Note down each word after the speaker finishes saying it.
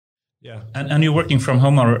Yeah, and you're working from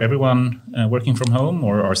home, or everyone working from home,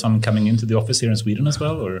 or are some coming into the office here in Sweden as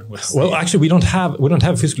well, or actually we don't have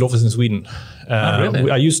a physical office in Sweden. Really?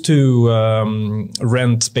 I used to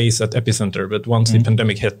rent space at Epicenter, but once the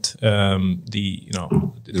pandemic hit, it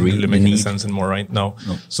didn't really make any sense anymore right now.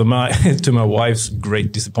 No. So to my wife's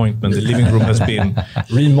great disappointment, the living room has been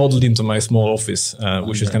remodeled into my small office,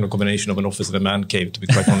 which is kind of a combination of an office and a man cave. To be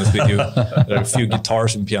quite honest with you, there are a few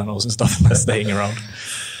guitars and pianos and stuff staying around.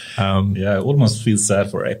 It almost feels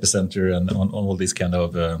sad for Epicenter and on all these kind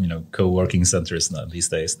of co-working centers now these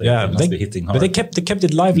days. They must be hitting hard. But they kept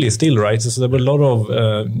it lively still, right? So there were a lot of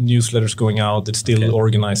newsletters going out that still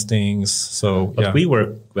organized things. So, but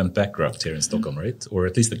WeWork went backrupt here in Stockholm, right? Or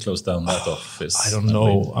at least they closed down that office. I don't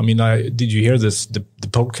know. I mean, did you hear this? The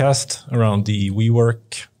podcast around the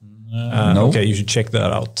WeWork? No. Okay, you should check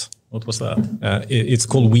that out. What was that? It's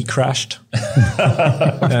called We Crashed.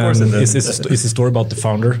 Of course it is. It's a story about the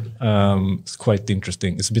founder. It's quite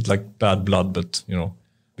interesting. It's a bit like Bad Blood, but a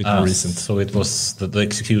bit more recent. So it was the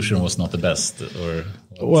execution was not the best, or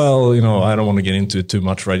well, I don't want to get into it too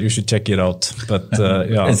much, right? You should check it out. But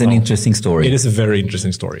it's an interesting story. It is a very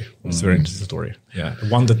interesting story. It's a very interesting story. Yeah,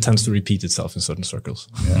 one that tends to repeat itself in certain circles.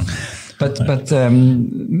 Yeah. But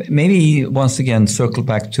maybe once again circle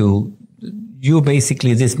back to. You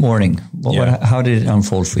basically this morning, how did it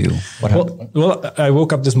unfold for you? What happened? Well, I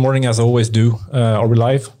woke up this morning as I always do. Are we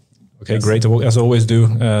live? Okay, yes. Great. As I always do,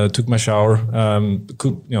 took my shower,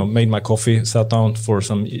 made my coffee, sat down for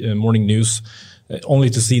some morning news,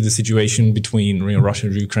 only to see the situation between Russia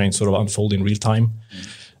and Ukraine sort of unfold in real time.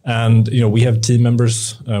 And we have team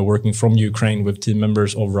members working from Ukraine. We have team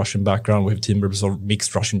members of Russian background. We have team members of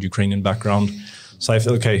mixed Russian-Ukrainian background. So I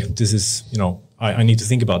feel, okay, this is, I need to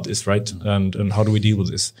think about this, right? And how do we deal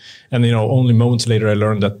with this? And, only moments later, I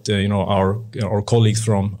learned that, our colleagues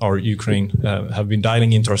from our Ukraine have been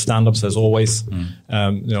dialing into our stand-ups as always.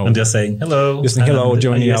 And they're saying, hello. Just saying, hello,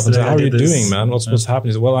 joining up and say, how are you doing, man? What's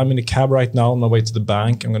happening? Well, I'm in a cab right now on my way to the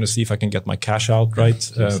bank. I'm going to see if I can get my cash out,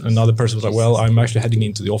 right? Another person was like, well, I'm actually heading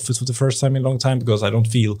into the office for the first time in a long time because I don't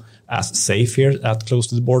feel as safe here at close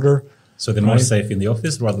to the border. So they're more safe in the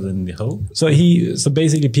office rather than in the home? So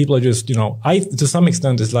basically people are just, to some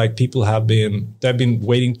extent it's like people they've been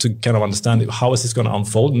waiting to kind of understand how is this going to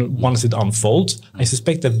unfold. And once it unfolds, I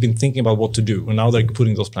suspect they've been thinking about what to do. And now they're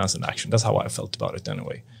putting those plans in action. That's how I felt about it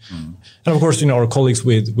anyway. And of course, our colleagues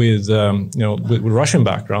with Russian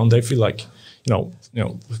background, they feel like,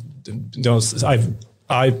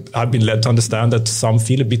 I've been led to understand that some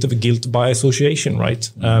feel a bit of a guilt by association,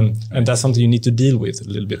 right? And that's something you need to deal with a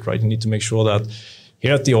little bit, right? You need to make sure that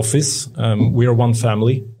here at the office, we are one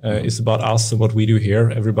family. It's about us and what we do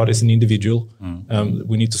here. Everybody's an individual.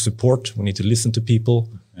 We need to support. We need to listen to people,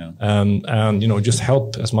 and just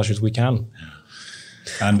help as much as we can.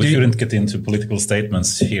 And we shouldn't get into political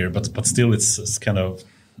statements here, but still, it's kind of.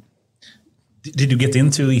 Did you get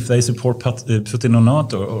into if they support Putin or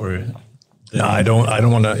not, or? No, I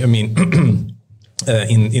don't want to. I mean,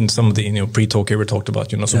 in some of the pre-talk here we talked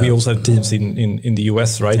about, so we also have teams in the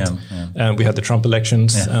US, right? And we had the Trump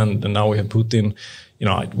elections, and now we have Putin.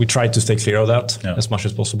 We try to stay clear of that as much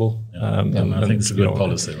as possible. I think it's a good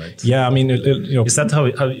policy, right? Yeah, I mean, is that how?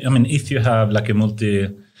 I mean, if you have like a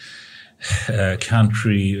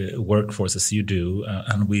multi-country workforce as you do,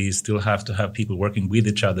 and we still have to have people working with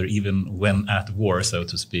each other even when at war, so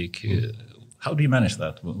to speak. How do you manage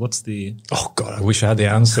that? What's the... Oh, God, I wish I had the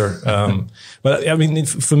answer. But I mean,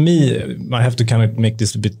 for me, I have to kind of make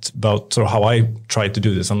this a bit about sort of how I try to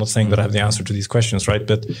do this. I'm not saying that I have the answer to these questions, right?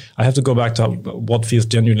 But I have to go back to what feels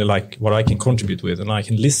genuinely like what I can contribute with. And I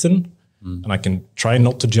can listen and I can try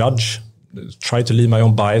not to judge, try to leave my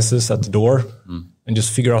own biases at the door and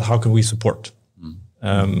just figure out how can we support.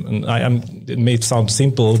 And it may sound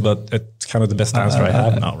simple, but it's kind of the best answer I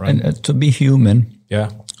have now, right? And to be human.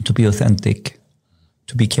 Yeah. To be authentic,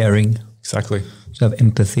 to be caring. Exactly. To have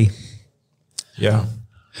empathy. Yeah.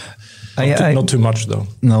 Not too much though.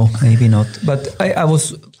 No, maybe not. But I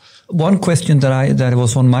was one question that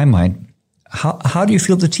was on my mind. How do you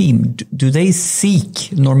feel the team? Do they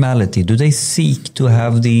seek normality? Do they seek to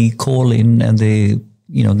have the call in and the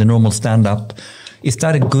normal stand up? Is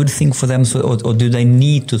that a good thing for them, or do they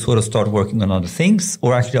need to sort of start working on other things,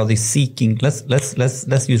 or actually are they seeking?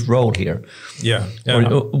 Let's use role here. Yeah.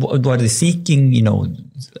 Or are they seeking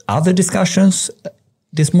other discussions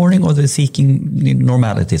this morning, or are they seeking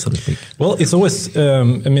normality, so to speak? Well, it's always. I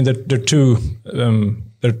mean, there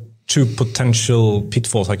are two potential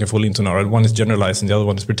pitfalls I can fall into now. Right? One is generalizing, the other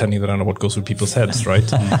one is pretending that I know what goes through people's heads, right?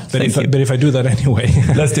 But if I do that anyway,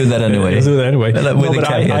 let's do that anyway. Let's do that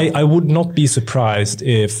anyway. I would not be surprised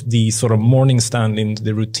if the sort of morning stand in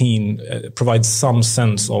the routine provides some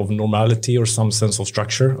sense of normality or some sense of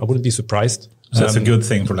structure. I wouldn't be surprised. So that's a good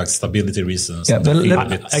thing for like stability reasons. Yeah,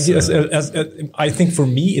 I think for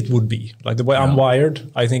me it would be like the way I'm wired.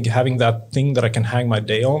 I think having that thing that I can hang my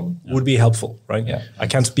day on would be helpful, right? Yeah. I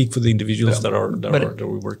can't speak for the individuals that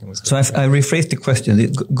we're working with. So I rephrase the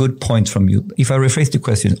question. Good point from you. If I rephrase the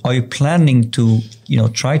question, are you planning to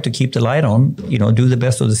try to keep the light on? Do the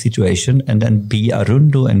best of the situation, and then be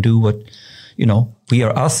Arundo and do what we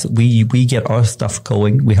are us. We get our stuff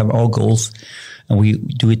going. We have our goals. And we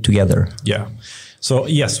do it together. Yeah. So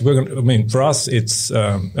yes, we're going. I mean, for us, it's.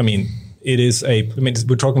 It is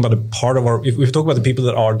we're talking about a part of our. If we talk about the people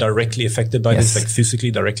that are directly affected by this, like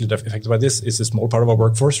physically directly affected by this, it's a small part of our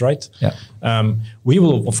workforce, right? Yeah. We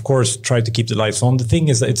will of course try to keep the lights on. The thing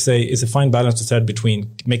is that it's a fine balance to set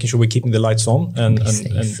between making sure we're keeping the lights on and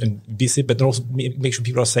be safe, but also make sure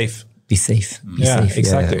people are safe. Be safe.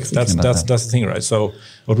 Exactly. Yeah, that's the thing, right? So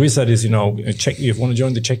what we said is, check if you want to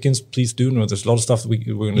join the check-ins, please do. There's a lot of stuff that we're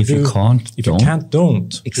going to do. If you can't,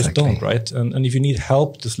 don't. Just don't, right? And if you need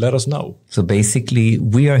help, just let us know. So basically,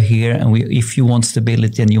 we are here, and if you want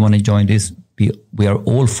stability and you want to join this, we are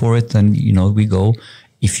all for it, and we go.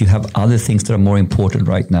 If you have other things that are more important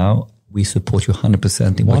right now, we support you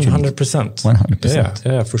 100% in what 100%. 100%.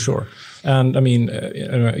 Yeah, for sure. And I mean,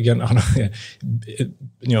 again,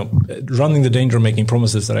 running the danger of making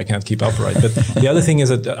promises that I can't keep up, right? But the other thing is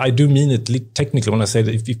that I do mean it technically when I say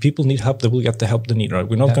that if people need help, they will get the help they need, right?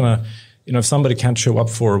 We're not going to, if somebody can't show up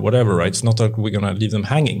for whatever, right? It's not like we're going to leave them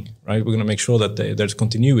hanging, right? We're going to make sure that there's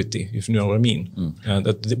continuity, if you know what I mean.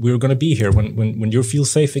 That we're going to be here when you feel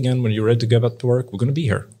safe again, when you're ready to go back to work, we're going to be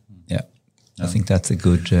here. Yeah. I think that's a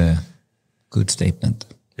good statement.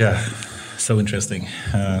 Yeah. So interesting.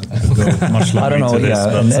 We'll go much longer. I don't know. Into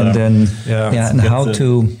this, and how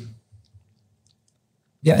to.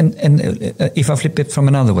 Yeah, and if I flip it from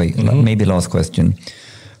another way, maybe last question.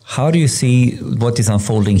 How do you see what is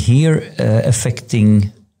unfolding here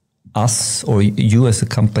affecting us or you as a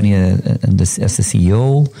company and as a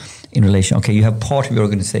CEO in relation? Okay, you have part of your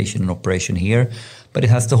organization and operation here, but it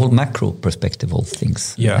has the whole macro perspective of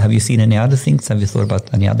things. Yeah. Have you seen any other things? Have you thought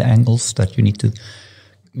about any other angles that you need to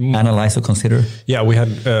analyze or consider? Yeah, we've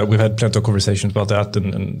had plenty of conversations about that,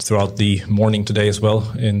 and throughout the morning today as well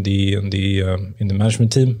in the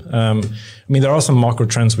management team. I mean, there are some macro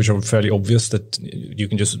trends which are fairly obvious that you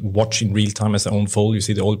can just watch in real time as they unfold. You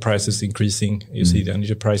see the oil prices increasing, you see the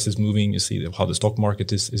energy prices moving, you see how the stock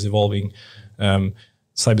market is evolving.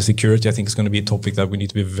 Cybersecurity, I think, is going to be a topic that we need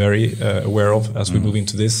to be very aware of as we move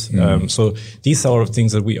into this. So these are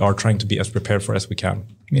things that we are trying to be as prepared for as we can.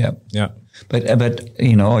 Yeah. But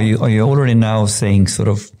are you already now saying sort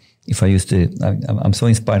of, if I used to, I'm so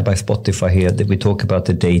inspired by Spotify here that we talk about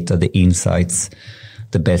the data, the insights,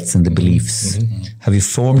 the bets and the beliefs. Have you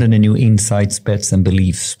formed any new insights, bets and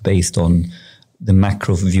beliefs based on the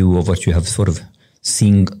macro view of what you have sort of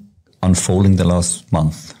seen unfolding the last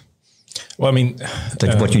month? Well, I mean,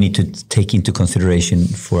 what you need to take into consideration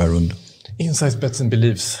for Arundo. Insights, bets, and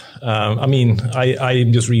beliefs. I mean,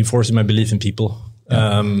 I'm just reinforcing my belief in people.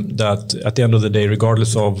 That at the end of the day,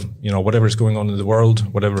 regardless of whatever is going on in the world,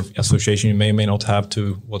 whatever association you may or may not have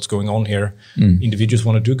to what's going on here, individuals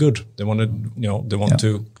want to do good. They want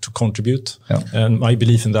to to contribute, and my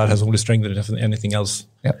belief in that has only strengthened it than anything else.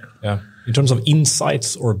 In terms of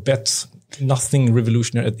insights or bets, nothing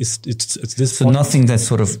revolutionary. It's this. So nothing that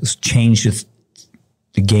sort of changes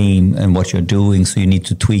the game and what you're doing. So you need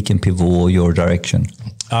to tweak and pivot your direction.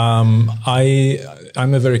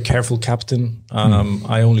 I'm a very careful captain.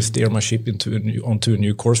 I only steer my ship onto a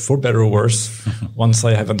new course, for better or worse. Once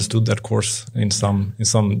I have understood that course in some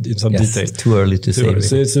detail. It's too early to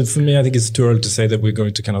say. So for me, I think it's too early to say that we're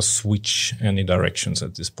going to kind of switch any directions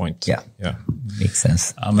at this point. Yeah, makes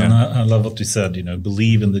sense. I mean, I love what you said.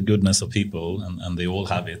 Believe in the goodness of people, and they all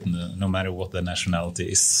have it, no matter what their nationality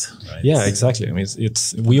is. Right? Yeah, exactly. I mean,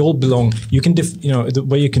 it's we all belong. You can the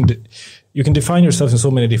way you can define yourself in so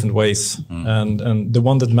many different ways, and the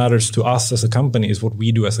one that matters to us as a company is what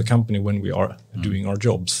we do as a company when we are doing our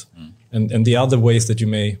jobs, and the other ways that you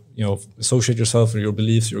may associate yourself or your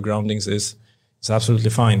beliefs, your groundings is absolutely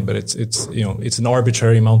fine, but it's an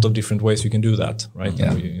arbitrary amount of different ways you can do that, right?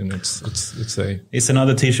 Yeah. It's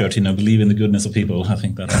another T-shirt, believe in the goodness of people. I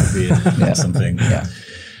think that would be something. Yeah.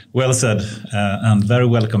 Well said, and very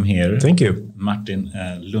welcome here. Thank you. Martin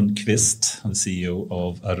Lundqvist, the CEO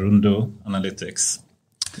of Arundo Analytics.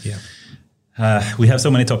 Yeah. We have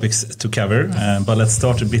so many topics to cover, but let's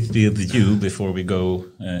start a bit with you before we go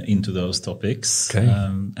into those topics. Okay.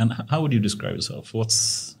 And how would you describe yourself?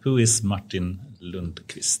 Who is Martin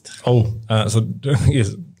Lundqvist? So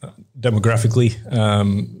demographically,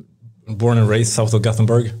 born and raised south of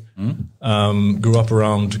Gothenburg. Grew up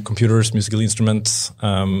around computers, musical instruments.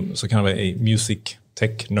 So kind of a music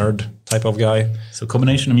tech nerd type of guy. So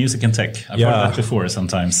combination of music and tech. I've heard that before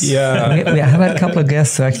sometimes. Yeah. We have had a couple of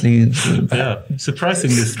guests who actually.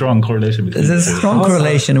 Surprisingly strong correlation between There's a strong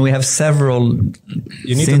correlation. We have several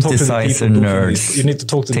synthesizer nerds. You need to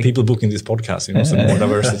talk to the people booking this podcast. Some more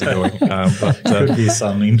diversity going. But could be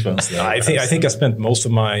some influence there. I think I spent most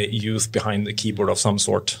of my youth behind a keyboard of some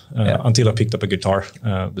sort until I picked up a guitar.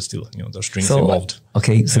 But still, there's strings involved.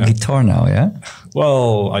 Okay, so guitar now, yeah?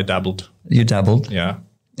 Well, I dabbled. You dabbled? Yeah.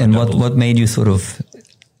 And what made you sort of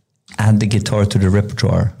add the guitar to the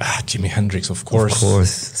repertoire? Jimi Hendrix, of course. Of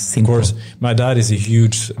course. Simple. Of course. My dad is a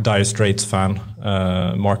huge Dire Straits fan.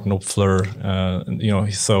 Mark Knopfler.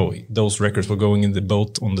 So those records were going in the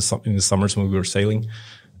boat in the summers when we were sailing.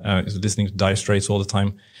 Listening to Dire Straits all the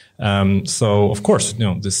time. So of course,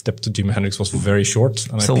 the step to Jimi Hendrix was very short.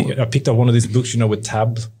 And I picked up one of these books, with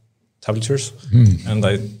tablatures, and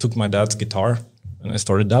I took my dad's guitar and I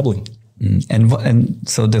started dabbling. And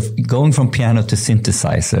so going from piano to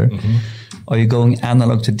synthesizer, are you going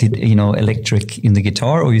analog to electric in the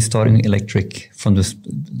guitar, or are you starting electric from the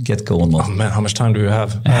get-go almost? Oh man, how much time do you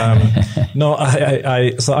have? No,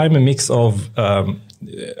 so I'm a mix of.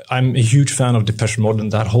 I'm a huge fan of Depeche Mode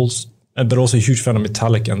and that holds, but also a huge fan of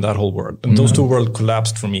Metallica and that whole world. And those two worlds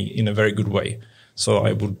collapsed for me in a very good way. So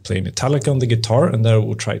I would play Metallica on the guitar, and then I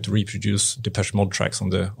would try to reproduce Depeche Mode tracks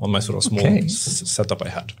on my sort of small setup I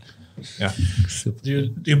had. Yeah. Do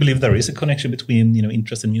you believe there is a connection between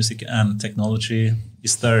interest in music and technology?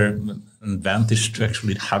 Is there an advantage to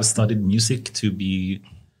actually have studied music to be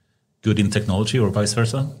good in technology, or vice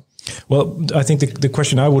versa? Well, I think the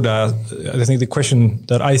question I would ask, I think the question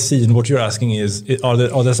that I see in what you're asking is, are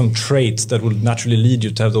there some traits that will naturally lead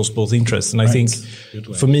you to have those both interests? And I think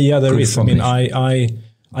for me, there is. I mean,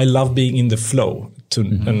 I love being in the flow.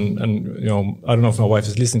 And I don't know if my wife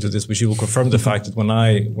is listening to this, but she will confirm the fact that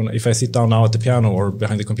if I sit down now at the piano or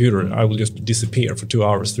behind the computer, I will just disappear for 2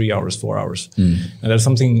 hours, 3 hours, 4 hours. And there's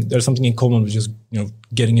something in common with just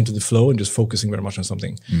getting into the flow and just focusing very much on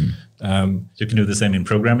something. You can do the same in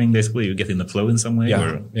programming. Basically, you get in the flow in some way.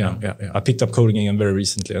 Yeah. I picked up coding again very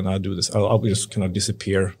recently, and I do this. I'll just kind of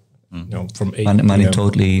disappear, from money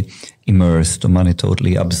totally immersed or money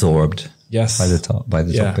totally absorbed. Yes. By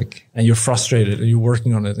the topic. And you're frustrated and you're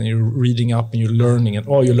working on it and you're reading up and you're learning and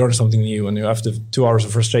you learn something new, and after 2 hours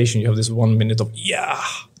of frustration, you have this 1 minute of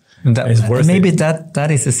maybe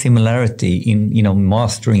that is a similarity in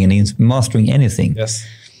mastering anything. Yes.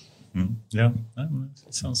 Yeah, that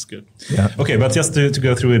sounds good. Yeah. Okay, but just to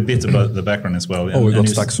go through a bit about the background as well. We got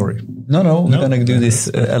stuck. Sorry. No, we're going to do this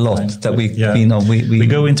a lot. That we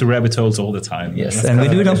go into rabbit holes all the time. Yes, and we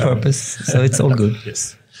do it on purpose, so it's all good.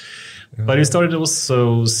 Yes. But you started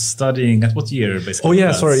also studying at what year, basically? Oh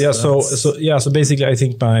yeah, sorry, yeah. So basically, I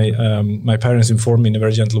think my parents informed me in a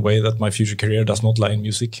very gentle way that my future career does not lie in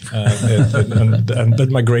music, and that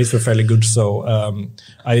my grades were fairly good. So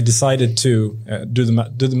I decided to do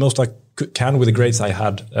the most I can with the grades I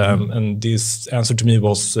had, and this answer to me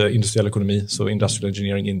was industrial economy, so industrial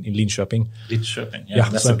engineering in Linköping. Linköping, yeah,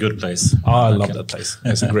 that's a good place. I love that place.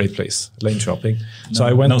 It's a great place, Linköping. So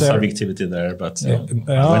I went there. No subjectivity there, but I went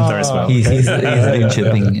there as well. He's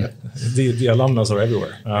Linköping. The alumnus are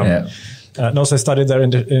everywhere. So I studied there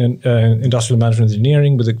in industrial management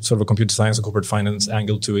engineering with a sort of a computer science and corporate finance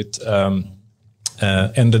angle to it.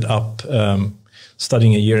 Ended up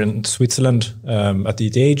studying a year in Switzerland at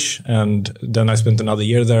ETH, and then I spent another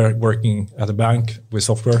year there working at a bank with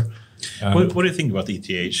software. What do you think about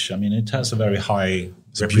ETH? I mean, it has a very high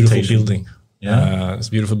reputation. Beautiful building. Yeah, it's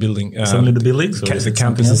a beautiful building. It's only the buildings? The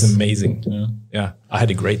campus is amazing. Yeah, I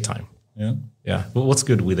had a great time. Yeah. Well, what's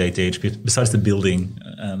good with ETH besides the building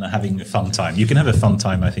and having a fun time? You can have a fun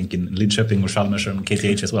time, I think, in Linköping or Chalmers or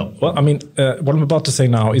KTH as well. Well, I mean, what I'm about to say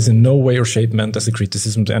now is in no way or shape meant as a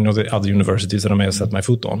criticism to any of the other universities that I may have set my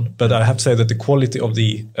foot on. But I have to say that the quality of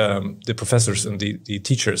the professors and the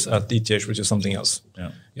teachers at ETH was just something else.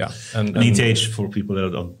 Yeah. And ETH, for people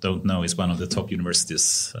that don't know, is one of the top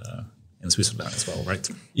universities in Switzerland as well, right?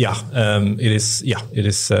 Yeah, it is. Yeah, it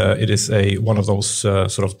is. It is one of those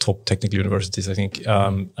sort of top technical universities, I think,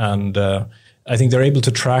 and I think they're able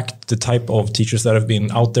to attract the type of teachers that have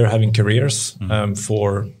been out there having careers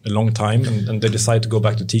for a long time, and they decide to go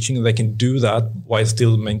back to teaching, and they can do that while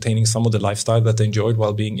still maintaining some of the lifestyle that they enjoyed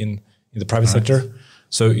while being in the private sector.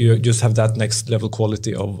 So you just have that next level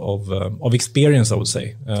quality of experience, I would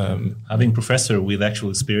say. Having professor with actual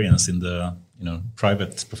experience in the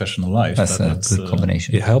private professional life. That's a good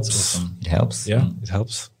combination. It helps. Awesome. It helps. Yeah, it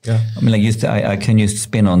helps. Yeah. I mean, like I can just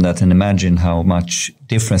spin on that and imagine how much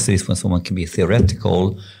difference it is when someone can be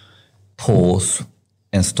theoretical, pause,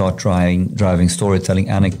 and start driving storytelling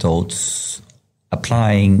anecdotes,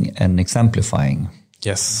 applying and exemplifying.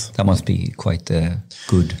 Yes. That must be quite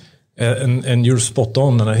good. And you're spot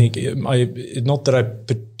on. And I think not that I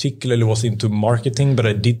particularly was into marketing, but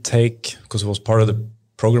I did take, because it was part of the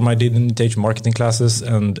program I did in ETH marketing classes,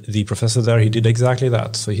 and the professor there, he did exactly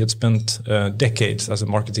that. So he had spent decades as a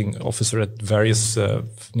marketing officer at various,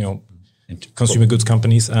 consumer goods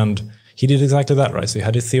companies, and he did exactly that, right? So he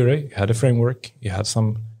had a theory, he had a framework, he had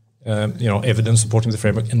some, evidence supporting the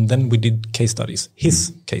framework, and then we did case studies,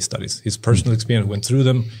 his case studies, his personal experience, went through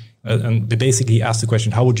them, and we basically asked the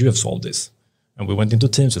question, how would you have solved this? And we went into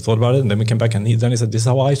teams, we thought about it, and then we came back, and then he said, this is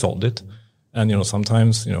how I solved it. And,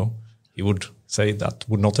 sometimes, he would say that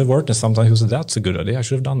would not have worked, and sometimes he would say, that's a good idea, I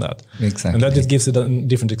should have done that. Exactly. And that just gives it a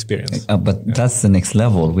different experience. That's the next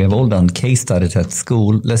level. We have all done case studies at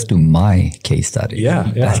school. Let's do my case study.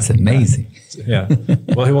 Yeah. That's amazing. Yeah.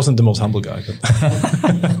 Well, he wasn't the most humble guy. But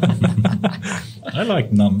I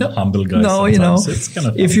like non-humble guys. No, sometimes. It's kind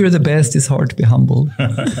of if you're the best, it's hard to be humble.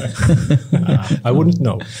 I wouldn't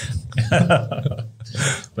know.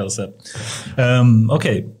 Well said.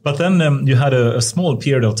 Okay, but then you had a small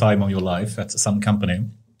period of time of your life at some company.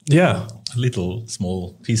 Yeah. A little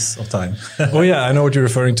small piece of time. Oh yeah, I know what you're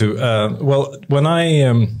referring to. Well, when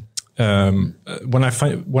I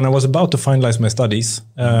was about to finalize my studies,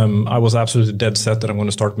 I was absolutely dead set that I'm going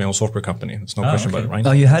to start my own software company. There's no question about it, right?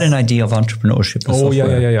 Oh, you had an idea of entrepreneurship. Oh,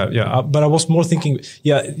 yeah. But I was more thinking,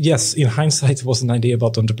 yes, in hindsight, it was an idea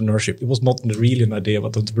about entrepreneurship. It was not really an idea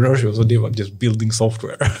about entrepreneurship. It was an idea about just building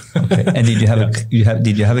software. Okay. And did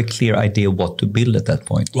you have a clear idea what to build at that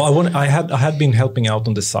point? Well, I had been helping out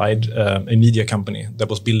on the side a media company that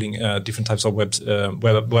was building different types of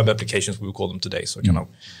web applications, we would call them today. So kind of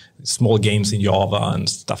small games in Java and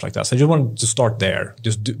stuff like that. So I just wanted to start there,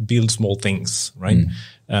 just build small things, right?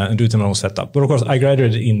 And do it in my own setup. But of course, I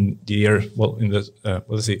graduated in the year,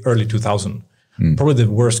 early 2000. Probably the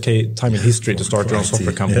worst time in history to start your own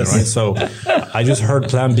software company, right? So I just heard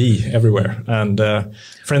Plan B everywhere. And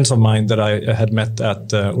friends of mine that I had met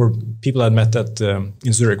or people I had met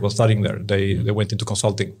in Zurich was studying there. They went into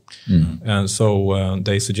consulting. And so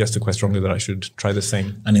they suggested quite strongly that I should try the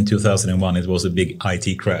same. And in 2001, it was a big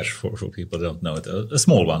IT crash for people who don't know it. A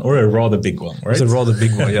small one or a rather big one, right? It was a rather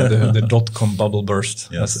big one, yeah. The dot-com bubble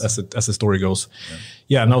burst, as the story goes.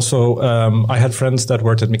 Yeah, and also I had friends that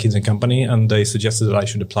worked at McKinsey & Company, and they suggested that I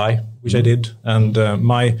should apply, which I did. And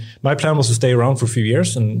my plan was to stay around for a few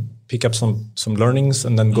years and pick up some learnings,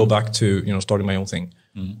 and then go back to starting my own thing.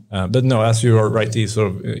 But no, as you are rightly sort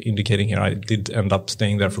of indicating here, I did end up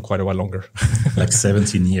staying there for quite a while longer. Like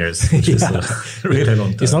 17 years, which is a really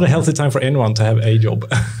long time. It's not a healthy time for anyone to have a job.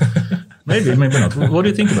 Maybe not. What do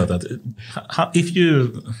you think about that? If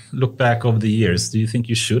you look back over the years, do you think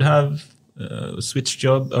you should have switched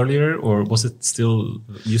job earlier, or was it still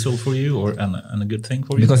useful for you and a good thing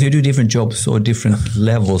for you? Because you do different jobs or different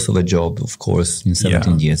levels of a job, of course, in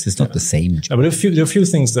 17 years. It's not the same job. But there are a few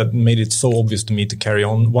things that made it so obvious to me to carry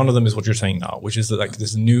on. One of them is what you're saying now, which is that like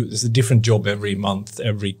there's a different job every month,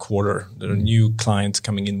 every quarter. There are new clients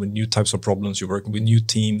coming in with new types of problems. You're working with new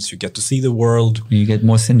teams. You get to see the world. You get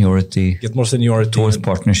more seniority. Towards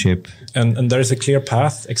partnership. And there is a clear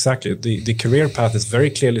path. Exactly. The career path is very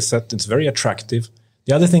clearly set. It's very attractive.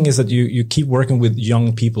 The other thing is that you keep working with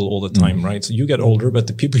young people all the time, right? So you get older, but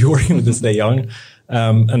the people you're working with stay young.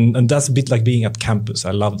 And that's a bit like being at campus.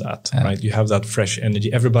 I love that, right? You have that fresh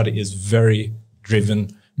energy. Everybody is very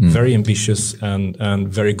driven, very ambitious, and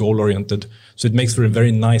very goal-oriented. So it makes for a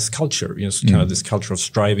very nice culture, kind of this culture of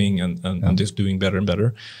striving and just doing better and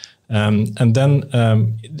better. And then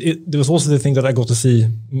there was also the thing that I got to see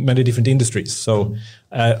many different industries. So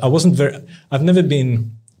I've never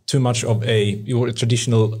been too much of a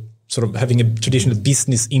traditional sort of having a traditional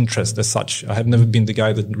business interest as such. I have never been the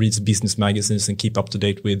guy that reads business magazines and keep up to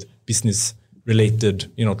date with business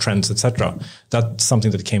related, trends, etc. That's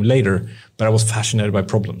something that came later, but I was fascinated by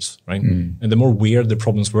problems, right? And the more weird the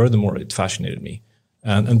problems were, the more it fascinated me.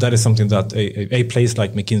 And that is something that a place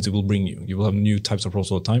like McKinsey will bring you. You will have new types of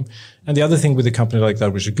problems all the time. And the other thing with a company like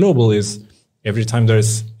that, which is global, is every time there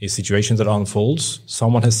is a situation that unfolds,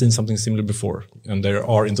 someone has seen something similar before. And there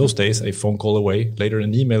are, in those days, a phone call away, later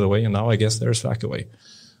an email away, and now I guess there's Slack away.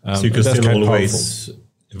 So you can still always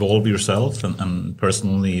evolve yourself and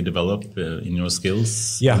personally develop in your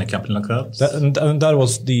skills in a company like that? And that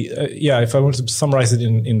was if I were to summarize it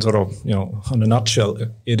in sort of, in a nutshell,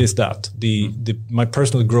 it is that my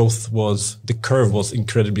personal growth the curve was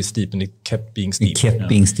incredibly steep, and it kept being steep. It kept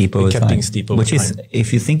being steep over time. Which is,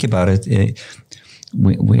 if you think about it,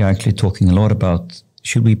 we are actually talking a lot about,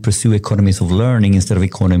 should we pursue economies of learning instead of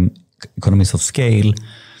economies of scale?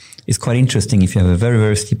 It's quite interesting. If you have a very,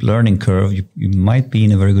 very steep learning curve, you might be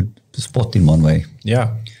in a very good spot in one way.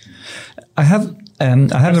 Yeah.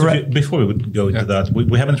 Before we would go into that,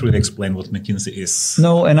 we haven't really explained what McKinsey is.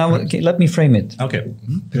 No, and let me frame it. Okay.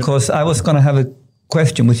 Mm-hmm. Because I was going to have a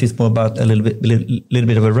question which is more about a little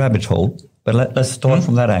bit of a rabbit hole. But let's start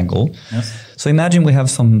from that angle. Yes. So imagine we have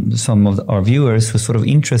some of our viewers who are sort of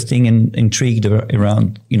interesting and intrigued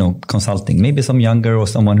around, consulting. Maybe some younger or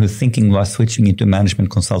someone who's thinking about switching into a management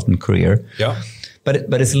consultant career. Yeah. But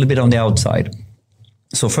it's a little bit on the outside.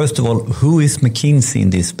 So first of all, who is McKinsey in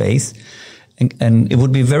this space? And it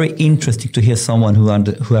would be very interesting to hear someone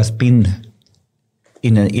who has been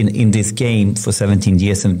in this game for 17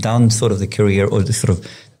 years and done sort of the career or the sort of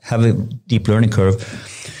have a deep learning curve.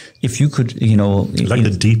 If you could, like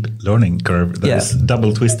the deep learning curve, there's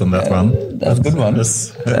double twist on that one. That's a good one.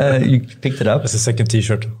 You picked it up. That's a second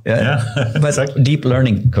T-shirt. Yeah. But exactly. Deep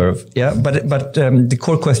learning curve. Yeah. But the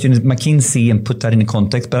core question is McKinsey, and put that in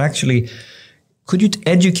context. But actually, could you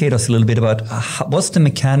educate us a little bit about what's the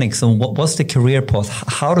mechanics and what's the career path?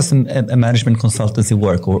 How does a management consultancy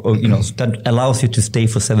work, or that allows you to stay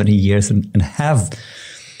for 70 years and have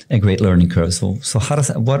a great learning curve? So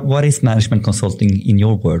what is management consulting in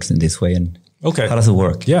your words in this way, and how does it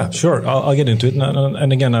work? Yeah, sure. I'll get into it.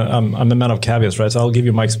 And again, I'm a man of caveats, right? So I'll give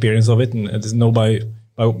you my experience of it, and there's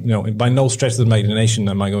by no stretch of the imagination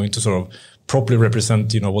am I going to sort of properly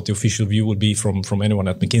represent, what the official view would be from anyone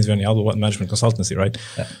at McKinsey or any other management consultancy, right?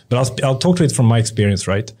 Yeah. But I'll talk to it from my experience,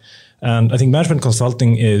 right? And I think management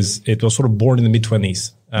consulting it was sort of born in the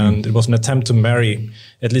mid-20s. And it was an attempt to marry,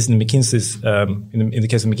 at least in McKinsey's, in the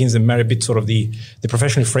case of McKinsey, marry a bit sort of the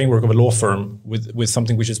professional framework of a law firm with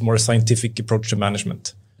something which is more a scientific approach to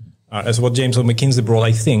management. As what James of McKinsey brought,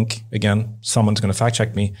 I think, again, someone's going to fact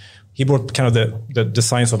check me, he brought kind of the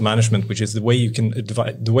science of management, which is the way you can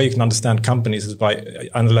understand companies is by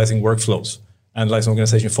analyzing workflows, analyzing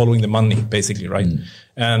organization, following the money, basically, right?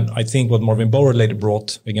 And I think what Marvin Bower later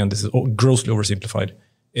brought, again, this is grossly oversimplified,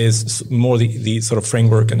 is more the sort of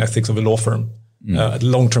framework and ethics of a law firm,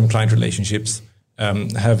 long-term client relationships,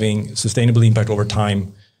 having sustainable impact over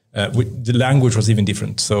time. The language was even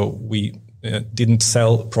different. So we didn't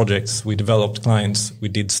sell projects, we developed clients, we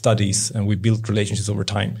did studies, and we built relationships over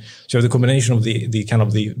time. So you have the combination of the kind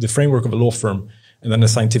of the framework of a law firm and then a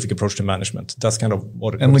scientific approach to management. That's kind of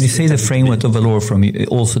what. And when you say the framework of a law firm,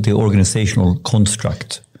 also the organizational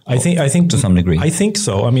construct. I think to some degree. I think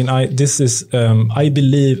so. I mean, I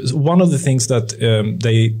believe one of the things that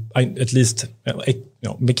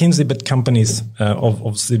McKinsey, but companies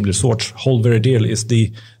of similar sorts hold very dearly is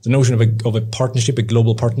the notion of a partnership, a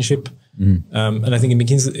global partnership. And I think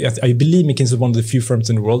I believe McKinsey is one of the few firms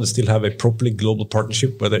in the world that still have a properly global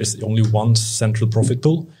partnership where there is only one central profit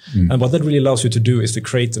pool. And what that really allows you to do is to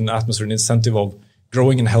create an atmosphere, an incentive of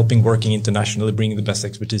growing and helping, working internationally, bringing the best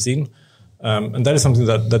expertise in. And that is something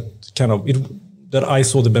that I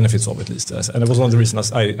saw the benefits of, at least. And it was one of the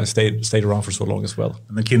reasons I stayed around for so long as well.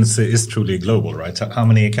 McKinsey is truly global, right? How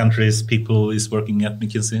many countries people is working at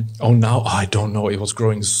McKinsey? Oh, now I don't know. It was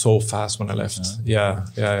growing so fast when I left. Yeah.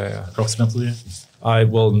 Approximately? Maybe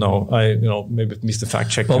Mr. Fact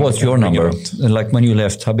Check. What was your number? Like when you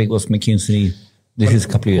left, how big was McKinsey? This is a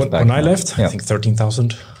couple of years back. When I left, I think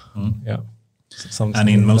 13,000. Yeah. And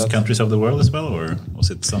in most countries of the world as well, or was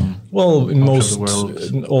it some? Well, in most,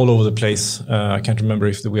 all over the place. I can't remember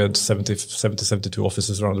if we had 72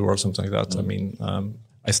 offices around the world, something like that. I mean,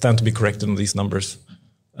 I stand to be corrected on these numbers.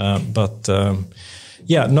 So, to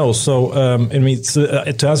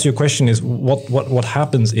answer your question is what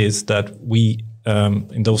happens is that we,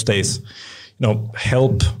 in those days,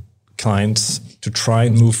 help clients to try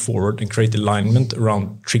and move forward and create alignment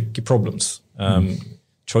around tricky problems.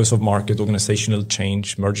 Choice of market, organizational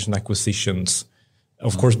change, mergers and acquisitions.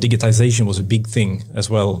 Of course, digitization was a big thing as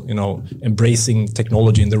well, embracing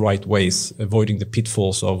technology in the right ways, avoiding the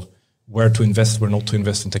pitfalls of where to invest, where not to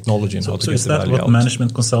invest in technology. And how to get is the that what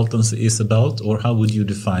management consultants is about, or how would you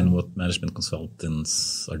define what management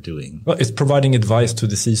consultants are doing? Well, it's providing advice to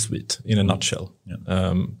the C-suite in a nutshell.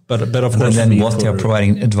 Yeah. But of course, then what they are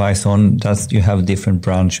providing advice on, you have different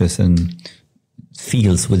branches and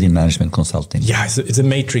fields within management consulting? Yeah, it's a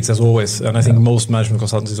matrix as always, and I think most management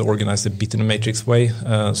consultants are organized a bit in a matrix way.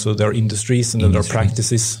 So there are industries and then there are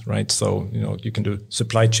practices, right? So you can do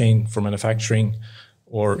supply chain for manufacturing,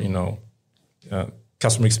 or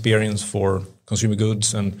customer experience for consumer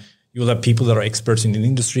goods, and you will have people that are experts in the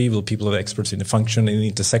industry, you will have people that are experts in the function, in the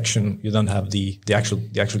intersection. You then have the actual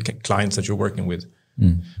clients that you're working with,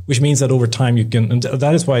 which means that over time you can, and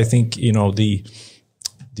that is why I think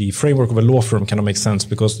the framework of a law firm kind of makes sense,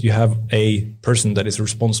 because you have a person that is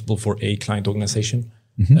responsible for a client organization,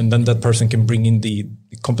 and then that person can bring in the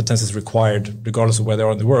competences required, regardless of where they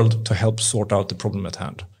are in the world, to help sort out the problem at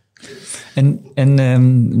hand. And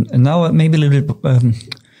now maybe a little bit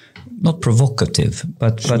not provocative,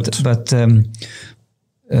 but a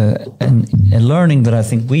learning that I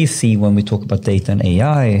think we see when we talk about data and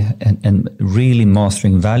AI and really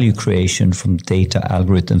mastering value creation from data,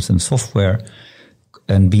 algorithms, and software,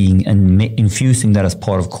 and infusing that as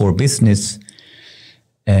part of core business.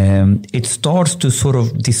 It starts to sort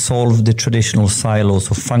of dissolve the traditional silos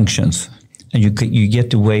of functions, and you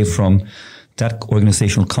get away from that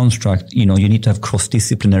organizational construct. You need to have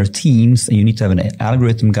cross-disciplinary teams, and you need to have an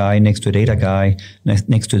algorithm guy next to a data guy,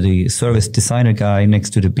 next to the service designer guy, next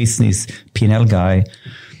to the business P&L guy.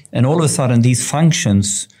 And all of a sudden, these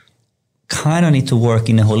functions kind of need to work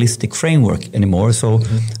in a holistic framework anymore. So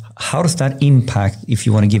how does that impact, if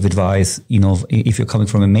you want to give advice, if you're coming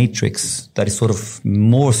from a matrix that is sort of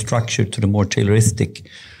more structured to the more Tayloristic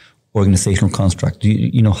organizational construct?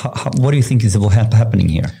 What do you think is happening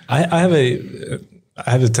here? I have a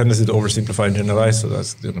tendency to oversimplify and generalize, so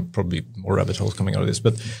that's probably more rabbit holes coming out of this.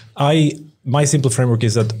 But my simple framework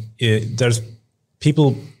is that there's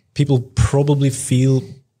people probably feel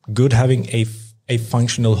good having a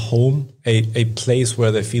functional home, a place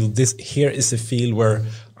where they feel here is a field where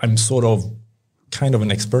I'm sort of kind of an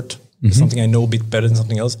expert. Something I know a bit better than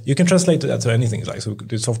something else. You can translate that to anything. Like, so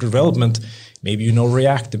do software development, maybe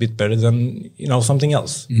React a bit better than something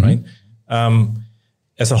else, right?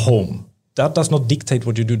 As a home, that does not dictate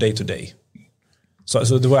what you do day to day.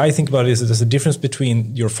 So the way I think about it is that there's a difference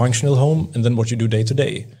between your functional home and then what you do day to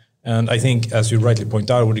day. And I think, as you rightly point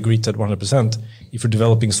out, I would agree to that 100%. If you're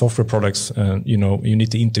developing software products, you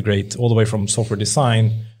need to integrate all the way from software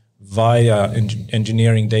design via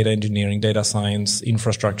engineering, data science,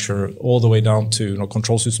 infrastructure, all the way down to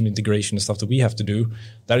control system integration and stuff that we have to do.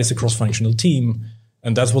 That is a cross-functional team,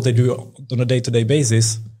 and that's what they do on a day-to-day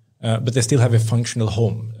basis. But they still have a functional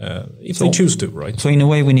home if they choose to, right? So in a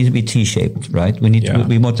way, we need to be T-shaped, right?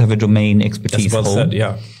 We want to have a domain expertise home. Said,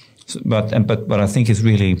 yeah. So, but I think it's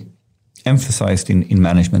really emphasized in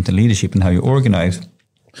management and leadership and how you organize.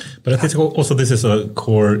 But I think also this is a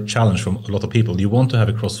core challenge from a lot of people. You want to have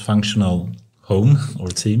a cross-functional home or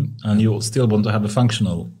team, and you still want to have a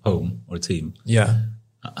functional home or team. Yeah.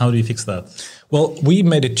 How do you fix that? Well, we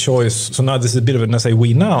made a choice. So now this is a bit of when I say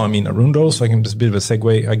we now, I mean Arundo, so I can just a bit of a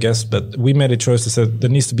segue, I guess. But we made a choice to say there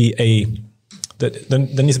needs to be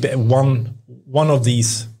one of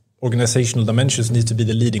these organizational dimensions needs to be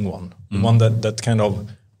the leading one, the one that kind of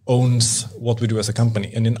owns what we do as a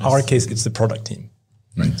company. And in our case, it's the product team.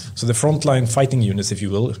 Right. So the frontline fighting units, if you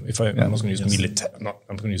will, I'm not going to use military.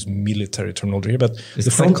 I'm going to use military terminology here, but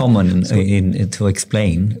it's quite common to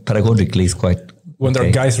explain. Pedagogically, is quite when there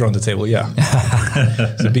are guys around the table. Yeah,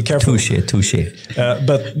 so be careful. Touche.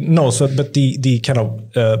 But the kind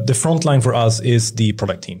of the frontline for us is the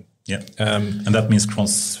product team. Yeah, and that means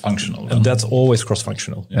cross-functional. And that's always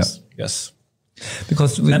cross-functional. Yes. Yeah. Yes.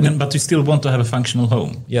 Because but you still want to have a functional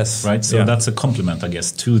home. Yes. Right. So that's a complement, I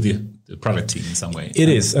guess, to the product team in some way. It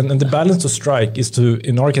is, and the balance to strike is to,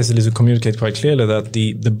 in our case, at least, to communicate quite clearly that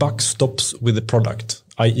the buck stops with the product,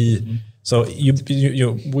 i.e., so you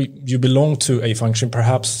belong to a function,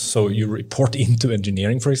 perhaps, so you report into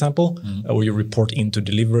engineering, for example, or you report into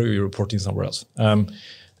delivery, or you report in somewhere else.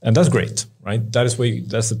 And that's great, right?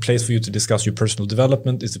 That's a place for you to discuss your personal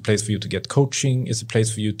development. It's a place for you to get coaching. It's a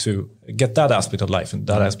place for you to get that aspect of life and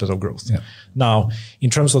that aspect of growth. Yeah. Now, in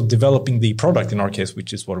terms of developing the product, in our case,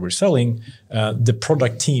 which is what we're selling, the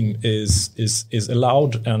product team is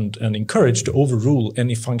allowed and encouraged to overrule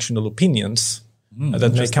any functional opinions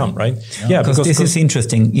that may come, right? Yeah, because this is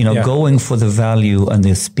interesting, going for the value and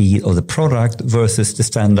the speed of the product versus the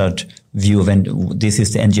standard view of this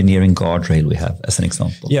is the engineering guardrail we have as an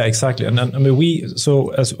example. Yeah, exactly. And I mean, so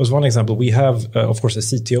as one example, we have, of course, a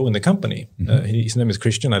CTO in the company. His name is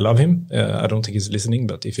Christian. I love him. I don't think he's listening,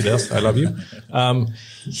 but if he does, I love you.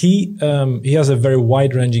 He has a very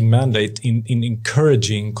wide-ranging mandate in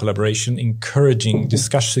encouraging collaboration, encouraging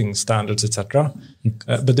discussing standards, etc.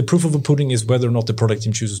 But the proof of the pudding is whether or not the product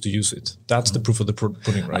team chooses to use it. That's the proof of the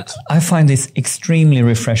pudding, right? I find this extremely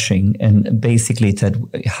refreshing, and basically that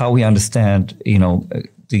how we understand,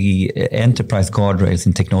 the enterprise guardrails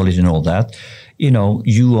in technology and all that.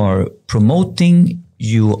 You are promoting,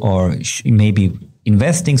 you are maybe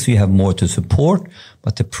investing, so you have more to support,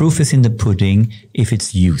 but the proof is in the pudding if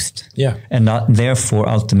it's used. Yeah. And therefore,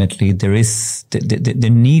 ultimately, there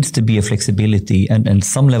needs to be a flexibility and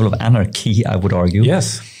some level of anarchy, I would argue.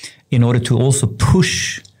 Yes. In order to also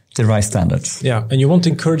push the right standards. Yeah, and you want to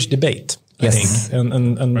encourage debate. I think,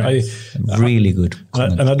 and right. Really good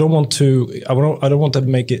comment. And I don't want to. I don't want to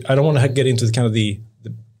make it. I don't want to get into the kind of the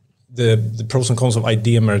pros and cons of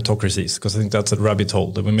idea meritocracies, because I think that's a rabbit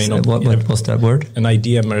hole that we may not. What was that word? An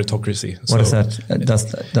idea meritocracy. What is that?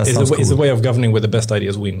 It's a way of governing where the best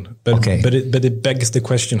ideas win. But, okay. But it begs the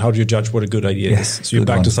question: how do you judge what a good idea is? So you're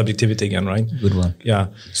back to subjectivity again, right? Good one. Yeah.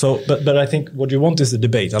 So, but I think what you want is the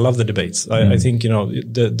debate. I love the debates. I think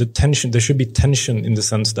the tension. There should be tension in the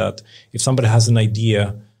sense that if somebody has an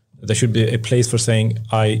idea, there should be a place for saying,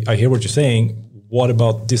 "I hear what you're saying. What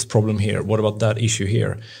about this problem here? What about that issue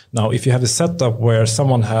here?" Now, if you have a setup where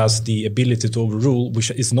someone has the ability to overrule,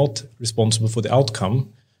 which is not responsible for the outcome,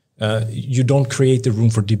 you don't create the room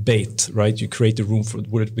for debate, right? You create the room for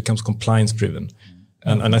where it becomes compliance driven.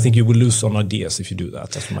 And I think you will lose on ideas if you do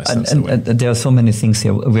that. That's my sense. And there are so many things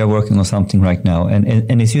here. We are working on something right now.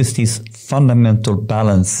 And it's just this fundamental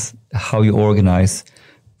balance, how you organize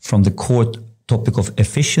from the core topic of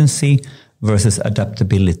efficiency versus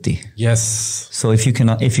adaptability. Yes. So if you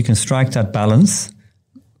can strike that balance,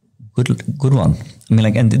 good one. I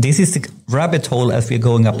mean, and this is the rabbit hole as we're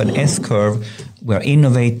going up an S curve. We are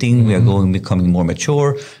innovating. We are becoming more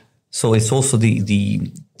mature. So it's also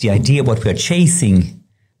the idea what we are chasing.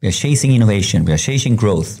 We are chasing innovation. We are chasing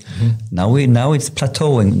growth. Now it's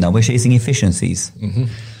plateauing. Now we're chasing efficiencies.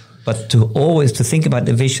 But to think about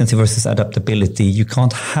efficiency versus adaptability, you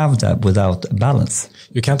can't have that without balance.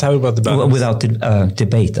 You can't have it without the balance. Without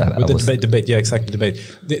debate. Debate. Yeah, exactly. Debate.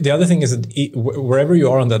 The other thing is that wherever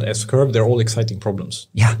you are on that S curve, they're all exciting problems.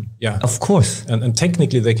 Yeah. Yeah. Of course. And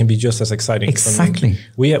technically, they can be just as exciting. Exactly.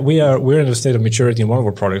 We're in a state of maturity in one of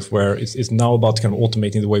our products where it's now about kind of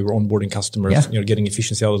automating the way we're onboarding customers. Yeah. Getting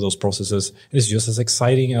efficiency out of those processes. And it's just as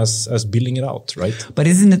exciting as building it out, right? But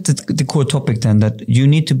isn't it the core topic then that you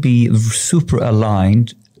need to be super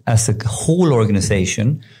aligned as a whole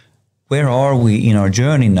organization? Where are we in our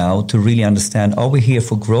journey now to really understand, are we here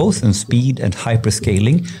for growth and speed and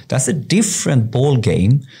hyperscaling? That's a different ball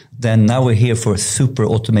game than now we're here for super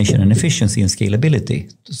automation and efficiency and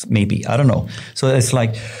scalability. Maybe, I don't know. So it's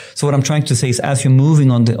so what I'm trying to say is as you're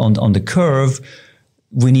moving on the curve,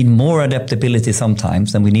 we need more adaptability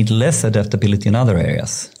sometimes and we need less adaptability in other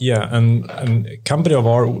areas. Yeah, and company of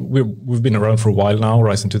our, we've been around for a while now,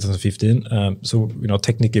 right, in 2015. So,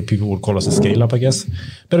 technically people would call us a scale up, I guess.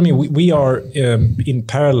 But I mean, we are in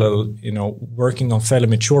parallel, working on fairly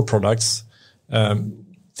mature products,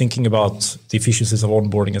 thinking about the efficiencies of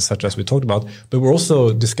onboarding, et cetera, as we talked about. But we're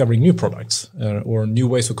also discovering new products or new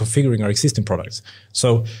ways of configuring our existing products.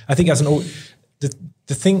 So I think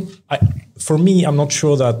the thing, for me, I'm not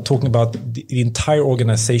sure that talking about the entire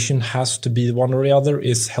organization has to be one or the other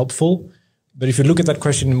is helpful. But if you look at that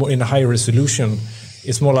question in a higher resolution,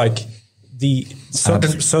 it's more like the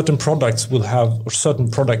certain products will have, or certain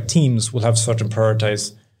product teams will have certain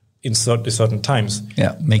priorities in certain times.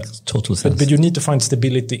 Yeah, makes total sense. But you need to find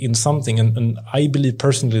stability in something. And I believe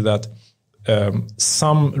personally that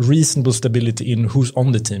some reasonable stability in who's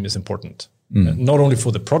on the team is important. Not only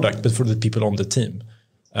for the product, but for the people on the team.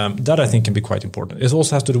 That I think can be quite important. It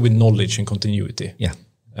also has to do with knowledge and continuity. Yeah.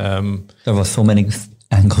 There were so many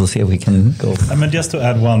angles here we can go. I mean, just to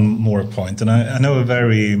add one more point, and I know a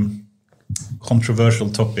very controversial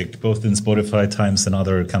topic, both in Spotify, Times, and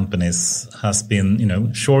other companies, has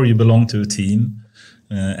been, sure, you belong to a team.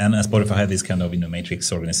 And as Spotify had this kind of,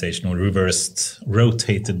 matrix organization or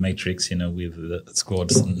rotated matrix, with the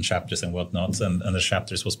squads and chapters and whatnot. And the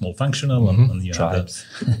chapters was more functional. And you Tribes.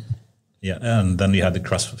 And then you had the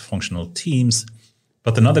cross-functional teams.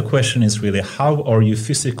 But another question is really, how are you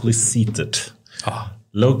physically seated,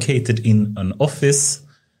 located in an office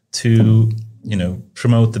to,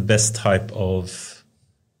 promote the best type of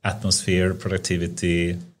atmosphere,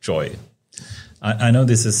 productivity, joy? I know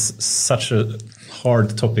this is such a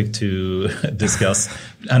hard topic to discuss,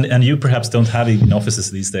 and you perhaps don't have even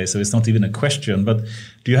offices these days, so it's not even a question. But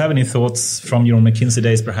do you have any thoughts from your McKinsey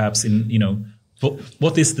days, perhaps, in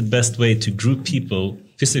what is the best way to group people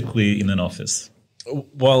physically in an office?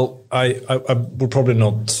 Well, I would probably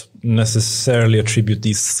not necessarily attribute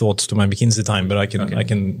these thoughts to my McKinsey time, but I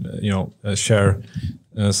can share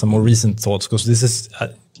some more recent thoughts, because this is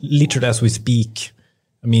literally as we speak.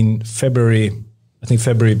 I mean, February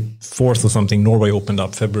 4th or something, Norway opened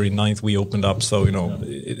up. February 9th, we opened up. So,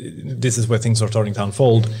 this is where things are starting to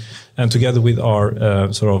unfold. And together with our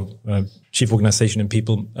Chief Organization and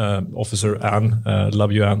People Officer, Anne,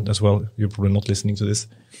 love you, Anne, as well. You're probably not listening to this.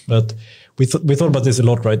 But we thought about this a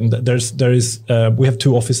lot, right? And we have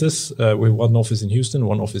two offices. We have one office in Houston,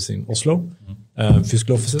 one office in Oslo,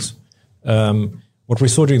 physical offices. What we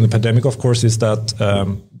saw during the pandemic, of course, is that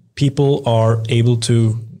people are able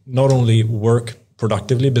to not only work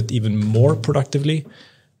productively, but even more productively,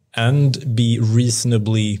 and be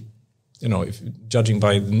reasonably, if judging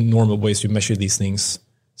by the normal ways you measure these things,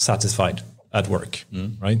 satisfied at work,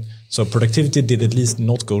 right? So productivity did at least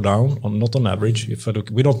not go down, not on average. If I look,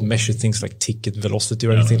 we don't measure things like ticket velocity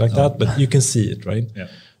or anything like that, but you can see it, right?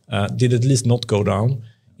 Yeah. Did at least not go down.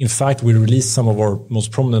 In fact, we released some of our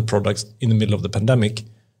most prominent products in the middle of the pandemic,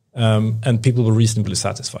 and people were reasonably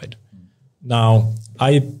satisfied. Now,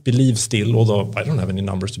 I believe still, although I don't have any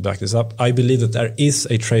numbers to back this up, I believe that there is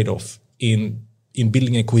a trade-off in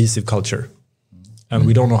building a cohesive culture. And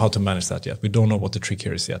we don't know how to manage that yet. We don't know what the trick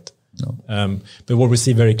here is yet. No. But what we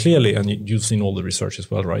see very clearly, and you've seen all the research as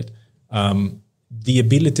well, right? The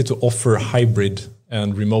ability to offer hybrid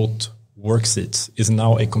and remote work seats is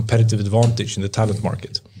now a competitive advantage in the talent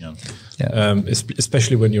market. Yeah.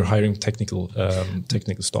 Especially when you're hiring technical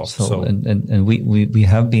staff. So and we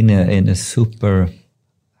have been in a super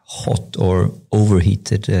hot or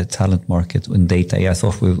overheated talent market in data. Yeah,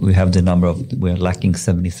 software. We have the number of, we're lacking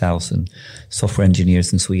 70,000 software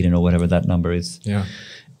engineers in Sweden, or whatever that number is. Yeah.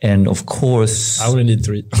 And of course, I only need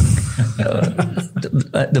 3.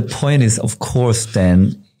 The point is, of course,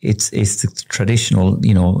 then it's the traditional,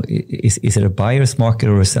 is it a buyer's market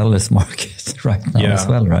or a seller's market right now as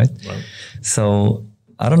well, right? Well. So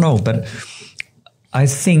I don't know, but I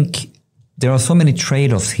think there are so many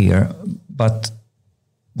trade-offs here. But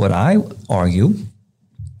what I argue,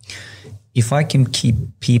 if I can keep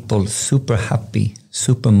people super happy,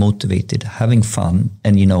 super motivated, having fun,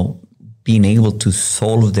 and, being able to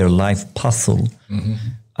solve their life puzzle,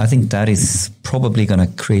 I think that is probably going to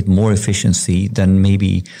create more efficiency than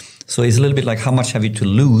maybe. So it's a little bit like, how much have you to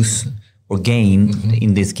lose or gain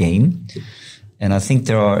in this game? And I think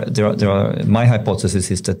there are. My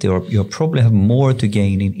hypothesis is that you probably have more to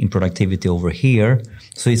gain in productivity over here.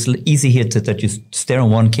 So it's easy here that you stare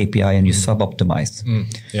on one KPI and you sub-optimize.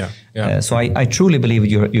 So I truly believe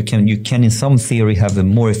you can in some theory have a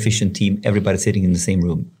more efficient team, everybody sitting in the same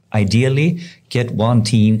room. Ideally, get one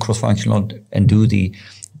team cross-functional and do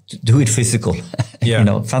it physical.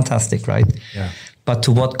 Fantastic, right? Yeah. But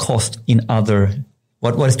to what cost in other?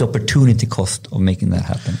 What is the opportunity cost of making that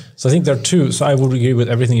happen? So I think there are two. So I would agree with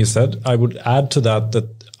everything you said. I would add to that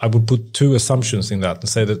I would put 2 assumptions in that and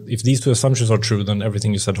say that if these 2 assumptions are true, then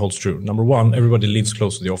everything you said holds true. Number 1, everybody lives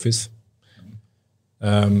close to the office.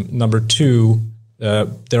 Number 2,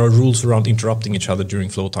 there are rules around interrupting each other during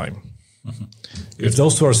flow time. If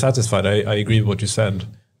those 2 are satisfied, I agree with what you said.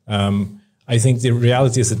 I think the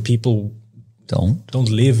reality is that people don't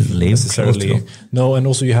live necessarily. No, and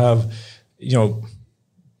also you have,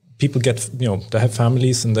 people get, they have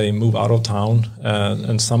families and they move out of town,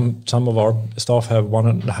 and some of our staff have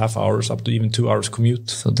 1.5 hours up to even 2 hours commute.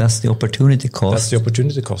 So that's the opportunity cost. That's the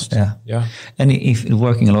opportunity cost. Yeah. And if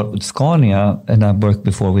working a lot with Scania, and I worked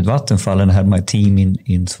before with Vattenfall, and I had my team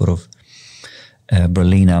in sort of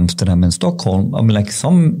Berlin, Amsterdam, and Stockholm. I mean, like,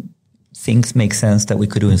 some things make sense that we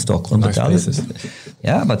could do in Stockholm, nice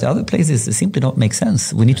but the other places simply don't make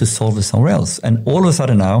sense. We need to solve it somewhere else. And all of a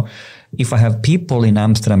sudden now, if I have people in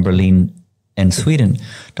Amsterdam, Berlin, and Sweden,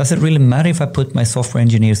 does it really matter if I put my software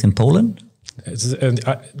engineers in Poland? Does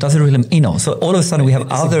it really, so all of a sudden we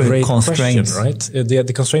have other constraints, question, right?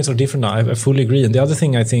 The constraints are different now. I fully agree. And the other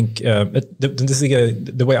thing I think, this is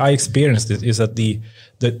the way I experienced it, is that the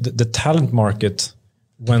talent market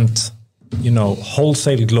went,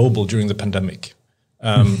 wholesale global during the pandemic.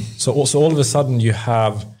 So all of a sudden you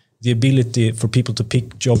have the ability for people to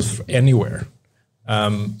pick jobs from anywhere,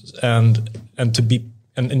 and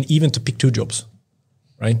even to pick 2 jobs,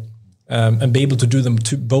 right? And be able to do them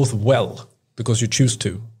both well, because you choose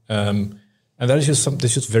to. And that is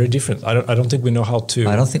just very different. I don't think we know how to.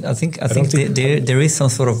 I think there is some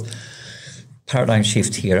sort of paradigm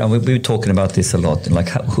shift here, and we've been talking about this a lot. Like,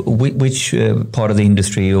 which part of the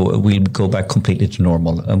industry will go back completely to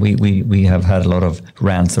normal? And we have had a lot of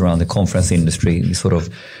rants around the conference industry, sort of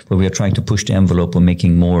where we are trying to push the envelope of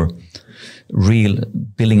making more real,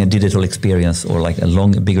 building a digital experience or like a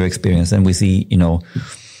bigger experience. And we see,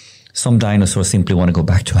 some dinosaurs simply want to go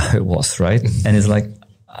back to how it was, right? And it's like,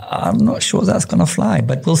 I'm not sure that's going to fly,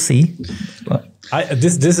 but we'll see. But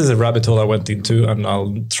this is a rabbit hole I went into, and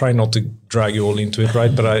I'll try not to drag you all into it,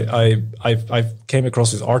 right? But I came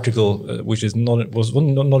across this article, which is not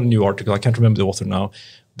a new article. I can't remember the author now,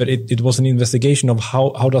 but it was an investigation of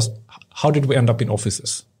how did we end up in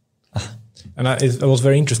offices. And it was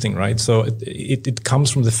very interesting, right? So it comes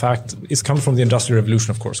from it comes from the Industrial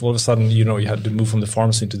Revolution, of course. All of a sudden, you had to move from the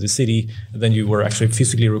farms into the city, and then you were actually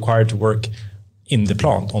physically required to work on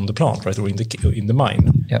the plant, right, or in the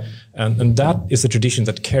mine. Yeah. And that is a tradition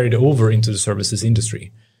that carried over into the services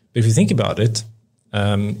industry. But if you think about it,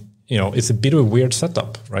 it's a bit of a weird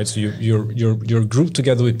setup, right? So you're grouped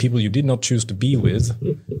together with people you did not choose to be with,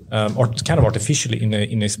 or kind of artificially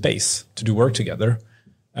in a space to do work together.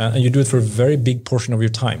 And you do it for a very big portion of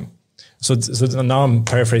your time. So now I'm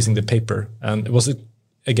paraphrasing the paper, and it was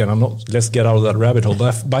again, let's get out of that rabbit hole.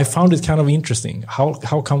 But I found it kind of interesting.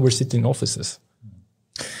 How come we're sitting in offices?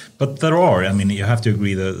 But you have to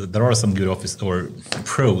agree that there are some good office or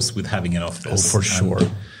pros with having an office. Oh, for sure.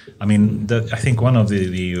 And, I think one of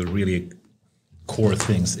the really core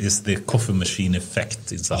things is the coffee machine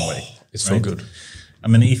effect in some way. It's so good.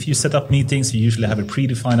 If you set up meetings, you usually have a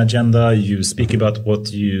predefined agenda. You speak about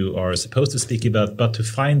what you are supposed to speak about. But to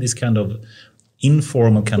find this kind of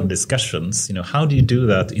informal kind of discussions, how do you do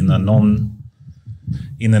that in a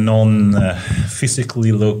non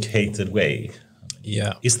physically located way?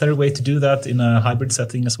 Yeah. Is there a way to do that in a hybrid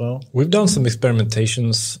setting as well? We've done some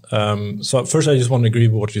experimentations. So first, I just want to agree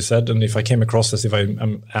with what you said. And if I came across as if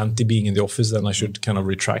I'm anti being in the office, then I should kind of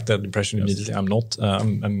retract that impression immediately. I'm not.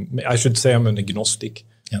 I should say I'm an agnostic.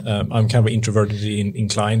 Yeah. I'm kind of introvertedly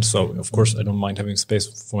inclined. So, of course, I don't mind having space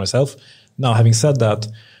for myself. Now, having said that,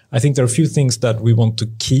 I think there are a few things that we want to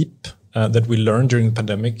keep that we learned during the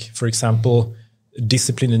pandemic. For example,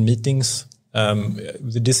 discipline in meetings.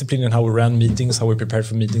 The discipline in how we ran meetings, how we prepared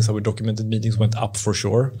for meetings, how we documented meetings went up for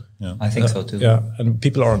sure. Yeah. I think so too. Yeah, and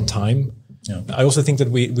people are on time. Yeah. I also think that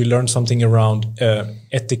we learned something around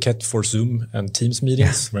etiquette for Zoom and Teams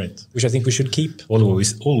meetings, right? Which I think we should keep.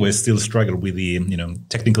 Always still struggle with the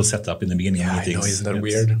technical setup in the beginning of meetings. I know, isn't that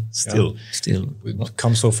weird? Still, we've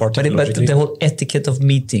come so far. But the whole etiquette of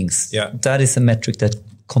meetings, that is a metric that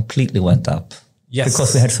completely went up. Yes.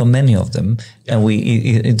 Because we had so many of them, and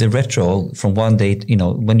in the retro from one day,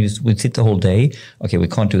 when we sit the whole day, okay, we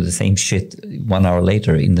can't do the same shit 1 hour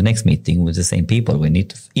later in the next meeting with the same people. We need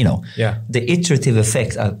to, the iterative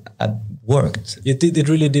effect worked. It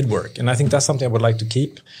really did work, and I think that's something I would like to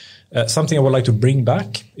keep. Something I would like to bring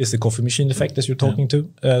back is the coffee machine effect, as you're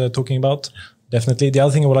talking about. Definitely. The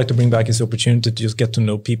other thing I would like to bring back is the opportunity to just get to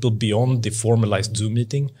know people beyond the formalized Zoom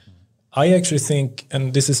meeting. I actually think,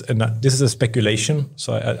 and this is a speculation,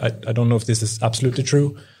 so I don't know if this is absolutely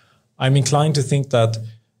true. I'm inclined to think that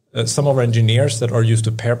some of our engineers that are used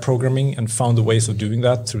to pair programming and found the ways of doing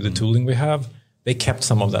that through the tooling we have, they kept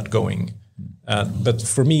some of that going. But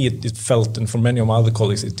for me, it felt, and for many of my other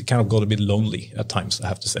colleagues, it kind of got a bit lonely at times, I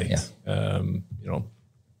have to say. Yeah.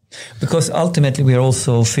 Because ultimately we are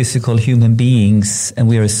also physical human beings, and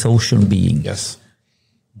we are a social being. Yes.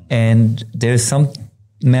 And there's some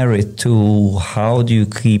merit to how do you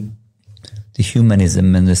keep the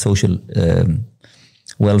humanism and the social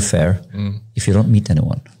welfare if you don't meet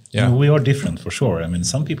anyone. Yeah, we are different for sure.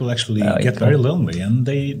 Some people actually get very lonely, and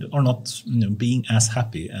they are not being as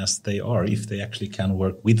happy as they are if they actually can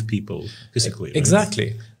work with people physically. Right?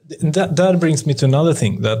 Exactly. And that brings me to another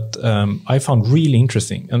thing that I found really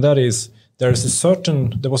interesting, and that is there was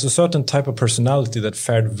a certain type of personality that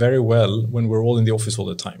fared very well when we're all in the office all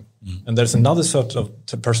the time. And there's another sort of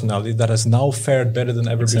personality that has now fared better than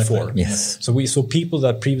ever before. Yes. So we saw people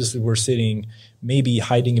that previously were sitting, maybe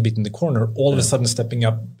hiding a bit in the corner, all of a sudden stepping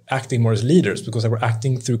up, acting more as leaders because they were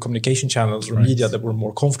acting through communication channels or media that were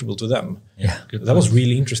more comfortable to them. Yeah. That was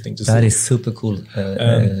really interesting to see. That is super cool.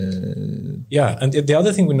 And the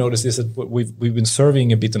other thing we noticed is that we've been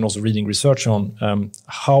surveying a bit and also reading research on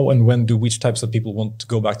how and when do which types of people want to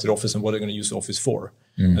go back to the office and what they're going to use the office for.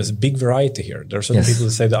 There's a big variety here. There are certain people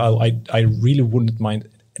that say that I really wouldn't mind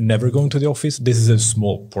never going to the office. This is a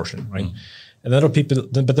small portion, right? And then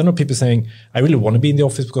are people saying, I really want to be in the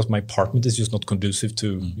office because my apartment is just not conducive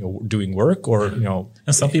to doing work, or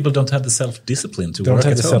And some people don't have the self-discipline to don't work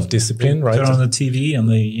have at the home. self-discipline, right? They're on the TV and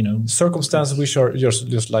they, circumstances which are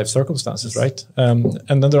just life circumstances, right? And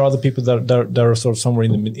then there are other people that are sort of somewhere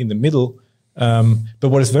in the middle. But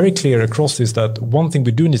what is very clear across is that one thing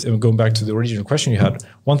we do need, and going back to the original question you had,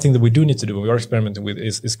 one thing that we do need to do, and we are experimenting with,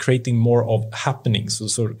 is creating more of happenings.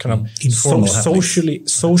 So kind of informal socially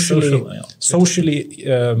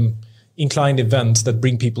inclined events that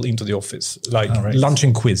bring people into the office, like lunch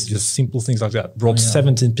and quiz, just simple things like that. Brought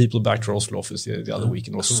 17 people back to our Oslo office the other week,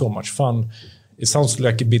 and it was so much fun. It sounds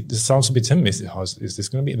a bit timid. How is this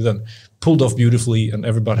going to be? But then pulled off beautifully, and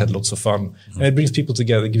everybody had lots of fun. And it brings people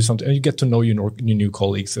together, gives something, and you get to know your new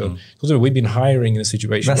colleagues. Because we've been hiring in a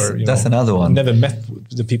situation where that's another one. Never met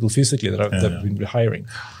the people physically that I've been hiring.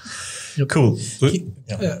 Cool.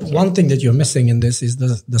 One thing that you're missing in this is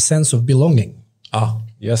the sense of belonging.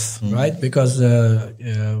 Yes. Right? Because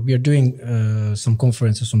we are doing some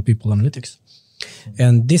conferences on people analytics.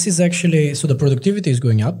 And this is actually, so the productivity is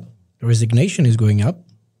going up. The resignation is going up,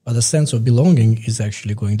 but the sense of belonging is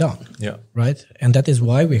actually going down. Yeah. Right. And that is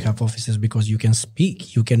why we have offices, because you can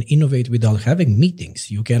speak, you can innovate without having meetings.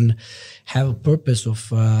 You can have a purpose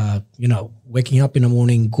of, waking up in the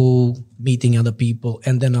morning, go meeting other people,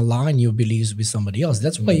 and then align your beliefs with somebody else.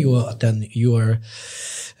 That's why you are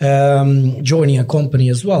joining a company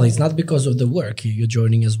as well. It's not because of the work. You're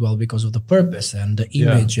joining as well because of the purpose and the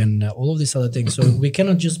image and all of these other things. So we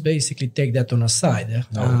cannot just basically take that on a side.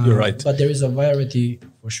 No, you're right. But there is a variety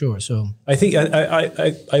for sure. So I think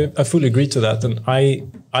I fully agree to that, and I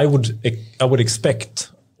would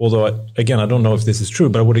expect, although again I don't know if this is true,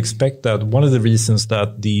 but I would expect that one of the reasons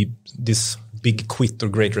that this big quit or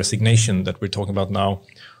great resignation that we're talking about now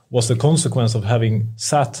was the consequence of having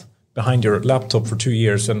sat behind your laptop for 2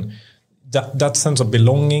 years, and that sense of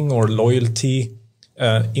belonging or loyalty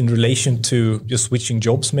in relation to just switching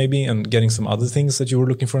jobs maybe and getting some other things that you were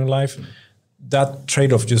looking for in life, that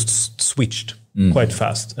trade-off just switched quite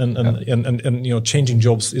fast. And changing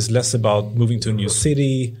jobs is less about moving to a new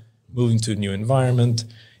city, moving to a new environment.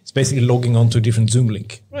 It's basically logging on to a different Zoom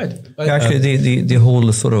link. right. Actually, the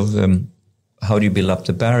whole sort of how do you build up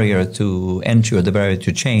the barrier to entry or the barrier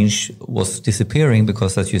to change was disappearing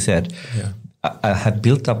because, as you said, I had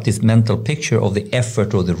built up this mental picture of the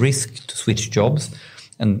effort or the risk to switch jobs,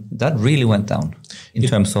 and that really went down in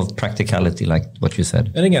terms of practicality, like what you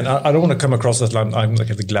said. And again, I don't want to come across as I'm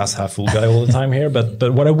like the glass half full guy all the time here,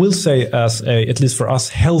 but what I will say as at least for us,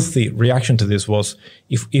 healthy reaction to this was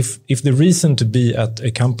if the reason to be at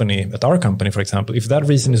a company, at our company, for example, if that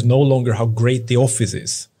reason is no longer how great the office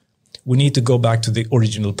is, we need to go back to the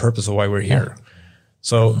original purpose of why we're here.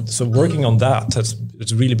 So working on that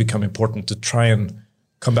it's really become important to try and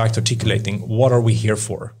come back to articulating what are we here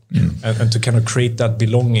for, and to kind of create that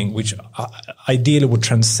belonging, which ideally would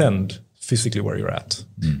transcend physically where you're at.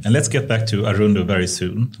 And let's get back to Arundo very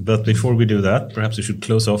soon. But before we do that, perhaps we should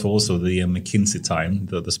close off also the McKinsey time,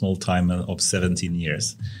 the small time of 17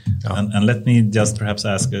 years. And let me just perhaps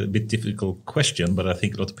ask a bit difficult question, but I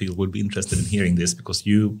think a lot of people would be interested in hearing this, because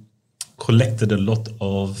you collected a lot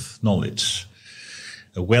of knowledge,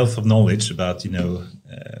 a wealth of knowledge about,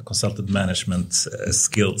 consultant management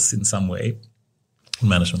skills in some way,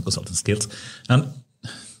 management consultant skills. And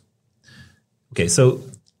okay, so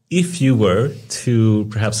if you were to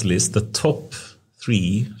perhaps list the top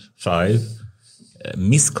 5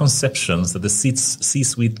 misconceptions that the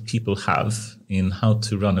C-suite people have in how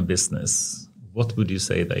to run a business, what would you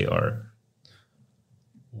say they are?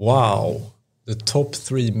 Wow. The top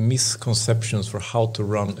 3 misconceptions for how to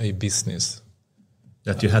run a business.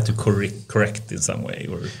 That you had to correct in some way,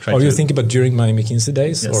 or try you think about during my McKinsey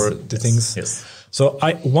days, or the things? Yes. So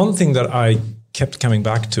one thing that I kept coming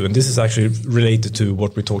back to, and this is actually related to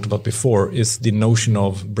what we talked about before, is the notion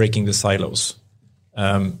of breaking the silos.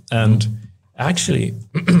 And actually,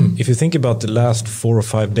 if you think about the last 4 or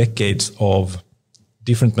 5 decades of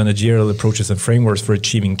different managerial approaches and frameworks for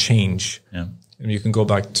achieving change, and you can go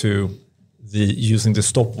back to using the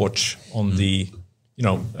stopwatch on the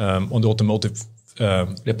automotive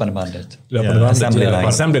assembly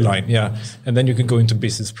line, and then you can go into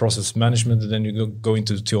business process management, and then you go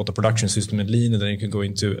into Toyota production system and lean, and then you can go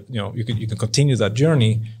into you can continue that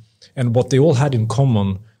journey. And what they all had in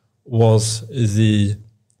common was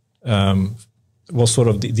sort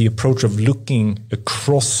of the approach of looking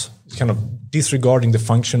across, kind of disregarding the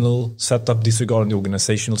functional setup, disregarding the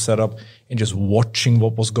organizational setup, and just watching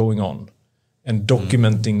what was going on and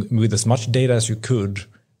documenting with as much data as you could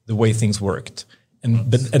the way things worked.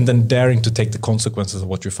 and then daring to take the consequences of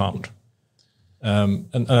what you found.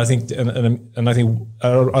 And I think I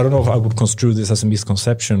don't know if I would construe this as a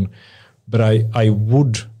misconception, but I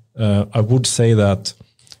would say that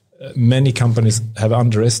many companies have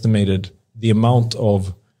underestimated the amount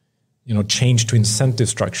of change to incentive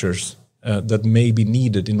structures that may be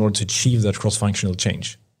needed in order to achieve that cross-functional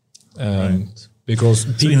change. Right. Because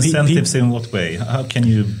so incentives in what way? How can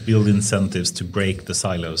you build incentives to break the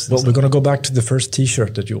silos? Well, we're going to go back to the first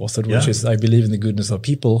T-shirt that you authored, which is "I believe in the goodness of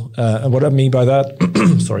people." And what I mean by that,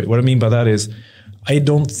 what I mean by that is, I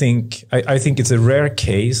think it's a rare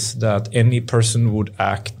case that any person would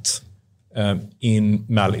act in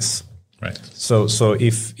malice. Right. So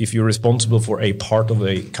if you're responsible for a part of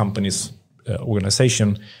a company's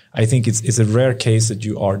organization, I think it's a rare case that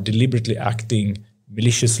you are deliberately acting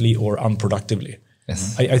maliciously or unproductively.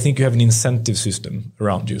 Yes. I think you have an incentive system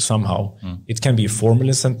around you somehow. It can be a formal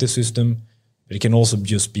incentive system, but it can also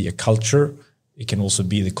just be a culture. It can also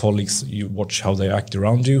be the colleagues you watch how they act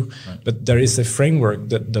around you. Right. But there is a framework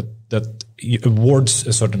that awards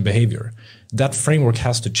a certain behavior. That framework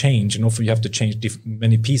has to change, and often you have to change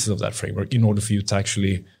many pieces of that framework in order for you to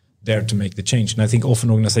actually dare to make the change. And I think often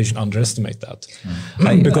organizations underestimate that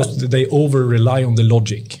because they over-rely on the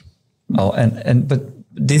logic. Oh, but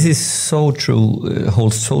this is so true,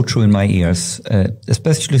 holds so true in my ears,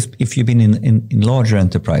 especially if you've been in larger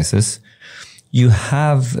enterprises. You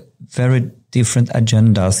have very different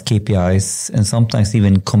agendas, KPIs, and sometimes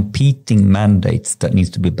even competing mandates that needs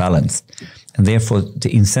to be balanced. And therefore,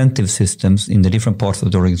 the incentive systems in the different parts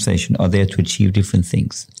of the organization are there to achieve different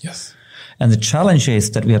things. Yes. And the challenge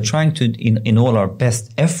is that we are trying to, in all our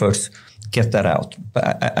best efforts, get that out.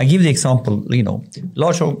 But I give the example,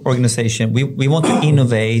 large organization, we want to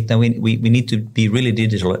innovate and we need to be really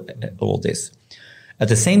digital at all this. At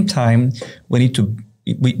the same time,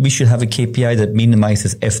 we should have a KPI that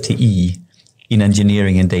minimizes FTE in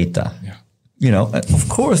engineering and data. Yeah. Of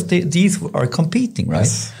course, these are competing, right?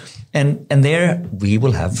 Yes. And there we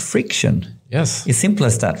will have friction. Yes. It's simple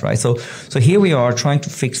as that, right? So here we are trying to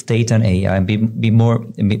fix data and AI and be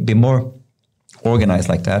more organized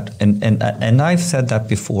like that. And I've said that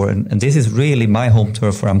before, and this is really my home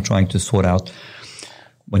turf where I'm trying to sort out.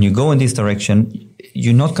 When you go in this direction,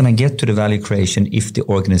 you're not going to get to the value creation if the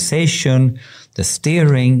organization, the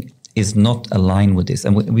steering is not aligned with this.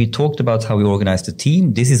 And we talked about how we organize the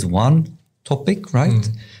team. This is one topic, right?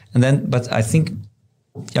 And then, but I think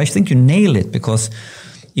you nail it, because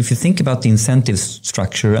if you think about the incentive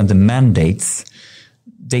structure and the mandates,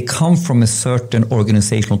 they come from a certain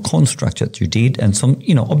organizational construct that you did and some,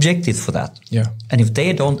 objectives for that. Yeah. And if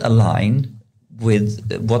they don't align with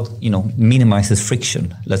what, minimizes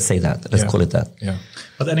friction, let's say that, let's call it that. Yeah.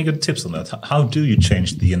 But any good tips on that? How do you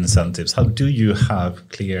change the incentives? How do you have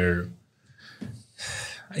clear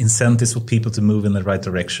incentives for people to move in the right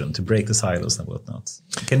direction, to break the silos and whatnot?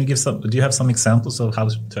 Can you do you have some examples of how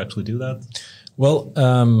to actually do that? Well,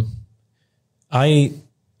 I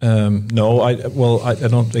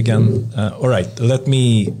don't. Again, all right. Let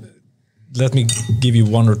me give you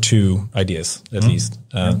one or two ideas at least.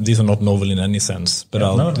 These are not novel in any sense,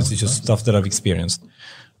 but this is just stuff that I've experienced.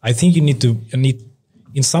 I think you need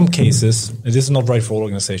in some cases, and this is not right for all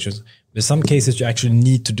organizations, but in some cases you actually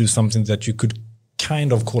need to do something that you could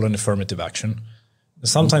kind of call an affirmative action.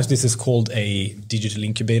 Sometimes this is called a digital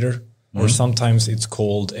incubator. Or sometimes it's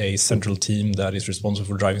called a central team that is responsible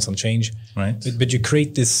for driving some change. Right. But you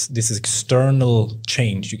create this external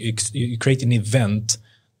change. You create an event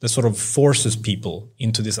that sort of forces people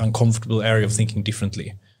into this uncomfortable area of thinking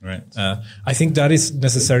differently. Right. I think that is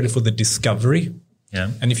necessarily for the discovery.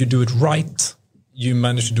 Yeah. And if you do it right, you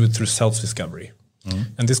manage to do it through self-discovery.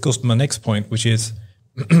 And this goes to my next point, which is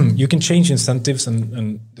you can change incentives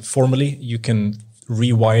and formally you can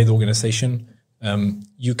rewire the organization.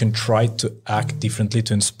 You can try to act differently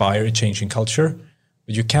to inspire a change in culture,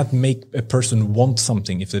 but you can't make a person want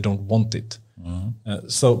something if they don't want it.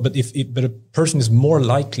 But a person is more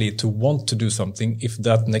likely to want to do something if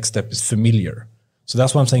that next step is familiar. So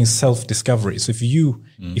that's why I'm saying self-discovery. So if you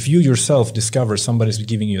yourself discover somebody's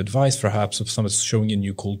giving you advice, perhaps, or somebody's showing you a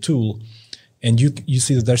new cool tool, and you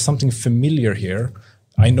see that there's something familiar here,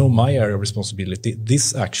 I know my area of responsibility.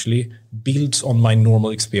 This actually builds on my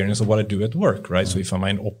normal experience of what I do at work, right? So if I'm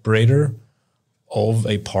an operator of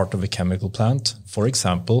a part of a chemical plant, for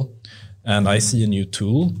example, and I see a new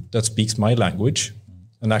tool that speaks my language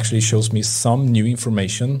and actually shows me some new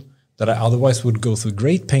information that I otherwise would go through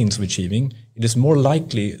great pains of achieving, it is more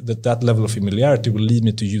likely that level of familiarity will lead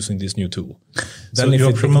me to using this new tool than if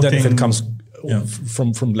it comes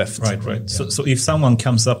from left. Right. So if someone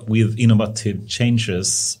comes up with innovative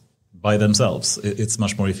changes by themselves. It's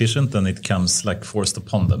much more efficient than it comes like forced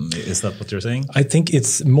upon them. Is that what you're saying? I think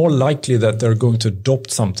it's more likely that they're going to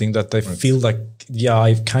adopt something that they feel like,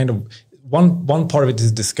 I've kind of, one part of it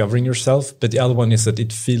is discovering yourself, but the other one is that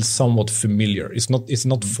it feels somewhat familiar. It's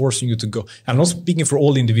not forcing you to go. I'm not speaking for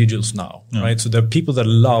all individuals now, right? So there are people that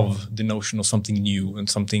love the notion of something new and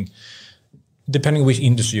something, depending which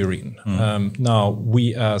industry you're in. Now,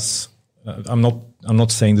 we as, I'm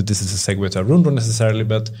not saying that this is a segue to Arundo necessarily,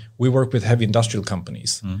 but we work with heavy industrial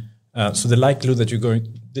companies. So the likelihood that you're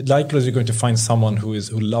going to find someone who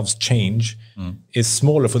loves change is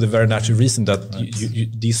smaller for the very natural reason that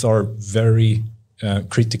these are very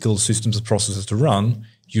critical systems and processes to run.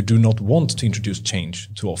 You do not want to introduce change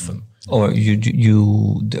too often. Or I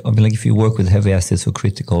mean, like if you work with heavy assets or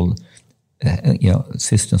critical,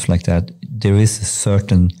 systems like that, there is a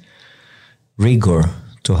certain rigor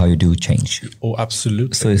to how you do change. Oh,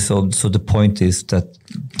 absolutely. So the point is that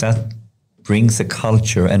brings a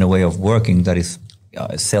culture and a way of working that is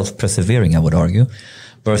self-persevering, I would argue,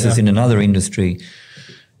 versus in another industry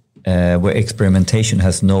where experimentation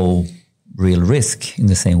has no real risk in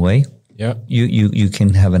the same way. Yeah, you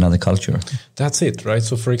can have another culture. That's it, right?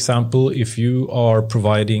 So, for example, if you are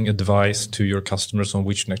providing advice to your customers on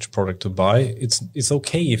which next product to buy, it's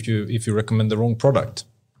okay if you recommend the wrong product.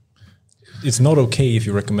 It's not okay if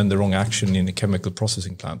you recommend the wrong action in a chemical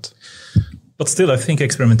processing plant. But still, I think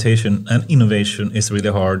experimentation and innovation is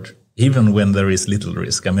really hard, even when there is little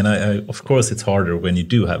risk. I mean, of course, it's harder when you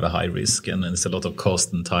do have a high risk and there's a lot of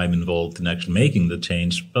cost and time involved in actually making the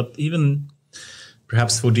change. But even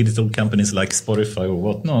perhaps for digital companies like Spotify or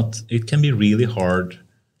whatnot, it can be really hard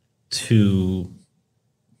to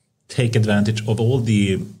take advantage of all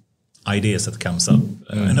the ideas that comes up.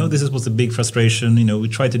 I know this was a big frustration. We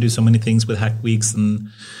try to do so many things with Hack Weeks and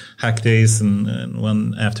Hack Days and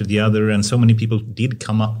one after the other. And so many people did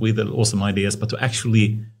come up with awesome ideas, but to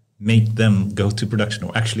actually make them go to production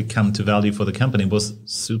or actually come to value for the company was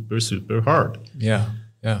super, super hard. Yeah.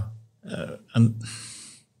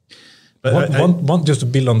 But just to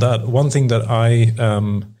build on that, one thing that I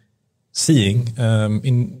am seeing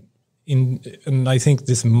and I think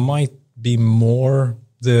this might be more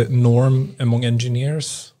the norm among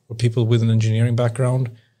engineers or people with an engineering background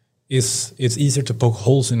is it's easier to poke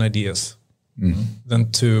holes in ideas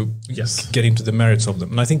than to get into the merits of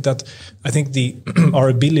them. And I think our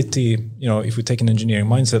ability, if we take an engineering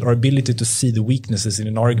mindset, our ability to see the weaknesses in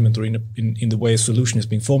an argument or in the way a solution is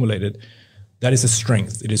being formulated, that is a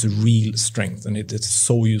strength. It is a real strength, and it's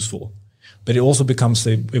so useful. But it also becomes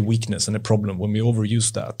a weakness and a problem when we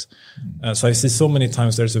overuse that. So I see so many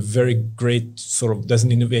times there's a very great there's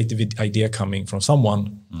an innovative idea coming from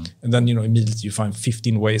someone, and then immediately you find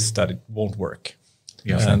 15 ways that it won't work.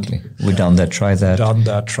 Yeah, exactly. We've done that, tried that.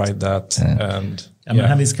 And I mean,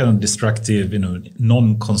 have this kind of destructive,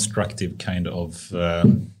 non-constructive kind of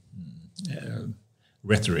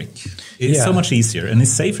rhetoric. It's so much easier and it's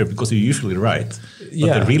safer because you're usually right.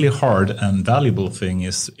 But the really hard and valuable thing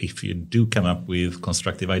is if you do come up with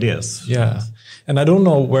constructive ideas. Yeah. And I don't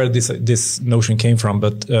know where this notion came from,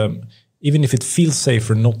 but even if it feels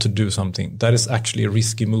safer not to do something, that is actually a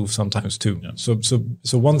risky move sometimes too. Yeah.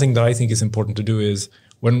 So one thing that I think is important to do is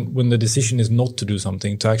when the decision is not to do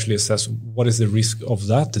something, to actually assess what is the risk of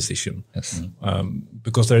that decision. Yes.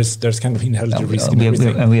 Because there's kind of inherent risk in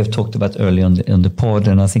everything. And we have talked about early on the pod,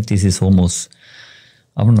 and I think this is almost,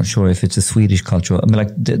 I'm not sure if it's a Swedish culture. I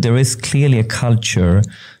mean, there is clearly a culture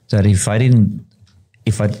that if I didn't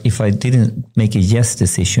make a yes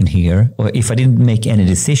decision here, or if I didn't make any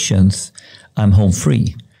decisions, I'm home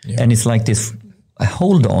free. Yeah. And it's like this,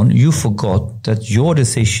 hold on, you forgot that your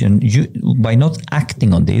decision, by not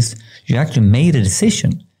acting on this, you actually made a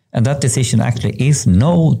decision. And that decision actually is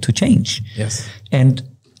no to change. Yes.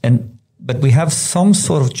 But we have some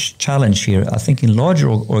sort of challenge here, I think, in larger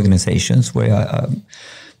organizations where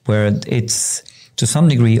it's to some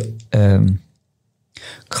degree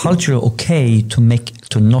culturally okay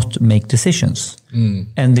to not make decisions,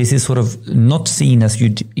 and this is sort of not seen as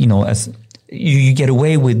as you get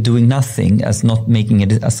away with doing nothing as not making it.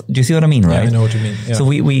 Do you see what I mean? Right? Yeah, I know what you mean. Yeah. So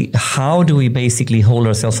we how do we basically hold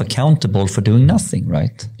ourselves accountable for doing nothing?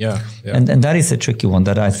 Right? Yeah. And that is a tricky one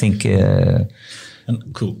that I think.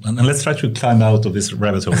 And cool. And let's try to climb out of this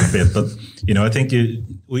rabbit hole a bit. But, I think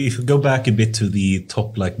if you go back a bit to the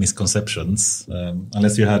top misconceptions,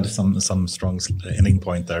 unless you had some strong ending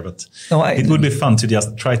point there, but it would be fun to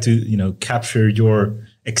just try to,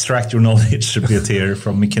 extract your knowledge a bit here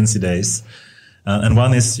from McKinsey days. And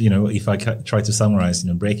one is, if I try to summarize,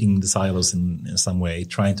 breaking the silos in some way,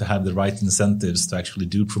 trying to have the right incentives to actually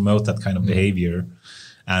promote that kind of behavior.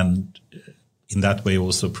 And in that way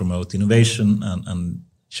also promote innovation and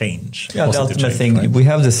change. Yeah, the ultimate change, thing, right? we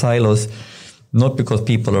have the silos not because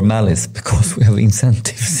people are malice, because we have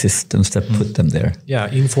incentive systems that put them there. Yeah,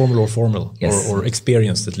 informal or formal, Yes. or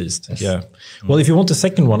experienced at least. Yes. Yeah. Well, if you want a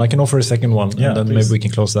second one, I can offer a second one, Yeah, and then please. maybe we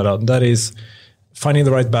can close that out. And that is finding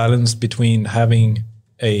the right balance between having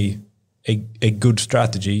a good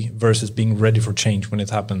strategy versus being ready for change when it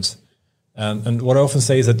happens. And what I often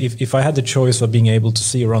say is that if I had the choice of being able to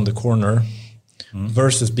see around the corner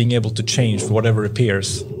versus being able to change for whatever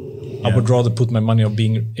appears, I would rather put my money on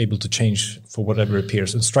being able to change for whatever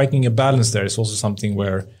appears. And striking a balance there is also something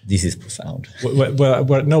where... This is profound.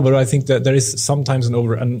 No, but I think that there is sometimes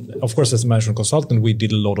and of course, as a management consultant, we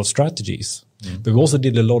did a lot of strategies, but we also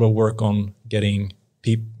did a lot of work on getting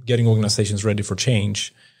organizations ready for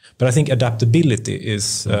change. But I think adaptability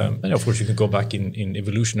is, and of course you can go back in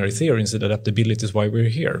evolutionary theories, that adaptability is why we're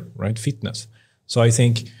here, right? Fitness. So I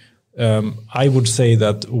think I would say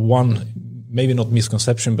that one, maybe not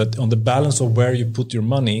misconception, but on the balance of where you put your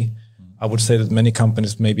money, I would say that many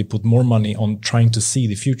companies maybe put more money on trying to see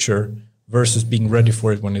the future versus being ready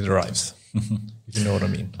for it when it arrives. If you know what I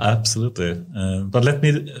mean. Absolutely. But let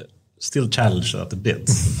me still challenge that a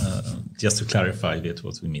bit, just to clarify a bit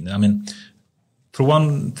what we mean. I mean, for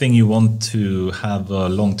one thing, you want to have a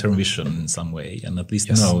long-term vision in some way, and at least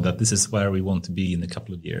know that this is where we want to be in a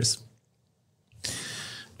couple of years.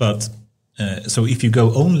 But so if you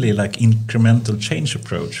go only like incremental change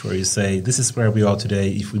approach, where you say, this is where we are today,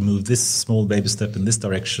 if we move this small baby step in this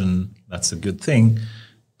direction, that's a good thing,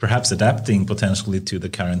 perhaps adapting potentially to the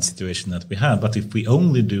current situation that we have. But if we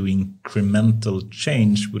only do incremental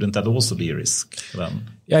change, wouldn't that also be a risk then?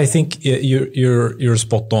 Yeah, I think you're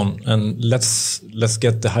spot on, and let's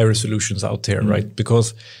get the high resolutions out here, right?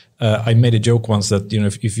 Because I made a joke once that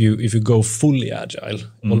if you go fully agile,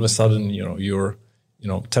 all of a sudden your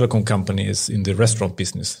telecom company is in the restaurant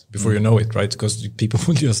business before you know it, right? Because people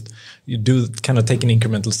will you do kind of take an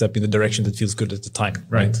incremental step in the direction that feels good at the time,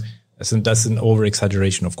 right? That's an over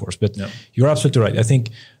exaggeration, of course, but you're absolutely right. I think,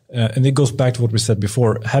 and it goes back to what we said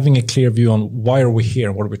before, having a clear view on why are we here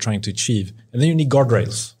and what are we trying to achieve. And then you need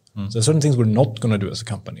guardrails. So certain things we're not going to do as a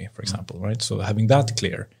company, for example, right? So having that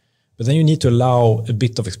clear. But then you need to allow a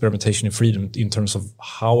bit of experimentation and freedom in terms of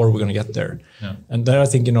how are we going to get there. Yeah. And there I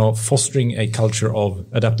think, fostering a culture of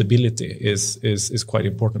adaptability is quite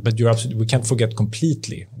important. But we can't forget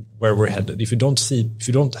completely where we're headed. If you don't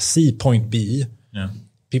see point B,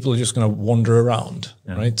 people are just going to wander around,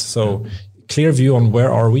 right? So clear view on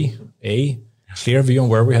where are we, A, clear view on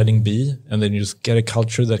where we're heading, B, and then you just get a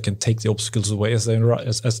culture that can take the obstacles away as they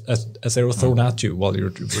are thrown at you while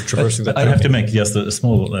you're traversing that. I have to make just a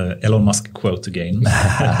small Elon Musk quote again.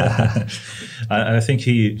 I think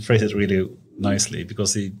he phrased it really nicely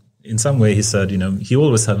because in some way he said, he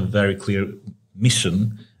always had a very clear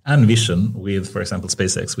mission and vision with, for example,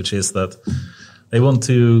 SpaceX, which is that they want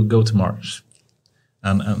to go to Mars.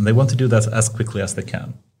 And they want to do that as quickly as they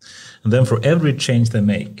can. And then for every change they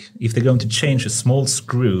make, if they're going to change a small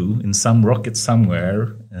screw in some rocket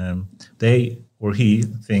somewhere, they or he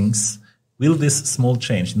thinks, will this small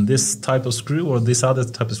change in this type of screw or this other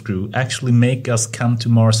type of screw actually make us come to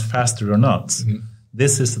Mars faster or not? Mm-hmm.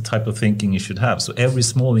 This is the type of thinking you should have. So every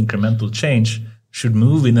small incremental change should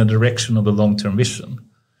move in a direction of the long-term vision.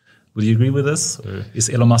 Would you agree with this? Or is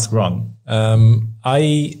Elon Musk wrong?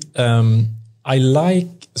 I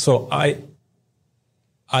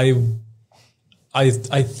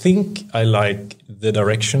think I like the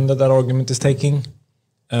direction that argument is taking.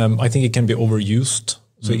 I think it can be overused,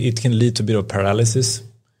 so it can lead to a bit of paralysis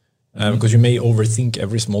because you may overthink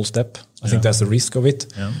every small step. I think that's the risk of it.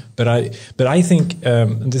 Yeah. But I think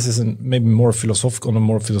and this is maybe more philosophical on a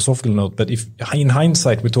more philosophical note. But if in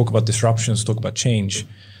hindsight we talk about disruptions, talk about change,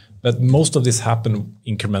 but most of this happen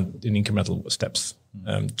in incremental steps.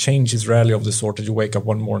 Change is rarely of the sort that you wake up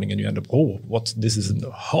one morning and you end up,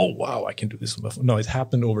 wow, I can do this. No, it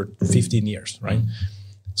happened over 15 years, right?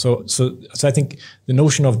 So I think the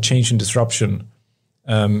notion of change and disruption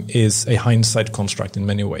is a hindsight construct in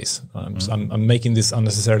many ways. So I'm making this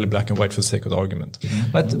unnecessarily black and white for the sake of the argument.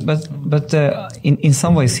 But in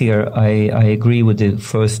some ways here, I agree with the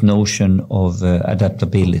first notion of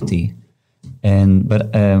adaptability,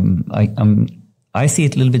 but I see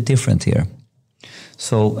it a little bit different here.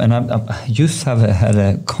 So, and I used to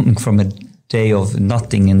have coming from a day of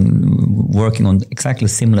nothing and working on exactly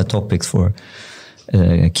similar topics for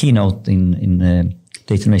a keynote in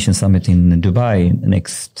Data Innovation Summit in Dubai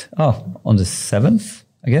on the 7th,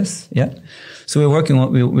 I guess. Yeah. So we're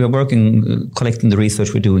working collecting the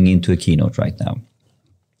research we're doing into a keynote right now,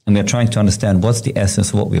 and we're trying to understand what's the essence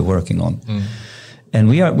of what we're working on. And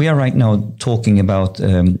we are right now talking about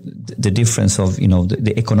the difference of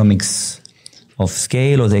the economics of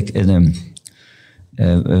scale or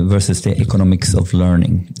versus the economics of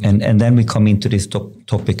learning, and then we come into this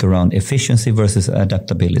topic around efficiency versus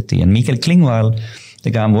adaptability. And Mikael Klingvall, the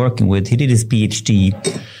guy I'm working with, he did his PhD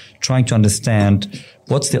trying to understand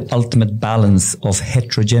what's the ultimate balance of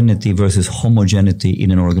heterogeneity versus homogeneity in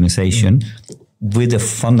an organization, with the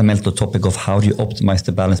fundamental topic of how do you optimize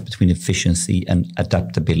the balance between efficiency and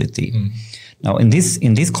adaptability. Now, in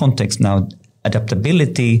this context, now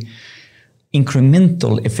adaptability,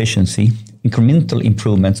 incremental efficiency, incremental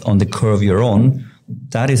improvements on the curve you're on,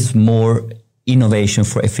 that is more innovation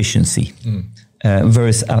for efficiency.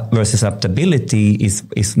 Versus adaptability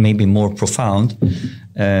is maybe more profound,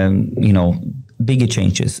 bigger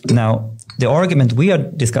changes. Now, the argument we are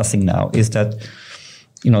discussing now is that,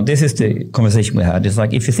 this is the conversation we had. It's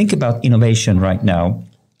like, if you think about innovation right now,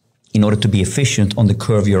 in order to be efficient on the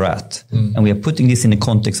curve you're at, and we are putting this in the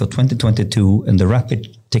context of 2022 and the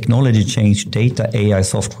rapid technology change, data, AI,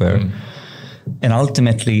 software, and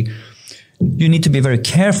ultimately, you need to be very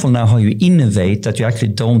careful now how you innovate, that you actually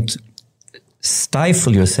don't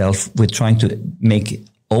stifle yourself with trying to make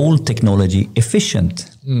old technology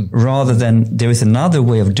efficient, rather than there is another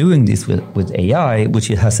way of doing this with AI,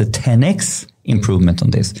 which it has a 10x improvement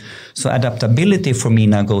on this. So adaptability for me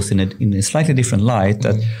now goes in a slightly different light,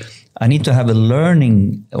 that I need to have a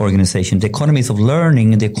learning organization, the economies of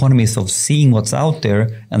learning, the economies of seeing what's out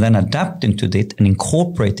there and then adapting to it and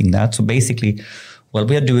incorporating that. So basically,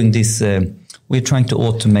 we are doing this, we're trying to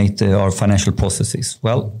automate our financial processes.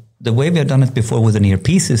 Well, the way we have done it before with an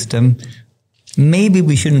ERP system, maybe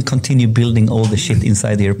we shouldn't continue building all the shit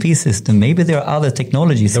inside the ERP system. Maybe there are other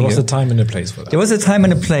technologies. There was a time and a place for that. There was a time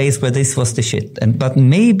and a place where this was the shit. But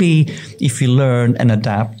maybe if you learn and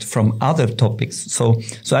adapt from other topics. So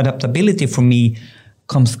adaptability for me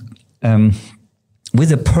comes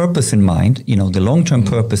with a purpose in mind. The long-term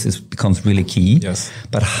purpose becomes really key. Yes.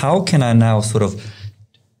 But how can I now sort of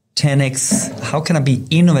 10x, how can I be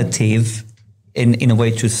innovative in a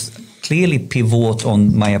way to clearly pivot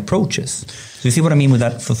on my approaches? Do you see what I mean with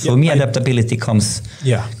that? For me, adaptability comes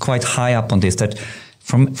quite high up on this. That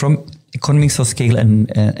from economies of scale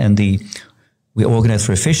and we organize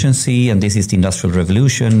for efficiency, and this is the Industrial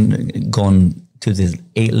Revolution, gone to the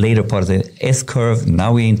later part of the S curve.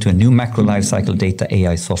 Now we're into a new macro life cycle, data,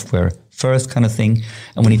 AI, software first kind of thing,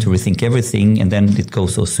 and we need to rethink everything, and then it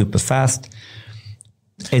goes so super fast.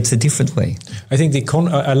 It's a different way. I think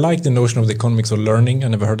I like the notion of the economics of learning.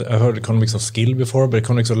 I've heard economics of skill before, but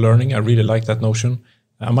economics of learning, I really like that notion.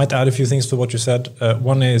 I might add a few things to what you said.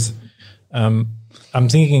 One is, I'm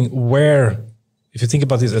thinking if you think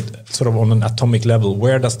about this at sort of on an atomic level,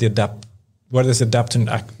 where does the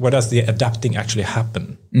adapting actually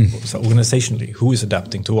happen? So organizationally, who is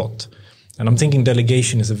adapting to what? And I'm thinking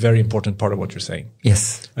delegation is a very important part of what you're saying.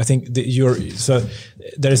 Yes, I think so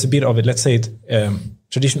there is a bit of it. Let's say it.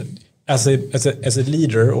 Traditional, as a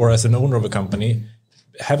leader or as an owner of a company,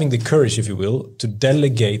 having the courage, if you will, to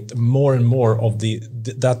delegate more and more of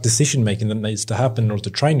that decision making that needs to happen in order to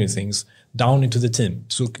try new things down into the team,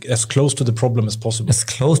 so as close to the problem as possible. As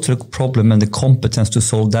close to the problem and the competence to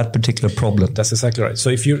solve that particular problem. That's exactly right.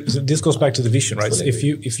 So this goes back to the vision, right? So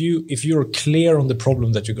if you're clear on the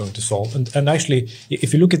problem that you're going to solve, and actually,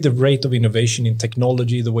 if you look at the rate of innovation in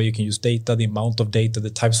technology, the way you can use data, the amount of data, the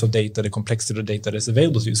types of data, the complexity of data that's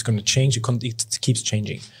available to you, it's going to change. It keeps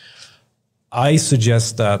changing. I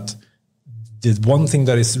suggest that the one thing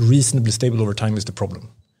that is reasonably stable over time is the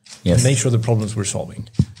problem. Yes. The nature of the problems we're solving.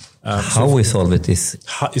 How we solve it is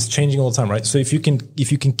changing all the time, right? So if you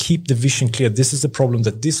can keep the vision clear, this is the problem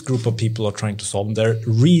that this group of people are trying to solve, and they're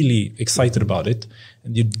really excited about it,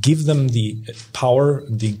 and you give them the power,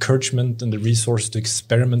 the encouragement, and the resource to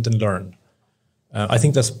experiment and learn. I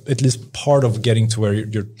think that's at least part of getting to where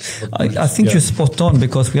you're. I think you're spot on,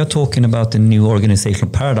 because we are talking about the new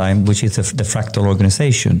organizational paradigm, which is the fractal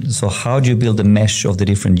organization. So how do you build a mesh of the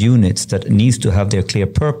different units that needs to have their clear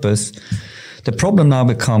purpose? The problem now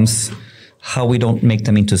becomes how we don't make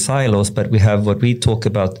them into silos, but we have what we talk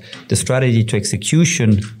about, the strategy to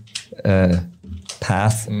execution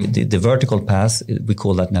path, the vertical path, we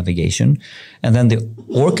call that navigation. And then the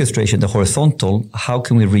orchestration, the horizontal, how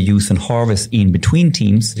can we reuse and harvest in between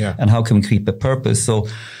teams? Yeah. And how can we keep a purpose? So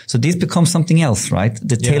this becomes something else, right?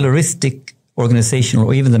 The Tayloristic organizational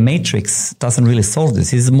or even the matrix doesn't really solve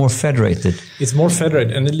this. It's more federated. It's more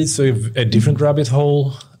federated, and it leads to a different rabbit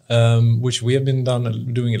hole. Which we have been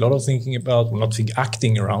doing a lot of thinking about,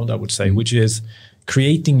 acting around, I would say, which is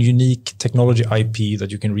creating unique technology IP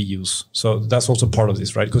that you can reuse. So that's also part of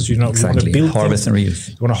this, right? Because you want to build harvest and reuse.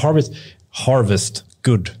 You want to harvest. harvest.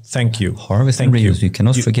 Good. Thank you. Harvest Thank and reuse. You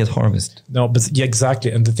cannot forget harvest. No, but yeah,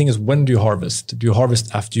 exactly. And the thing is, when do you harvest? Do you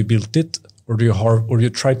harvest after you built it, or do you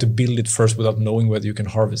try to build it first without knowing whether you can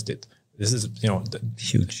harvest it? This is,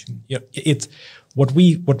 Huge. Yeah, what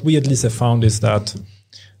we at least have found is that,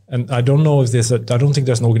 and I don't know if I don't think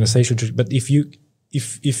there's an organization but if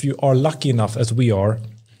you are lucky enough, as we are,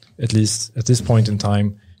 at least at this point in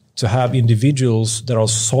time, to have individuals that are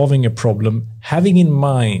solving a problem, having in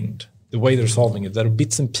mind the way they're solving it, there are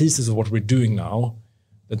bits and pieces of what we're doing now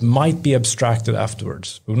that might be abstracted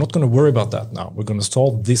afterwards. We're not going to worry about that now. We're going to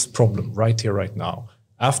solve this problem right here, right now.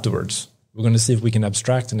 Afterwards, we're going to see if we can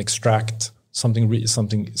abstract and extract something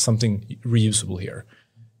reusable here.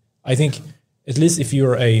 I think, at least if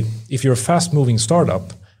you're a fast-moving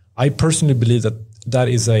startup, I personally believe that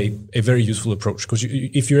is a very useful approach, because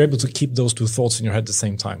if you're able to keep those two thoughts in your head at the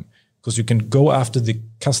same time, because you can go after the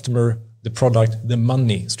customer, the product, the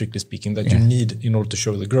money, strictly speaking, that you need in order to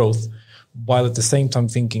show the growth, while at the same time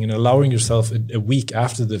thinking and allowing yourself a week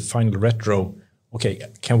after the final retro, okay,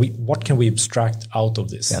 what can we abstract out of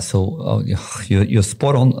this? Yeah, so you're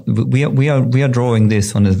spot on. We are drawing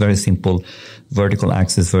this on a very simple vertical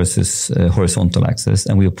axis versus horizontal axis,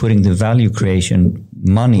 and we're putting the value creation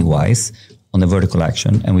money-wise on the vertical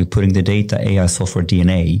action, and we're putting the data, AI, software,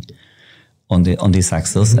 DNA on this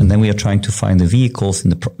axis, and then we are trying to find the vehicles in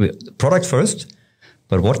the product first,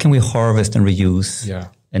 but what can we harvest and reuse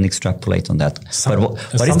and extrapolate on that?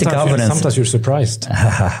 What is the governance? Sometimes you're surprised.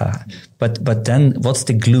 But then what's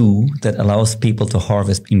the glue that allows people to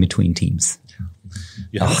harvest in between teams?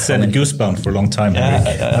 You haven't said goosebump for a long time.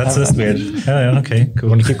 That's just weird. Okay, cool.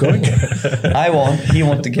 Want to keep going? He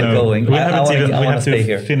wants to keep going. We have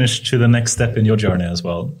to finish to the next step in your journey as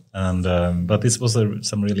well. And but this was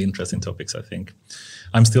some really interesting topics, I think.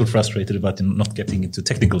 I'm still frustrated about not getting into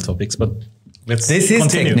technical topics, but let's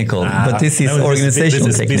continue. Technical, but this is organizational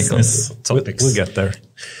this is technical. Business topics. We'll get there.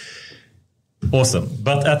 Awesome.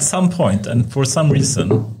 But at some point, and for some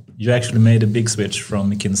reason, you actually made a big switch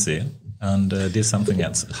from McKinsey and did something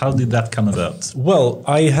else. How did that come about? Well,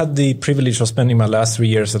 I had the privilege of spending my last 3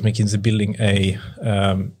 years at McKinsey building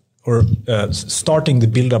starting the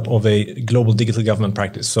build-up of a global digital government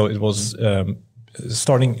practice. So it was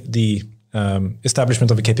starting the establishment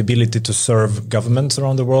of a capability to serve governments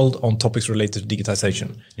around the world on topics related to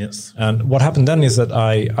digitization. Yes. And what happened then is that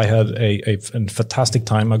I had a fantastic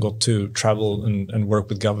time. I got to travel and work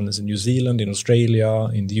with governments in New Zealand, in Australia,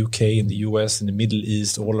 in the UK, in the US, in the Middle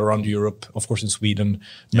East, all around Europe, of course in Sweden.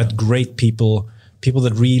 Met great people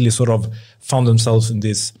that really sort of found themselves in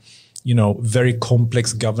this, very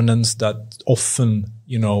complex governance that often,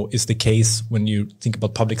 is the case when you think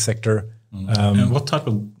about public sector. And what type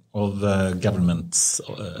of government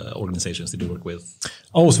organizations did you work with?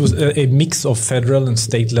 So it was a mix of federal and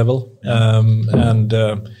state level.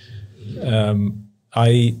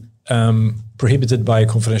 I am prohibited by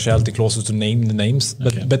confidentiality clauses to name the names,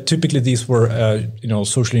 but typically these were,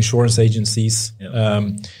 social insurance agencies. Yeah.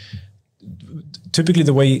 Typically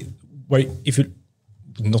the way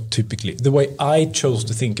I chose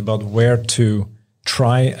to think about where to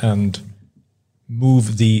try and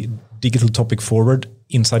move the digital topic forward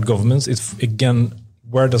inside governments, it's again,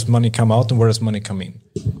 where does money come out and where does money come in?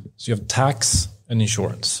 So you have tax and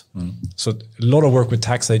insurance. So a lot of work with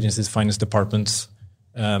tax agencies, finance departments,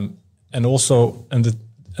 and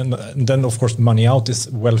then of course money out is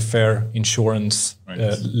welfare, insurance,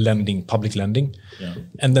 lending, public lending,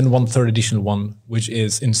 and then 1/3 additional one, which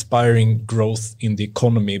is inspiring growth in the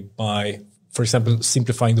economy by, for example,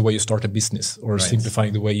 simplifying the way you start a business or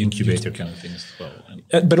simplifying the way you incubate your kind of things as well.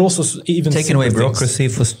 But also even taking away bureaucracy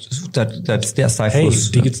that's the aside.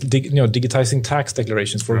 Digitizing tax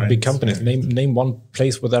declarations for big companies. Name one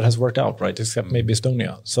place where that has worked out, right? Except maybe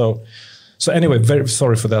Estonia. So anyway, very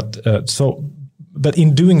sorry for that. But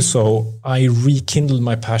in doing so, I rekindled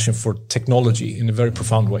my passion for technology in a very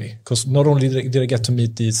profound way. Because not only did I get to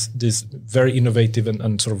meet these very innovative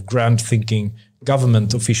and sort of grand thinking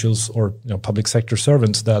government officials or public sector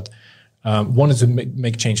servants that wanted to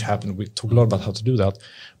make change happen. We talked a lot about how to do that,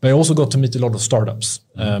 but I also got to meet a lot of startups,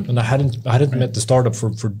 and I hadn't met the startup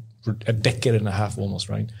for a decade and a half almost,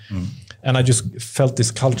 right? And I just felt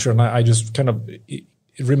this culture, and I just kind of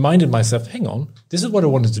it reminded myself, hang on, this is what I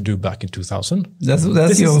wanted to do back in 2000.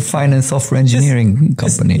 That's your finance software engineering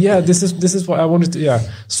company. This is what I wanted to. Yeah,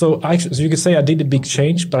 so you could say I did a big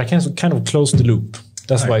change, but I kind of closed the loop.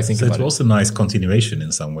 That's why I think about it. So it was a nice continuation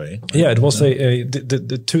in some way. Yeah, it was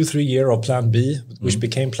the 2-3 year of Plan B, which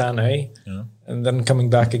became Plan A, and then coming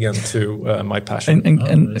back again to my passion.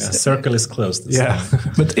 And the circle is closed.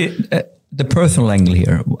 But the personal angle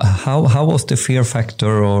here. How was the fear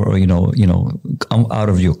factor, or out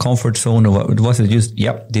of your comfort zone, or was it just,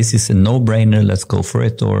 yep, this is a no-brainer, let's go for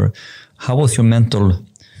it, or how was your mental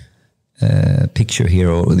picture here,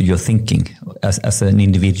 or your thinking as an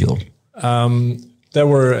individual? There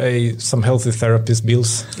were some healthy therapist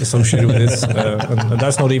bills associated with this, and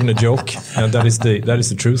that's not even a joke. That is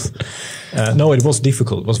the truth. No, it was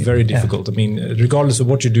difficult. It was very difficult. I mean, regardless of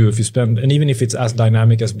what you do, if you spend, and even if it's as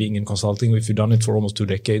dynamic as being in consulting, if you've done it for almost 2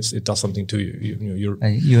 decades, it does something to you.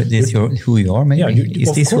 Who you are, maybe? Yeah,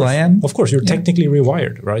 is this who I am? Of course, you're technically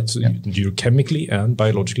rewired, right? So you're chemically and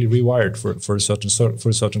biologically rewired for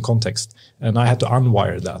a certain context. And I had to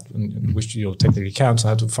unwire that, which technically can't. So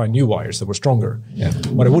I had to find new wires that were stronger. Yeah.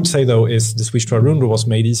 What I would say though is the switch to Arundo was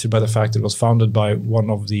made easier by the fact that it was founded by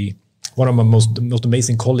one of my most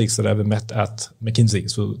amazing colleagues that I ever met at McKinsey.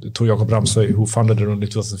 So Tor Jakob Ramsøy, who founded Arundo in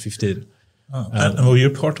 2015. And were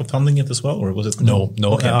you part of funding it as well, or was it? No.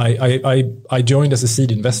 Okay. I joined as a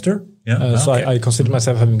seed investor. Yeah. So I consider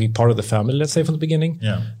myself having been part of the family, let's say, from the beginning.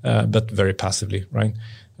 Yeah. But very passively, right?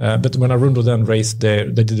 But when Arundo then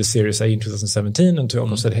they did a Series A in 2017, and Tor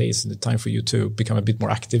Jakob said, "Hey, it's the time for you to become a bit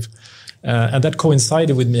more active." And that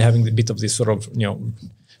coincided with me having a bit of this sort of,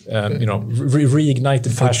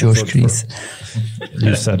 reignited passion.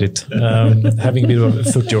 You said it. Having a bit of a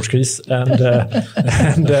 40-årskris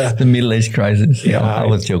and the middle-age crisis. Yeah, I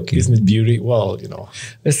was joking. Isn't it beauty? Well,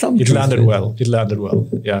 it landed well. It landed well.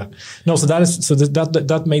 Yeah. No, so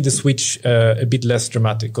that made the switch a bit less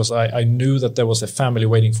dramatic, because I knew that there was a family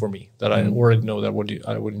waiting for me that I already know that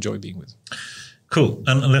I would enjoy being with. Cool.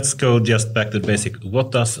 And let's go just back to the basic.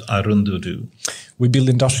 What does Arundo do? We build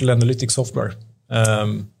industrial analytics software.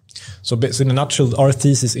 So in a nutshell, our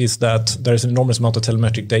thesis is that there is an enormous amount of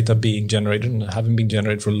telemetric data being generated and having been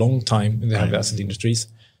generated for a long time in the heavy asset industries.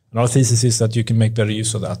 And our thesis is that you can make better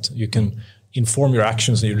use of that. You can inform your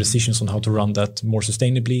actions and your decisions on how to run that more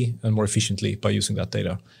sustainably and more efficiently by using that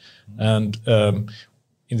data. And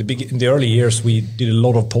in the early years, we did a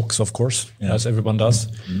lot of POCs, of course, as everyone does.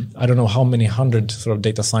 I don't know how many hundred sort of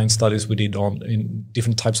data science studies we did in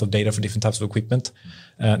different types of data for different types of equipment,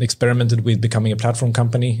 and experimented with becoming a platform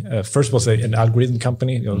company. First was an algorithm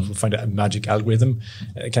company, find a magic algorithm,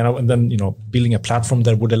 and then building a platform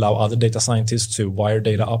that would allow other data scientists to wire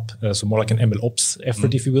data up, so more like an MLOps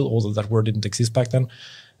effort, if you will, although that word didn't exist back then.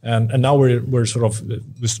 And now we're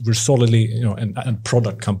solidly a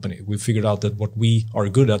product company. We figured out that what we are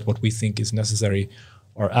good at, what we think is necessary,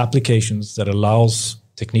 are applications that allows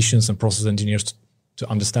technicians and process engineers to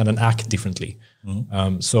understand and act differently.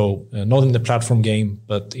 So not in the platform game,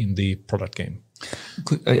 but in the product game.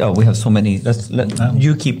 We have so many.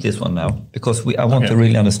 You keep this one now, because I want to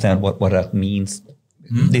really understand what that means.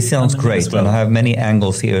 This sounds great, and I have many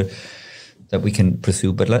angles here that we can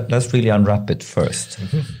pursue, but let's really unwrap it first.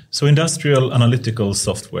 So industrial analytical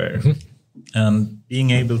software, and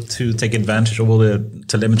being able to take advantage of all the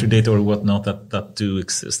telemetry data or whatnot that do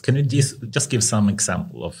exist. Can you just give some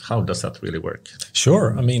example of how does that really work?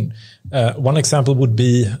 Sure. I mean, one example would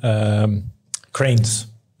be cranes.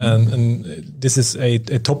 And this is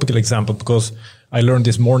a topical example, because I learned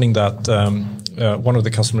this morning that one of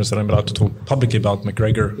the customers that I'm allowed to talk publicly about,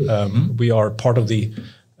 McGregor, we are part of the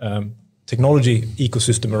technology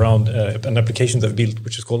ecosystem around an application they've built,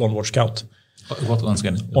 which is called OnWatch Scout. What once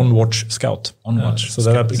again? OnWatch Scout. So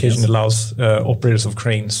that application allows operators of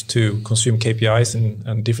cranes to consume KPIs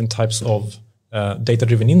and different types of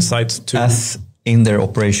data-driven insights as in their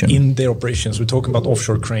operation. In their operations, we're talking about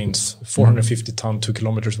offshore cranes, 450 ton, 2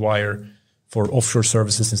 kilometers wire for offshore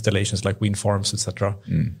services installations like wind farms, etc.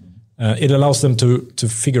 It allows them to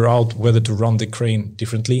figure out whether to run the crane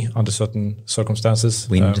differently under certain circumstances.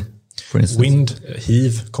 Wind. For instance. Wind,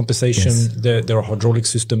 heave, compensation, there are hydraulic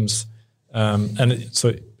systems.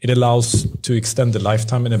 So it allows to extend the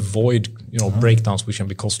lifetime and avoid breakdowns, which can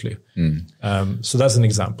be costly. So that's an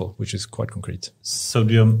example, which is quite concrete. So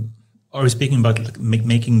are we speaking about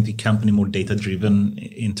making the company more data-driven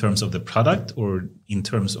in terms of the product, or in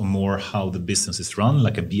terms of more how the business is run,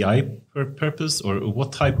 like a BI purpose, or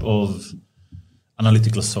what type of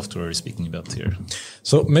analytical software are you speaking about here?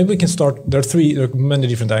 So maybe we can start. There are many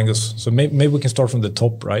different angles. So maybe we can start from the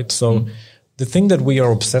top, right? So the thing that we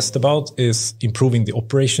are obsessed about is improving the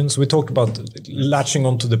operations. We talked about latching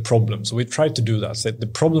onto the problem. So we tried to do that. So the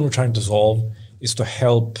problem we're trying to solve is to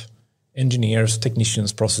help engineers,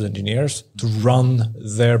 technicians, process engineers to run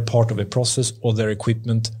their part of a process or their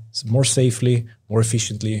equipment more safely, more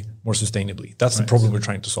efficiently, more sustainably. That's the problem we're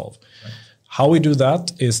trying to solve. Right. How we do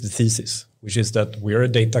that is the thesis, which is that we're a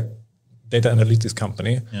data analytics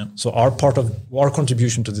company. Yeah. So our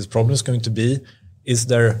contribution to this problem is going to be is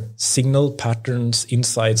there signal patterns,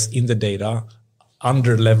 insights in the data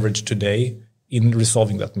under leverage today in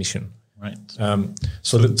resolving that mission? Right.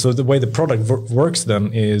 So the way the product works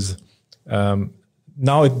then is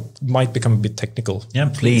now it might become a bit technical. Yeah,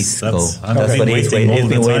 please. That's I've what been he's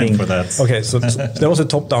waiting waiting for that. Okay, so there was a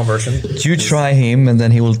top-down version. You try him, and then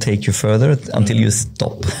he will take you further until you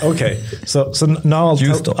stop. Okay, so now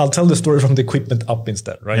I'll tell the story from the equipment up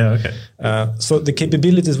instead, right? Yeah, okay. So the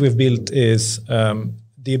capabilities we've built is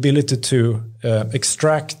the ability to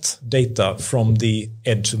extract data from the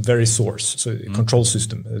edge, very source, so a control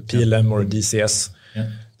system, a PLM or a DCS. Yeah.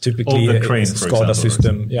 Typically Over a crane, for SCADA example,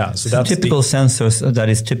 system. Yeah, so that's Typical sensors that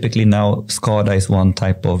is typically now SCADA is one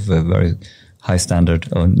type of very high standard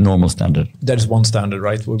or normal standard. that is one standard,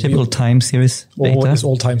 right? Typical time series data. It's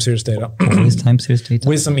all time series data. Always time series data.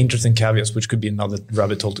 With some interesting caveats, which could be another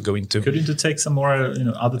rabbit hole to go into. Could you take some more,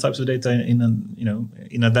 other types of data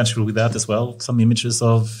in adventure with that as well? Some images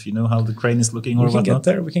of, how the crane is looking or We can whatnot.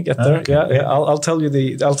 get there. We can get there. Okay. Yeah. I'll tell you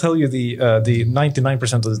the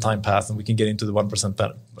 99% of the time path, and we can get into the 1%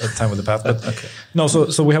 time of the path. But no,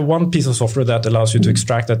 so we have one piece of software that allows you to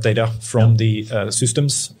extract that data from the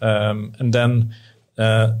systems, and then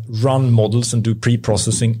run models and do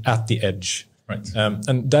pre-processing at the edge. Right.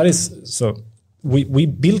 And that is so. We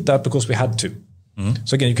built that because we had to.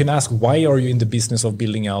 So again, you can ask, why are you in the business of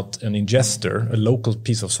building out an ingester, a local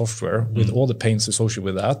piece of software with all the pains associated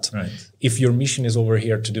with that, Right. if your mission is over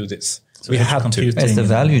here to do this? So we edge had to. computing. It's the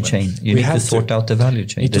value chain. You need to sort out the value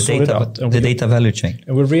chain, Need to the sort it data, out. And the we- data value chain.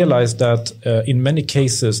 And we realized that in many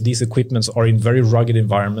cases, these equipments are in very rugged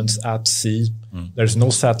environments at sea. There's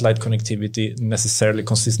no satellite connectivity necessarily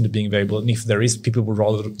consistently being available. And if there is, people would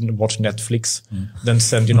rather watch Netflix than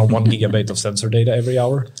send 1 gigabyte of sensor data every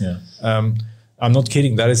hour. Yeah. I'm not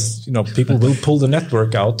kidding. That is, people will pull the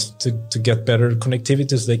network out to get better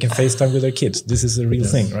connectivity so they can FaceTime with their kids. This is a real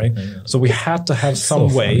thing, right? Yeah. So we had to have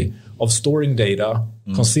some way of storing data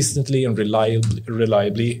consistently and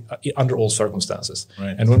reliably under all circumstances.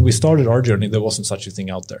 Right. And when we started our journey, there wasn't such a thing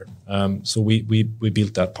out there. So we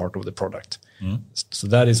built that part of the product. So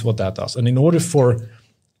that is what that does. And in order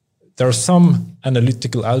there are some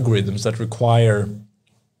analytical algorithms that require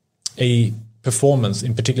a performance,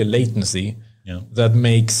 in particular latency, that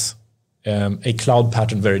makes a cloud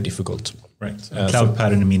pattern very difficult. Right. Cloud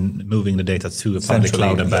pattern, I mean moving the data to a public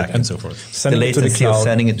cloud and back and so forth. The Sending it to the latency of cloud,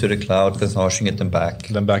 sending it to the cloud, massaging it and back.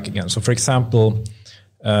 then back again. So, for example,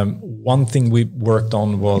 one thing we worked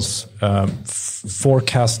on was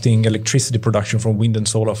forecasting electricity production from wind and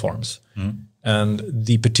solar farms. And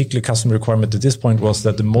the particular customer requirement at this point was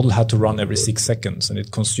that the model had to run every 6 seconds, and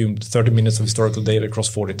it consumed 30 minutes of historical data across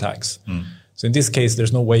 40 tags. So in this case,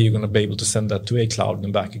 there's no way you're going to be able to send that to a cloud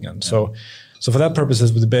and back again. So for that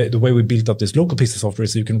purposes, with the way we built up this local piece of software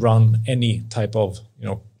is so you can run any type of,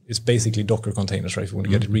 it's basically Docker containers, right? If you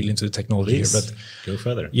want to get really into the technology Please, here. But go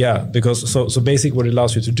further. yeah, because so basically what it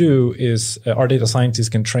allows you to do is our data scientists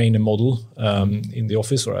can train a model in the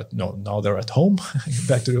office now they're at home,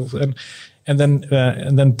 back to the office, and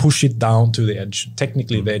then push it down to the edge.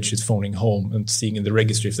 Technically, the edge is phoning home and seeing in the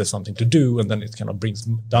registry if there's something to do, and then it kind of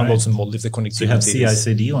downloads a model if the connectivity. So you have is-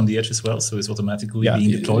 CI/CD on the edge as well, so it's automatically being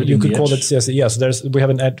deployed. You in could the call edge. it CI/CD. Yeah, so there's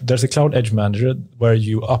a cloud edge manager where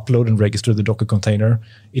you upload and register the Docker container.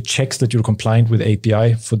 It checks that you're compliant with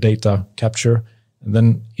API for data capture, and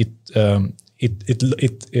then it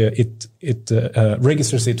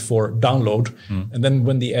registers it for download. And then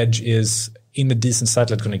when the edge is in a decent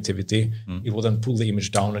satellite connectivity, it will then pull the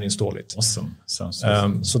image down and install it. Awesome. Sounds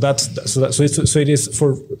The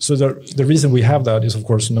reason we have that is, of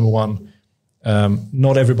course, number one,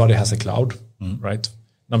 not everybody has a cloud, right?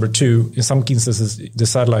 Number two, in some instances, the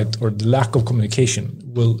satellite or the lack of communication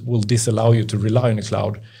will disallow you to rely on a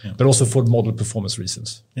cloud, but also for model performance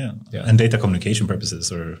reasons. Yeah. And data communication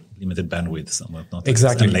purposes or limited bandwidth and whatnot.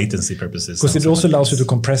 Exactly. And latency purposes. Because it also allows you to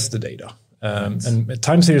compress the data. And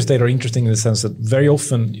time series data are interesting in the sense that very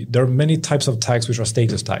often there are many types of tags which are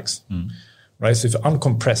status tags. Right? So if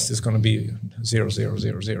uncompressed, it's going to be 0, 0,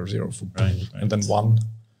 0, 0, 0, and then 1.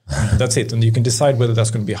 That's it. And you can decide whether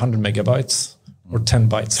that's going to be 100 megabytes or 10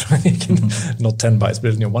 bytes. Right? Not 10 bytes,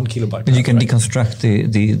 but 1 kilobyte. But you can right? deconstruct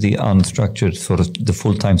the unstructured sort of the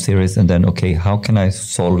full time series, and then how can I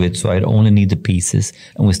solve it so I only need the pieces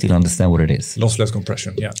and we still understand what it is? Lossless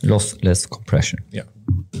compression. Yeah. Lossless compression. Yeah.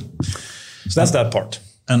 So that's that part.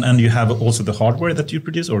 And you have also the hardware that you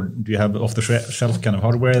produce, or do you have off-the-shelf kind of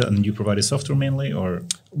hardware and you provide the software mainly, or?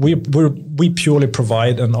 We purely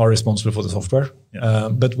provide and are responsible for the software.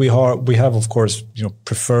 But we have, of course,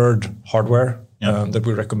 preferred hardware that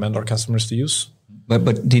we recommend our customers to use.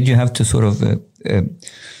 But did you have to sort of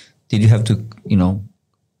did you have to,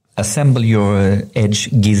 assemble your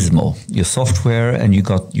edge gizmo, your software, and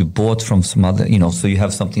you bought from some other, so you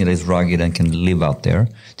have something that is rugged and can live out there.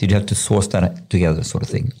 Did you have to source that together, sort of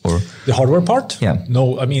thing, or the hardware part? Yeah.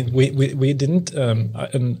 No, I mean we didn't,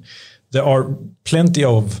 and there are plenty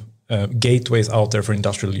of gateways out there for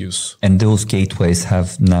industrial use. And those gateways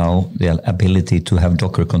have now the ability to have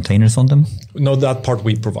Docker containers on them? No, that part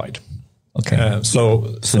we provide. Okay.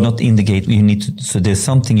 So not in the gate. So there's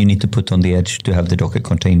something you need to put on the edge to have the Docker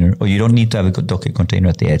container, or you don't need to have a Docker container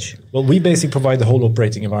at the edge. Well, we basically provide the whole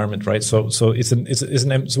operating environment, right? So so we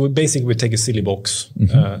take a silly box,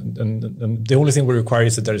 and the only thing we require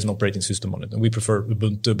is that there is an operating system on it, and we prefer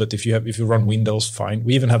Ubuntu. But if you run Windows, fine.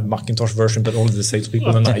 We even have Macintosh version, but only the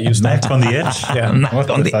salespeople and I use that. Mac on the edge. Yeah, Mac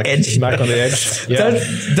on the edge. Mac on the edge. Yeah.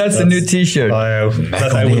 That's a new T-shirt.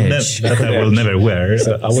 That I will never wear.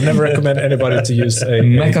 So I would never recommend anybody to use a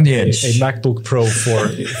Mac on the edge, a MacBook Pro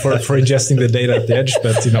for ingesting the data at the edge,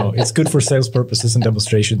 but it's good for sales purposes and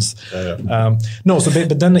demonstrations.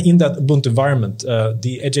 But then in that Ubuntu environment,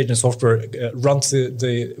 the Edge Agent software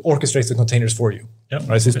orchestrates the containers for you. Yeah.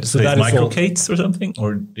 Right. So that is MicroK8s or something,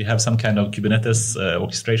 or do you have some kind of Kubernetes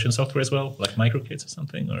orchestration software as well, like MicroK8s or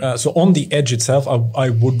something? Or? So on the edge itself,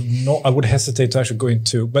 I would hesitate to actually go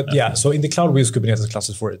into, but yeah. So in the cloud, we use Kubernetes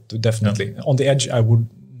clusters for it, definitely. On the edge, I would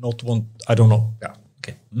not want. I don't know. Yeah.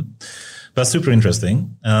 Okay. But super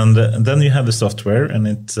interesting. And then you have the software, and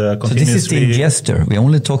it continuously. So this is the ingester. We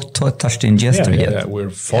only touched the ingester yet. Yeah, we're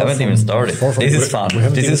far haven't even started. This is fun.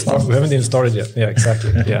 This is fun. We haven't even started yet. Yeah,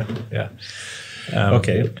 exactly. Yeah.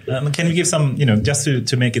 Okay. Can you give some, just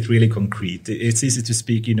to make it really concrete? It's easy to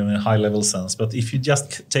speak, in a high level sense, but if you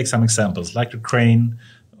just take some examples like the crane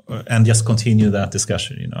and just continue that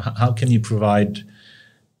discussion, how can you provide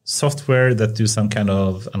software that do some kind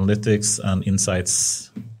of analytics and insights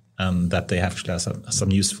and that they actually have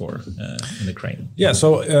some use for in the crane? Yeah.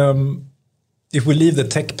 So if we leave the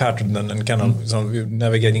tech pattern then and kind of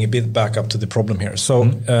navigating a bit back up to the problem here.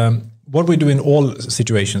 So what we do in all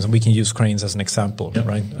situations, and we can use cranes as an example,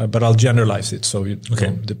 right? But I'll generalize it so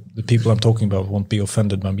the people I'm talking about won't be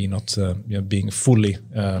offended by me not being fully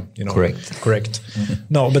correct.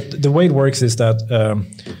 No, but the way it works is that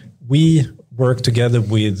we work together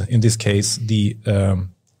with, in this case, the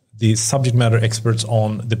subject matter experts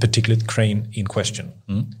on the particular crane in question.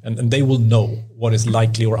 And they will know what is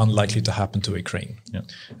likely or unlikely to happen to a crane. Yeah.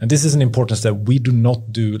 And this is an important step. We do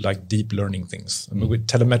not do like deep learning things. I mean, with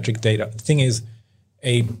telemetric data, the thing is,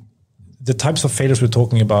 the types of failures we're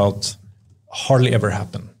talking about hardly ever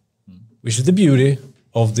happen, which is the beauty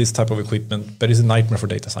of this type of equipment, but it's a nightmare for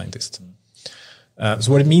data scientists.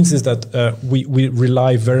 So what it means is that we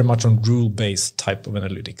rely very much on rule-based type of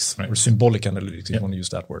analytics, right? Or symbolic analytics, if you want to use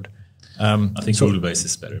that word. I think rule-based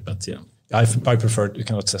is better, but yeah. I prefer, you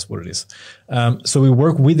cannot assess what it is. So we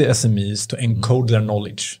work with the SMEs to encode their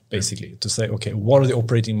knowledge, basically, to say, okay, what are the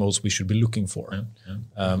operating modes we should be looking for?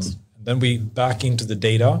 Then we back into the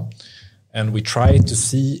data, and we try to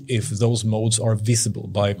see if those modes are visible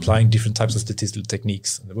by applying different types of statistical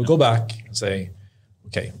techniques. And then we'll go back and say,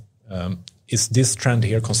 okay, is this trend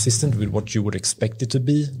here consistent with what you would expect it to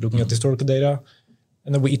be, looking at historical data?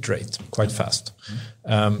 And then we iterate quite fast.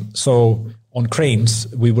 So on cranes,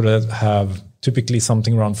 we would have typically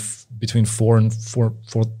something around between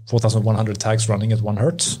 4,100 tags running at 1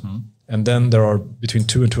 hertz. And then there are between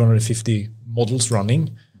 2 and 250 models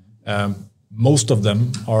running. Most of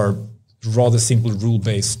them are rather simple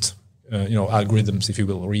rule-based algorithms, if you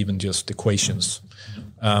will, or even just equations.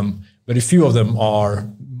 But a few of them are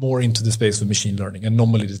more into the space of machine learning,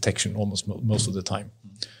 anomaly detection almost most of the time.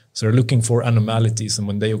 So they're looking for anomalies, and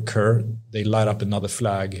when they occur, they light up another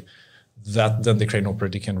flag that then the crane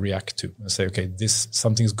operator can react to and say, okay,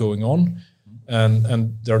 something's going on.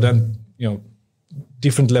 And there are then,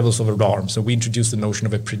 different levels of alarm. So we introduce the notion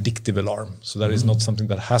of a predictive alarm. So that is not something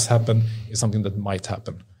that has happened, it's something that might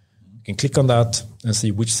happen. You can click on that and see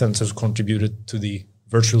which sensors contributed to the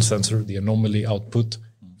virtual sensor, the anomaly output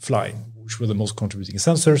flying, which were the most contributing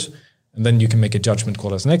sensors. And then you can make a judgment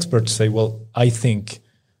call as an expert to say, well, I think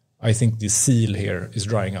the seal here is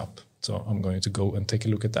drying up. So I'm going to go and take a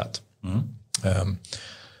look at that. And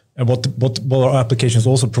what our applications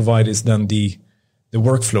also provide is then the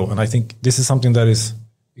workflow. And I think this is something that it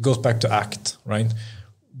goes back to ACT, right?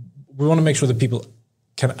 We want to make sure that people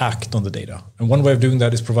can act on the data. And one way of doing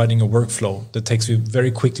that is providing a workflow that takes you very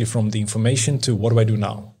quickly from the information to what do I do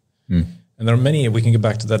now? And there are many, we can get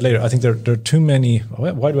back to that later. I think there are too many.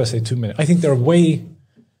 Why do I say too many? I think there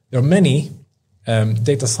are many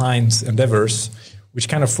data science endeavors which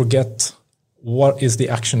kind of forget what is the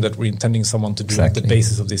action that we're intending someone to do at the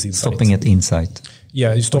basis of this insight. Stopping at insight.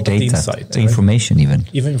 Yeah, you stop at the insight. Information even.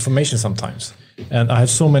 Even information sometimes. And I have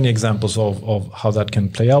so many examples of how that can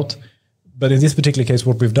play out. But in this particular case,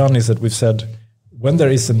 what we've done is that we've said, when there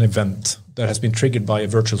is an event that has been triggered by a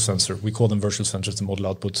virtual sensor, we call them virtual sensors, the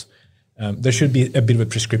model outputs, there should be a bit of a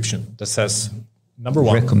prescription that says, number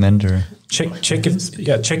one, recommender.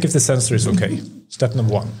 Check if the sensor is okay. Step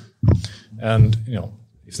number one. And,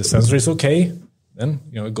 if the sensor is okay, then,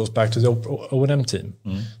 it goes back to the O&M team.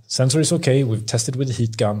 Sensor is okay. We've tested with the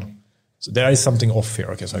heat gun. So there is something off here.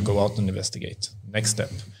 Okay, so I go out and investigate. Next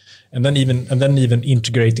step. And then even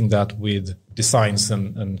integrating that with designs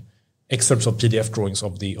and excerpts of PDF drawings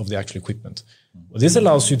of the actual equipment. What this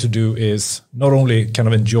allows you to do is not only kind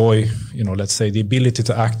of enjoy, let's say, the ability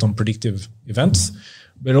to act on predictive events,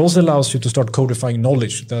 but it also allows you to start codifying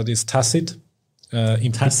knowledge that is tacit.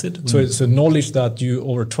 Tacit? So it's a knowledge that you,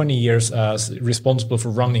 over 20 years, as responsible for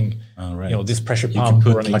running, this pressure pump.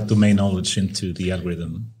 You can put domain knowledge into the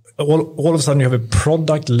algorithm. All of a sudden, you have a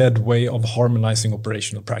product-led way of harmonizing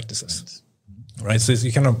operational practices, right? So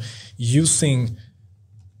you're kind of using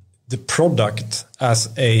the product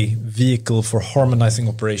as a vehicle for harmonizing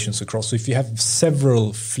operations across. So if you have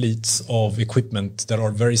several fleets of equipment that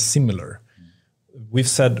are very similar, we've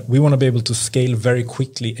said we want to be able to scale very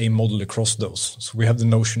quickly a model across those. So we have the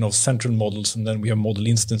notion of central models, and then we have model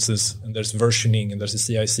instances, and there's versioning, and there's a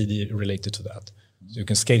CI/CD related to that. So you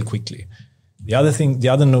can scale quickly. The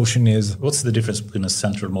other notion is... What's the difference between a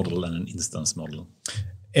central model and an instance model?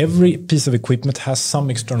 Every piece of equipment has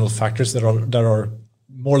some external factors that are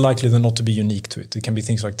more likely than not to be unique to it. It can be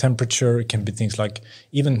things like temperature. It can be things like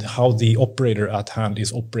even how the operator at hand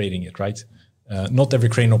is operating it, right? Not every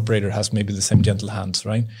crane operator has maybe the same gentle hands,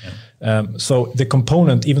 right? Yeah. So the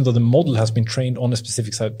component, even though the model has been trained on a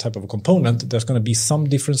specific type of a component, there's going to be some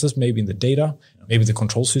differences maybe in the data. Maybe the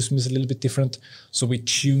control system is a little bit different. So we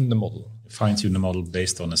tune the model. Fine-tune the model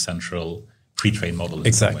based on a central pre-trained model.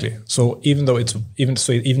 Exactly. So even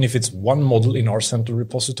if it's one model in our central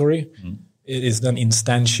repository, it is then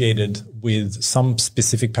instantiated with some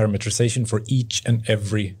specific parameterization for each and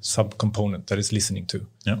every subcomponent that it's listening to.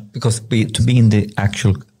 Yeah. Because to be in the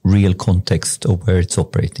actual real context of where it's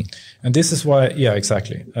operating. And this is why,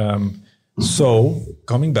 exactly. So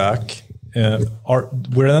coming back,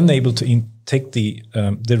 we're then able to take the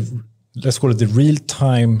let's call it the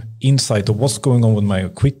real-time insight of what's going on with my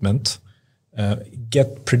equipment,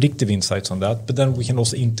 get predictive insights on that, but then we can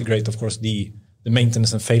also integrate, of course, the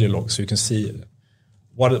maintenance and failure log, so you can see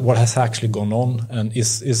what has actually gone on, and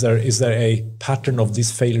is there a pattern of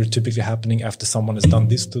this failure typically happening after someone has done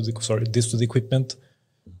this to the equipment,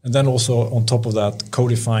 and then also on top of that,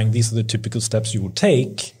 codifying these are the typical steps you would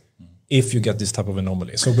take if you get this type of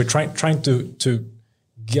anomaly. So we're trying to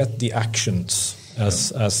get the actions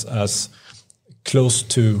as close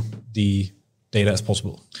to the data as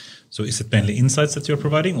possible. So is it mainly insights that you're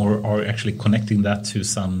providing, or are you actually connecting that to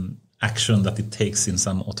some action that it takes in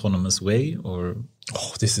some autonomous way? Or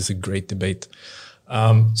this is a great debate.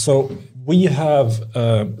 So we have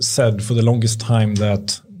said for the longest time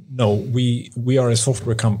that no, we are a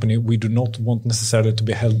software company. We do not want necessarily to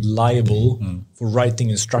be held liable for writing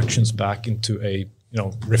instructions back into a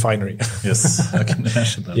refinery. Yes, I can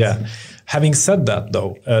imagine that. Yeah. Having said that,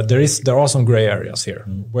 though, there are some gray areas here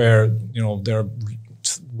where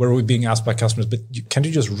where we're being asked by customers, but can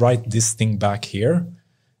you just write this thing back here,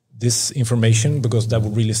 this information, because that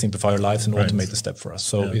would really simplify our lives and automate the step for us.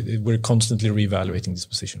 So we're constantly reevaluating this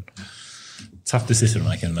position. Tough decision,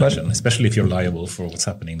 I can imagine, especially if you're liable for what's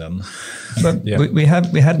happening then. But we had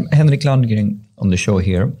Henrik Landgren on the show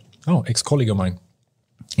here. Oh, ex-colleague of mine.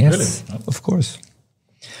 Yes, really? Oh. Of course.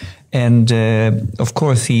 And of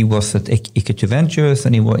course, he was at EQT Ventures,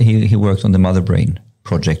 and he worked on the Motherbrain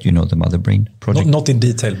project. You know the Motherbrain project? Not in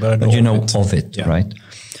detail, but I know you know of it, right?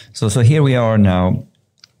 So here we are now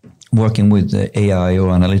working with AI or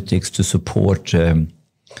analytics to support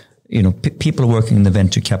people working in the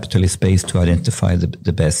venture capitalist space to identify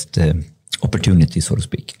the best opportunity, so to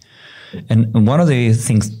speak. And one of the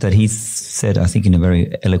things that he said, I think in a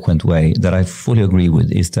very eloquent way, that I fully agree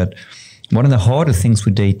with, is that one of the harder things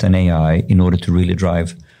with data and AI, in order to really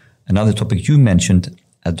drive another topic you mentioned,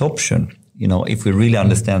 adoption. If we really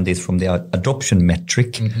understand this from the adoption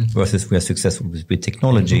metric versus we are successful with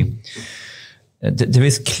technology, there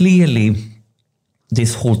is clearly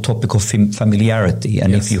this whole topic of familiarity.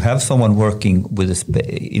 And if you have someone working with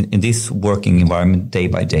in this working environment day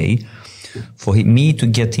by day, for me to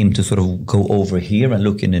get him to sort of go over here and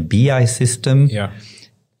look in a BI system,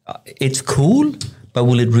 it's cool. But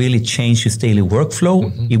will it really change his daily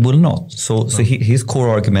workflow? It will not. So his core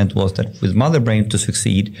argument was that with Motherbrain to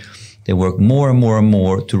succeed, they work more and more and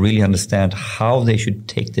more to really understand how they should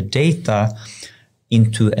take the data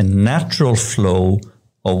into a natural flow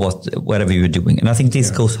of whatever you're doing. And I think this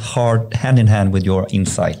goes hand in hand with your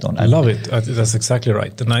insight on it. I love it. That's exactly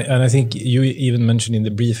right. And I think you even mentioned in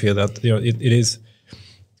the brief here that it is,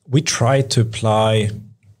 we try to apply,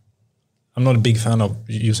 I'm not a big fan of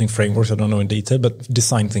using frameworks, I don't know in detail, but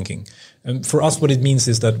design thinking. And for us, what it means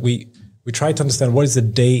is that we try to understand what is the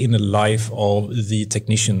day in the life of the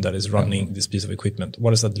technician that is running this piece of equipment.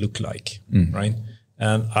 What does that look like, right?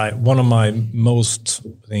 And one of my most,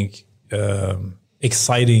 I think,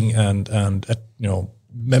 exciting and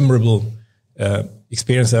memorable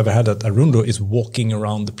experience I ever had at Arundo is walking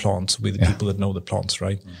around the plants with the people that know the plants,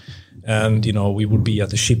 right? And, we would be at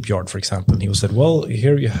the shipyard, for example, and he said, well,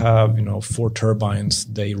 here you have, 4 turbines,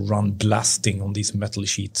 they run blasting on these metal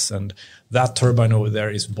sheets, and that turbine over there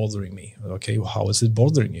is bothering me. Okay, well, how is it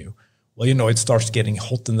bothering you? Well, it starts getting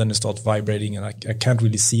hot and then it starts vibrating, and I can't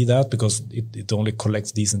really see that because it only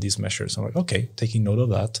collects these and these measures. I'm like, okay, taking note of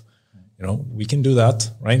that. We can do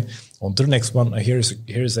that, right? On to the next one.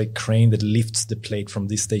 Here's a crane that lifts the plate from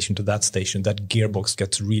this station to that station. That gearbox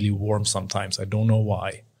gets really warm sometimes. I don't know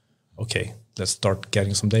why. Okay, let's start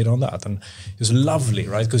getting some data on that. And it's lovely,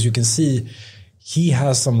 right? Because you can see he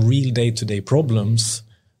has some real day-to-day problems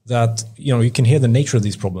that, you can hear the nature of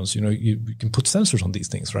these problems. You can put sensors on these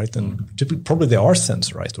things, right? And probably they are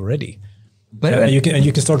sensorized already. But you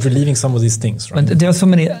can start relieving some of these things, right? But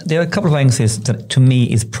there are a couple of answers that to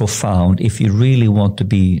me is profound if you really want to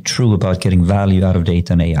be true about getting value out of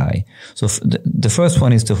data and AI. So the first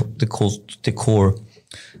one is the core,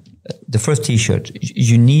 the first t-shirt.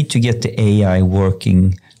 You need to get the AI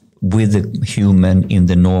working with the human in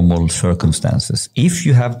the normal circumstances. If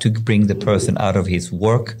you have to bring the person out of his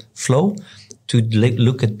work flow to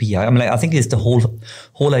look at BI, I think it's the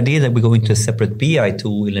whole idea that we go into a separate BI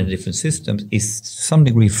tool in different systems is to some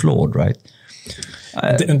degree flawed, right?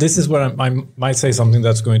 And this is where I might say something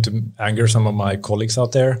that's going to anger some of my colleagues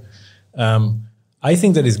out there. I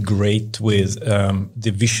think that is great with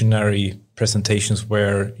the visionary presentations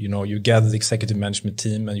where you gather the executive management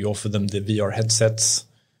team and you offer them the VR headsets.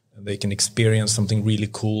 They can experience something really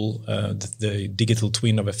cool, the digital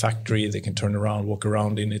twin of a factory. They can turn around, walk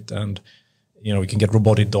around in it, and you can get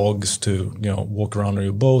robotic dogs to walk around on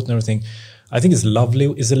your boat and everything. I think it's lovely.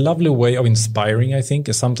 It's a lovely way of inspiring, I think,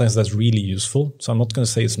 and sometimes that's really useful. So I'm not going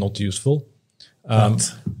to say it's not useful.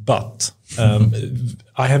 But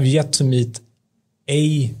I have yet to meet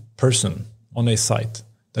a person on a site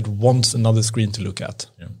that wants another screen to look at.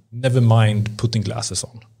 Yeah. Never mind putting glasses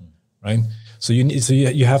on, right? So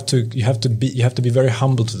you have to be very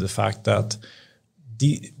humble to the fact that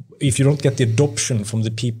if you don't get the adoption from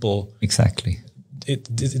the people, exactly,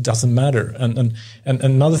 it doesn't matter. And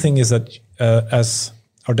another thing is that as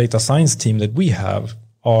our data science team that we have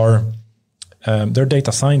are they're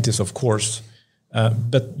data scientists, of course,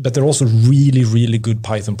 but they're also really, really good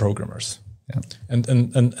Python programmers. Yeah.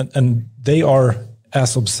 And they are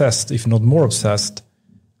as obsessed, if not more obsessed,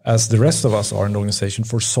 as the rest of us are in the organization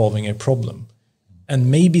for solving a problem. And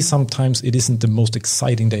maybe sometimes it isn't the most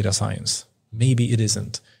exciting data science. Maybe it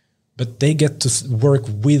isn't. But they get to work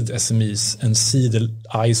with SMEs and see the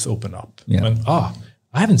eyes open up. Yeah. And, I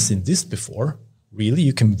haven't seen this before. Really?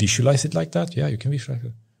 You can visualize it like that? Yeah, you can visualize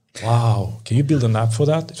it. Wow. Can you build an app for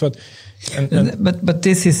that? So, but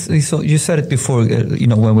this is, so you said it before,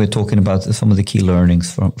 when we're talking about some of the key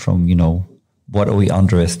learnings from what are we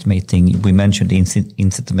underestimating? We mentioned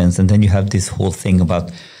incentives, and then you have this whole thing about,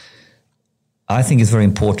 I think it's very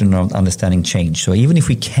important around understanding change. So even if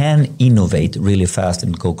we can innovate really fast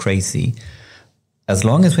and go crazy, as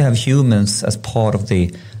long as we have humans as part of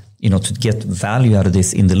the, to get value out of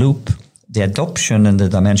this in the loop, the adoption and the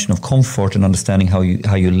dimension of comfort and understanding how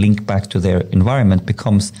you link back to their environment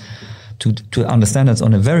becomes to understand it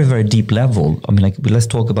on a very, very deep level. Let's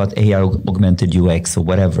talk about AI augmented UX or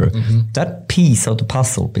whatever. Mm-hmm. That piece of the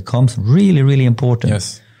puzzle becomes really, really important.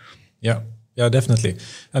 Yes. Yeah, definitely.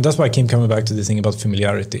 And that's why I keep coming back to this thing about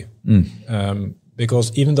familiarity.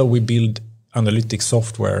 Because even though we build analytics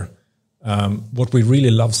software, what we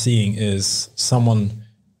really love seeing is someone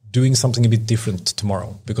doing something a bit different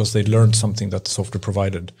tomorrow because they learned something that the software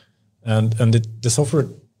provided. And the software,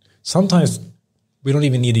 sometimes we don't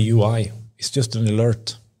even need a UI. It's just an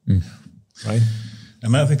alert, right?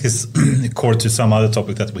 I think it's core to some other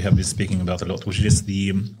topic that we have been speaking about a lot, which is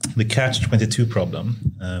the catch-22 problem,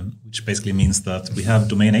 which basically means that we have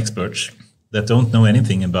domain experts that don't know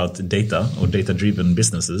anything about data or data-driven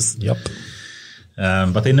businesses. Yep.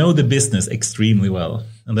 But they know the business extremely well.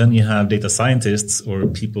 And then you have data scientists or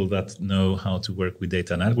people that know how to work with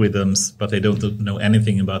data and algorithms, but they don't know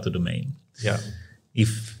anything about the domain. Yeah.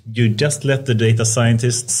 If you just let the data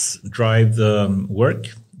scientists drive the work,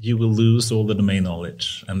 you will lose all the domain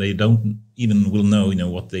knowledge, and they don't even will know,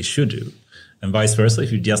 what they should do. And vice versa,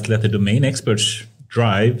 if you just let the domain experts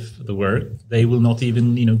drive the work, they will not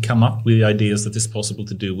even, come up with ideas that is possible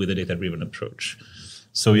to do with a data-driven approach.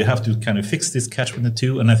 So you have to kind of fix this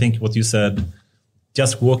catch-22. And I think what you said,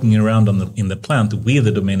 just walking around in the plant with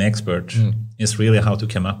the domain expert is really how to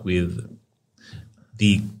come up with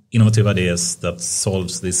the innovative ideas that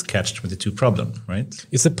solves this catch-22 problem, right?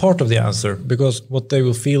 It's a part of the answer, because what they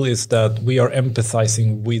will feel is that we are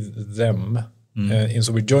empathizing with them. And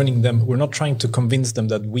so we're joining them. We're not trying to convince them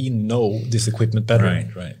that we know this equipment better.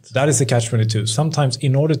 Right. That is a catch-22. Sometimes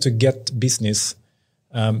in order to get business,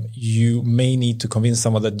 you may need to convince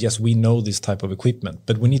someone that, yes, we know this type of equipment,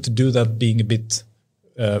 but we need to do that being a bit,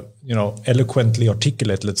 eloquently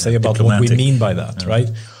articulate, let's say, about what we mean by that, right?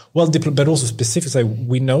 Well, but also specifically,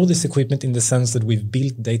 we know this equipment in the sense that we've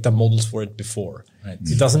built data models for it before. Right.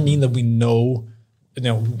 It doesn't mean that we know,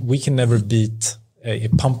 we can never beat a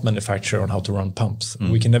pump manufacturer on how to run pumps.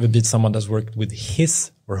 We can never beat someone that's worked with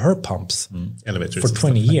his or her pumps elevators for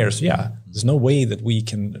 20 years. Yeah, there's no way that we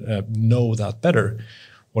can know that better.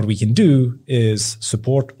 What we can do is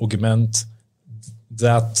support, augment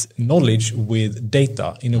that knowledge with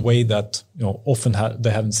data in a way that often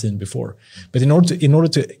they haven't seen before. But in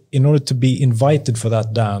order to be invited for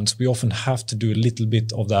that dance, we often have to do a little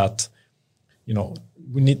bit of that.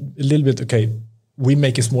 We need a little bit. Okay, we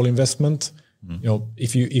make a small investment.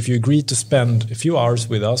 If you agree to spend a few hours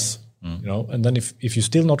with us, and then if you're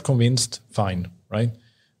still not convinced, fine, right?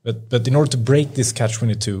 But in order to break this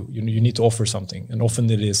catch-22, you need to offer something, and often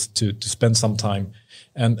it is to spend some time.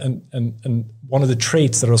 And one of the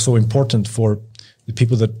traits that are so important for the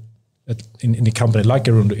people that in a company like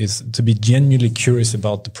Arundo is to be genuinely curious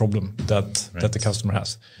about the problem that the customer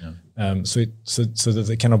has. Yeah. So that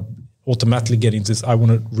they kind of automatically get into this. I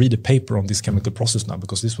want to read a paper on this chemical process now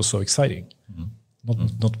because this was so exciting.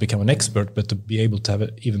 Not to become an expert, but to be able to have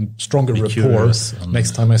an even stronger rapport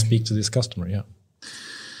next time I speak to this customer. Yeah.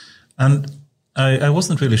 And I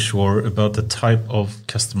wasn't really sure about the type of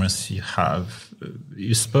customers you have.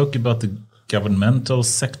 You spoke about the governmental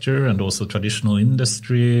sector and also traditional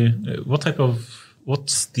industry. What's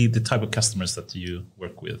the type of customers that you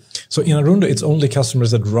work with? So in Arundo, it's only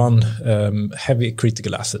customers that run heavy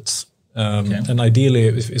critical assets. And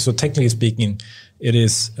ideally, so technically speaking, it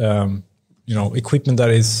is equipment that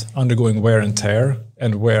is undergoing wear and tear,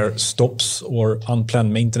 and where stops or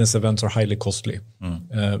unplanned maintenance events are highly costly,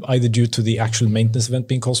 either due to the actual maintenance event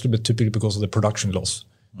being costly, but typically because of the production loss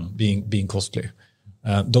being costly.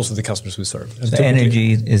 Those are the customers we serve. And so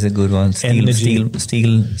energy is a good one.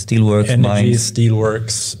 Steelworks, energy,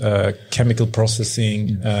 steelworks, chemical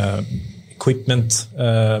processing, equipment,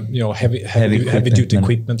 heavy duty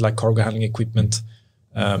equipment like cargo handling equipment.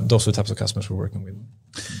 Those are the types of customers we're working with.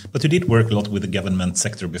 But you did work a lot with the government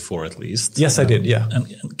sector before, at least. Yes, I did. Yeah.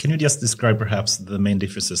 And can you just describe perhaps the main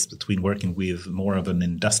differences between working with more of an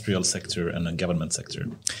industrial sector and a government sector?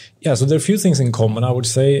 Yeah. So there are a few things in common, I would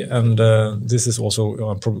say, and this is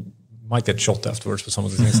also probably might get shot afterwards for some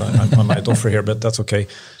of the things I might offer here, but that's okay.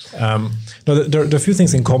 No, there are a few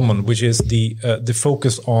things in common, which is the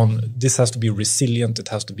focus on this has to be resilient, it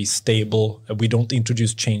has to be stable. We don't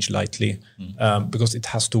introduce change lightly because it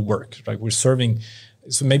has to work. Right? We're serving.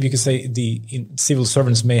 So maybe you could say civil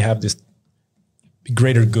servants may have this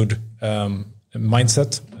greater good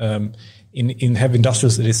mindset. In heavy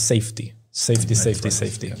industrials, it is safety.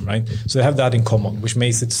 Safety, right? So they have that in common, which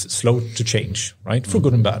makes it slow to change, right? For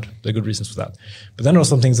good and bad. There are good reasons for that. But then there are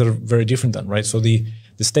some things that are very different then, right? So the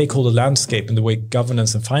stakeholder landscape and the way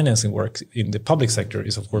governance and financing works in the public sector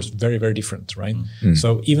is, of course, very, very different, right?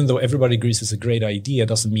 So even though everybody agrees it's a great idea,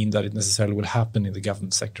 doesn't mean that it necessarily will happen in the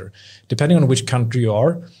government sector. Depending on which country you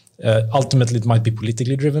are, ultimately it might be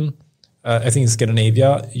politically driven. I think in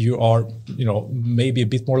Scandinavia, you are, maybe a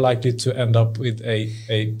bit more likely to end up with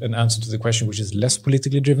an answer to the question which is less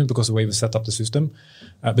politically driven because of the way we set up the system.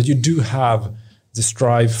 But you do have the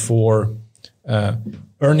strive for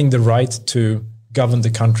earning the right to govern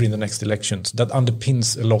the country in the next elections. That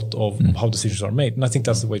underpins a lot of how decisions are made. And I think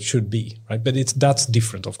that's the way it should be, right? But that's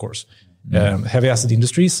different, of course. Heavy asset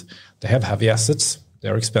industries, they have heavy assets.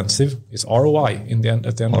 They're expensive. It's ROI at the end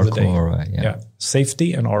of the day. ROI, yeah.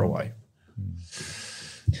 Safety and ROI.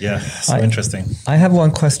 Yeah, so interesting. I have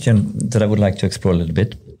one question that I would like to explore a little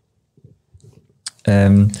bit.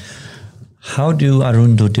 How do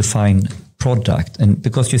Arundo define product, and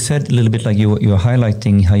because you said a little bit like you're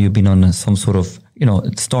highlighting how you've been on some sort of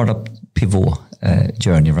startup pivot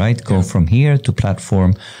journey, right? Go from here to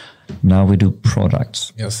platform. Now we do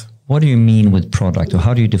products. Yes. What do you mean with product, or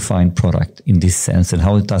how do you define product in this sense, and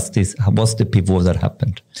what's the pivot that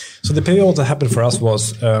happened? So the pivot that happened for us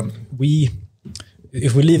was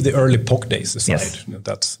if we leave the early POC days aside,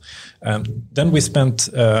 then we spent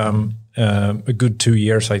a good 2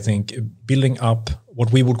 years, I think, building up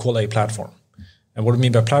what we would call a platform. And what I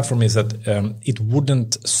mean by platform is that it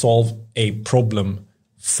wouldn't solve a problem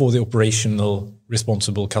for the operational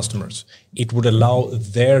responsible customers. It would allow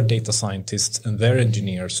their data scientists and their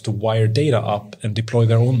engineers to wire data up and deploy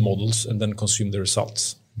their own models and then consume the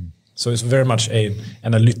results. So it's very much an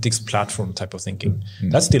analytics platform type of thinking.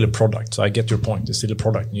 That's still a product. So I get your point. It's still a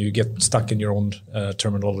product. You get stuck in your own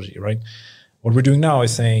terminology, right? What we're doing now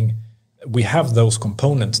is saying we have those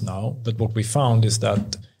components now, but what we found is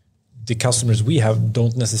that the customers we have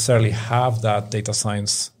don't necessarily have that data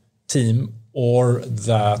science team or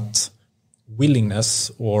that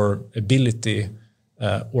willingness or ability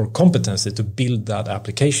or competency to build that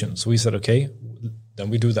application. So we said, okay, then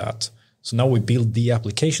we do that. So now we build the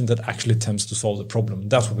application that actually attempts to solve the problem.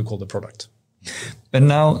 That's what we call the product. But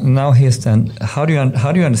now here's then, how do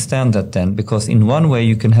you understand that then? Because in one way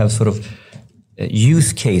you can have sort of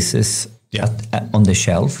use cases on the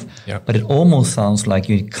shelf, but it almost sounds like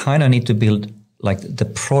you kind of need to build like the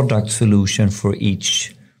product solution for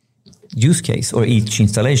each use case or each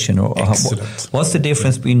installation. Or what's the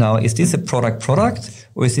difference between now? Is this a product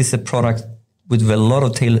or is this a product with a lot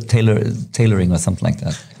of tailoring or something like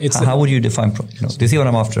that? How would you define? Do you see what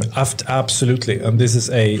I'm after? Absolutely, and this is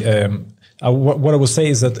what I would say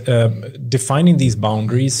is that defining these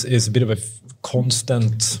boundaries is a bit of a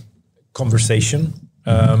constant conversation,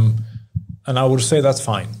 and I would say that's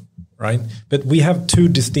fine, right? But we have two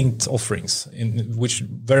distinct offerings, which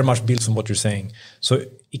very much builds on what you're saying. So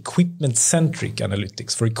equipment-centric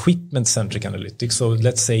analytics. So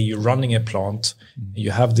let's say you're running a plant,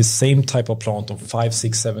 you have the same type of plant on 5,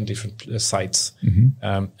 6, 7 different sites,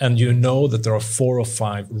 and you know that there are 4 or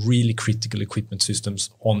 5 really critical equipment systems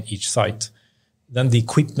on each site. Then the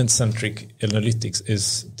equipment-centric analytics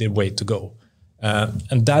is the way to go.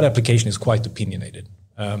 And that application is quite opinionated.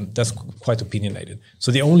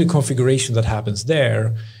 So the only configuration that happens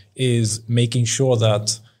there is making sure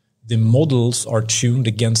that the models are tuned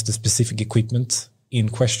against the specific equipment in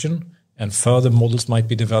question, and further models might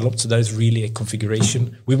be developed. So that is really a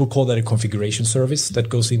configuration. We will call that a configuration service that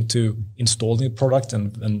goes into installing the product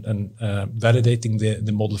and validating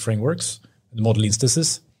the model frameworks, the model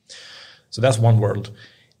instances. So that's one world.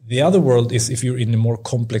 The other world is if you're in the more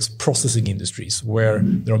complex processing industries where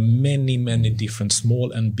there are many, many different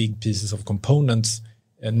small and big pieces of components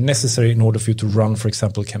necessary in order for you to run, for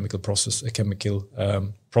example, a chemical process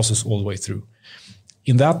all the way through.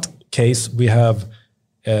 In that case, we have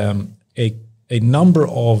a number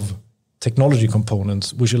of technology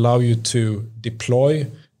components which allow you to deploy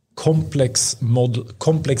complex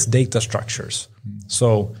data structures.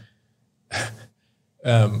 So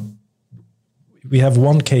we have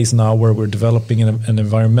one case now where we're developing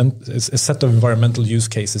a set of environmental use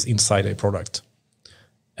cases inside a product.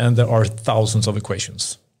 And there are thousands of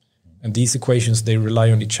equations. And these equations, they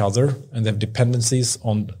rely on each other, and they have dependencies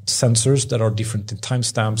on sensors that are different in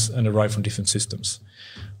timestamps and arrive from different systems.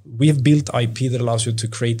 We have built IP that allows you to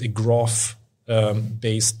create a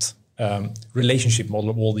graph-based relationship model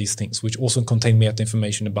of all these things, which also contain meta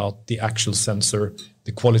information about the actual sensor,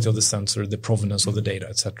 the quality of the sensor, the provenance of the data,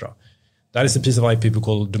 etc. That is a piece of IP we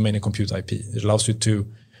call domain and compute IP. It allows you to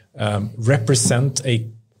represent a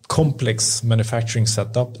complex manufacturing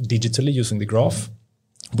setup digitally using the graph.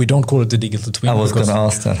 We don't call it the digital twin. I was going to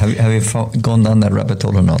ask that. Have you gone down that rabbit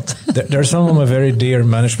hole or not? There are some of my very dear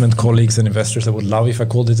management colleagues and investors that would love if I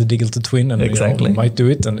called it a digital twin, and we might do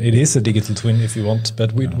it. And it is a digital twin if you want,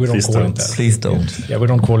 but we don't call it that. Please don't. Yeah, we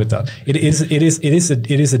don't call it that. It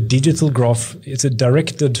is a digital graph. It's a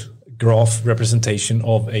directed graph representation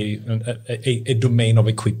of a domain of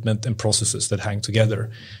equipment and processes that hang together.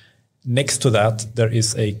 Next to that, there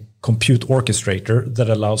is a compute orchestrator that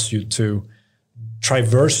allows you to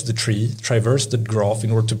traverse the graph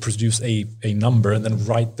in order to produce a number and then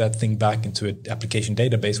write that thing back into an application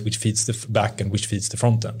database, which feeds the back end, which feeds the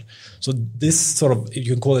front end. So this sort of,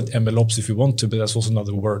 you can call it MLOps if you want to, but that's also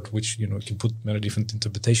another word which you can put many different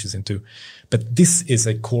interpretations into. But this is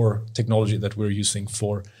a core technology that we're using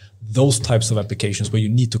for those types of applications where you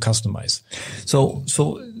need to customize. So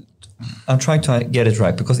I'm trying to get it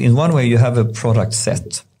right, because in one way you have a product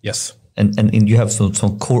set. Yes. And you have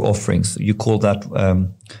some core offerings. You call that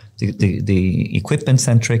the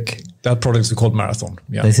equipment-centric That product is called Marathon.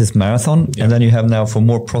 Yeah. This is Marathon. Yeah. And then you have now for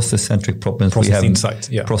more process-centric problems, we have Insight.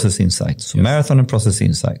 Yeah. Process Insight. So Marathon and Process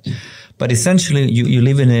Insight. But essentially, you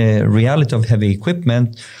live in a reality of heavy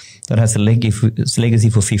equipment that has a legacy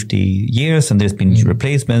for 50 years, and there's been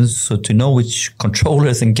replacements. So to know which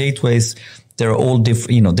controllers and gateways, they're all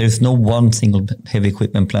different. There's no one single heavy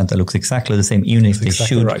equipment plant that looks exactly the same, even if they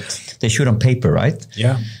should. Right. They should on paper, right?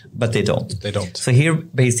 Yeah. But they don't. They don't. So here,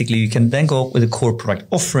 basically, you can then go with a core product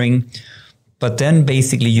offering, but then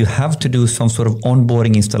basically you have to do some sort of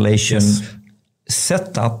onboarding installation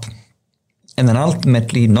setup. And then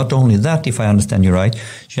ultimately, not only that, if I understand you right,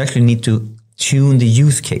 you actually need to tune the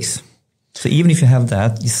use case. So even if you have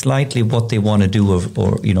that, slightly what they want to do or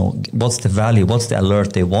what's the value, what's the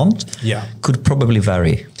alert they want, could probably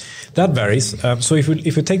vary. That varies. So if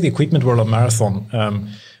we take the equipment world of Marathon,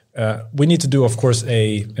 we need to do, of course,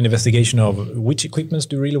 an investigation of which equipments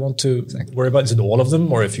do you really want to worry about. Is it all of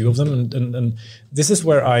them or a few of them? And this is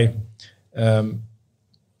where I'll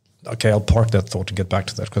park that thought and get back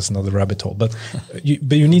to that because it's another rabbit hole. But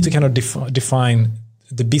you need to kind of define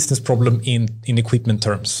the business problem in equipment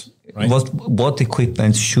terms. Right? What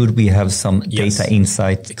equipment should we have some data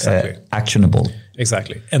insight actionable?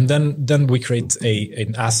 Exactly. And then we create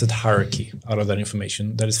an asset hierarchy out of that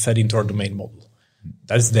information that is fed into our domain model.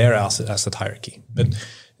 That is their asset hierarchy. But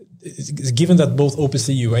given that both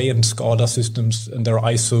OPC UA and SCADA systems and their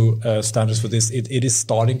ISO standards for this, it is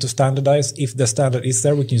starting to standardize. If the standard is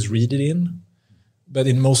there, we can just read it in. But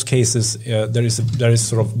in most cases, there is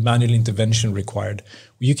sort of manual intervention required.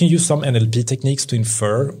 You can use some NLP techniques to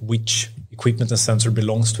infer which equipment and sensor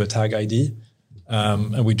belongs to a tag ID,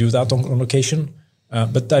 and we do that on occasion.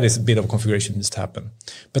 But that is a bit of configuration that needs to happen.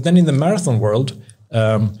 But then in the Marathon world,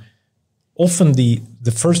 often the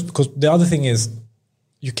first, because the other thing is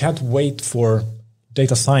you can't wait for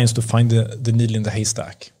data science to find the needle in the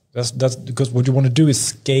haystack. That's because what you want to do is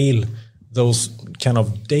scale those kind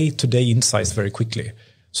of day-to-day insights very quickly.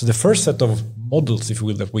 So the first set of models, if you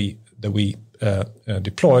will, that we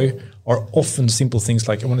deploy are often simple things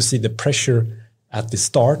like I want to see the pressure at the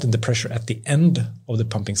start and the pressure at the end of the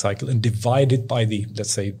pumping cycle and divide it by the,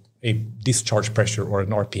 let's say, a discharge pressure or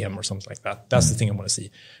an RPM or something like that. That's the thing I want to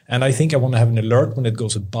see. And I think I want to have an alert when it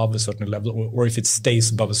goes above a certain level or if it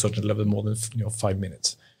stays above a certain level more than 5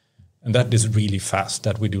 minutes. And that is really fast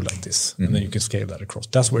that we do like this. And then you can scale that across.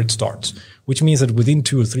 That's where it starts, which means that within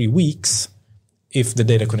 2 or 3 weeks, if the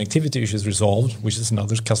data connectivity issue is resolved, which is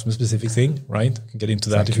another customer specific thing, right? You can get into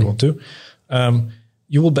that if you want to.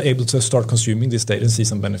 You will be able to start consuming this data and see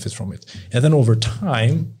some benefits from it. And then over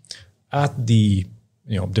time, at the,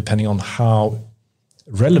 depending on how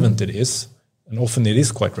relevant it is, and often it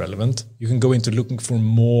is quite relevant, you can go into looking for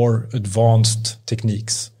more advanced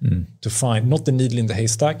techniques to find not the needle in the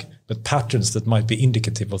haystack, but patterns that might be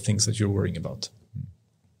indicative of things that you're worrying about.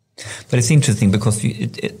 But it's interesting because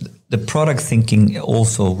the product thinking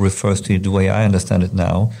also refers to the way I understand it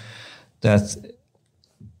now, that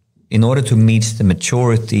in order to meet the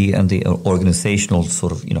maturity and the organizational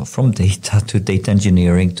sort of, from data to data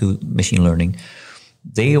engineering to machine learning,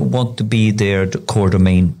 they want to be their core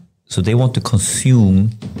domain. So they want to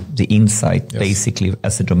consume the insight basically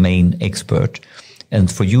as a domain expert. And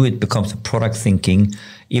for you, it becomes a product thinking,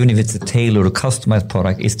 even if it's a tailored or customized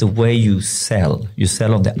product, it's the way you sell. You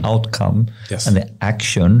sell on the outcome and the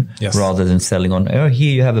action rather than selling on,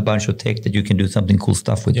 here you have a bunch of tech that you can do something cool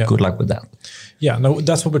stuff with. Good luck with that. Yeah, no,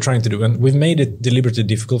 that's what we're trying to do. And we've made it deliberately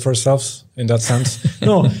difficult for ourselves in that sense.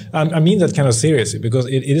 No, I mean that kind of seriously because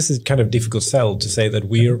it is a kind of difficult sell to say that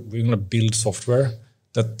we're going to build software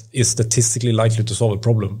that is statistically likely to solve a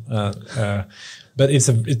problem. But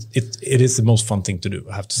it is the most fun thing to do,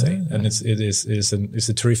 I have to say, and it's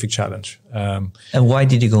a terrific challenge. And why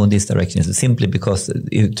did you go in this direction? Is it simply because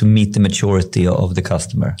to meet the maturity of the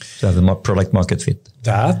customer, to have a product market fit?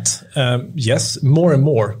 That yes, more and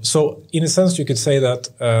more. So in a sense, you could say that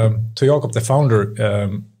to Jakob, the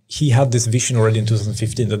founder, he had this vision already in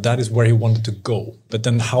 2015 that is where he wanted to go. But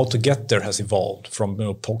then how to get there has evolved from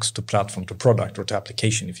POCs to platform to product or to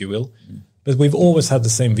application, if you will. But we've always had the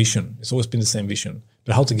same vision. It's always been the same vision.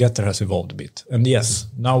 But how to get there has evolved a bit. And yes,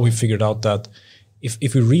 now we've figured out that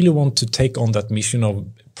if we really want to take on that mission of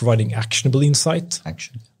providing actionable insight,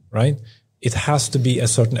 right, it has to be a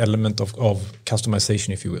certain element of customization,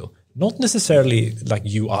 if you will. Not necessarily like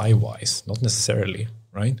UI-wise, not necessarily,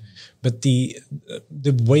 right? But the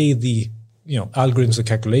way the algorithms or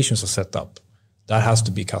calculations are set up, that has to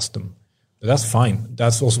be custom. But that's fine.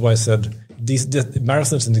 That's also why I said the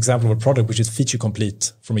Marathon is an example of a product which is feature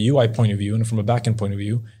complete from a UI point of view and from a backend point of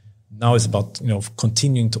view. Now it's about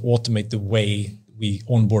continuing to automate the way we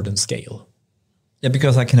onboard and scale. Yeah,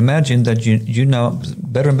 because I can imagine that you now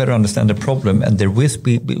better and better understand the problem, and there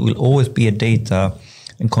will always be a data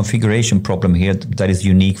and configuration problem here that is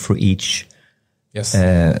unique for each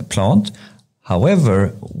plant.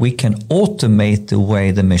 However, we can automate the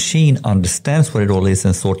way the machine understands what it all is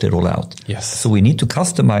and sort it all out. Yes. So we need to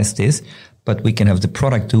customize this, but we can have the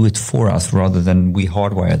product do it for us rather than we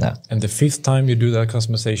hardwire that. And the 5th time you do that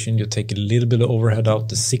customization, you take a little bit of overhead out.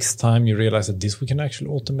 The 6th time you realize that this we can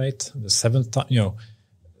actually automate. The 7th time,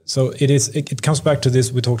 so it comes back to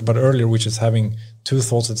this we talked about earlier, which is having two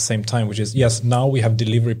thoughts at the same time, which is, yes, now we have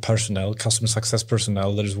delivery personnel, customer success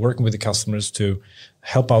personnel that is working with the customers to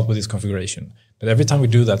help out with this configuration. But every time we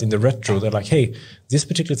do that in the retro, they're like, hey, this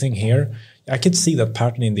particular thing here, I can see that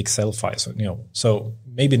pattern in the Excel file. So, so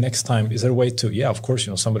maybe next time, is there a way to, of course,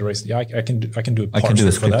 somebody raised, I can do a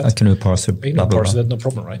parser for that. I can do a parser. Parser that, no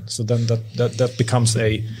problem, right? So then that becomes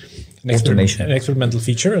an experimental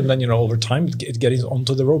feature, and then over time it gets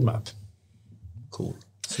onto the roadmap. Cool.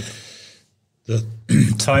 Super. The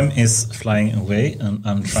time is flying away, and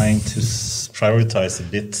I'm trying to prioritize a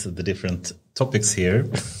bit the different topics here,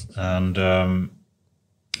 and I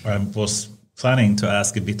was planning to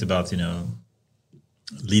ask a bit about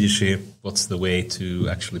leadership. What's the way to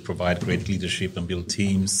actually provide great leadership and build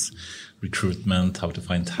teams? Recruitment, how to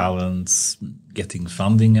find talents, getting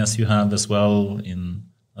funding as you have as well in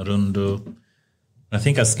Arundo. I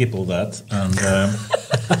think I skip all that, and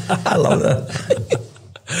I love that.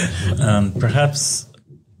 And perhaps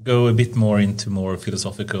go a bit more into more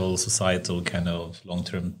philosophical, societal kind of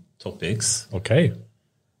long-term topics. Okay.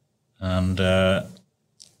 And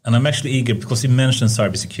I'm actually eager because you mentioned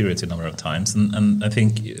cybersecurity a number of times, and I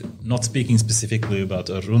think not speaking specifically about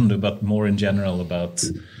Arundo, but more in general about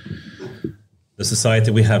the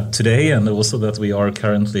society we have today, and also that we are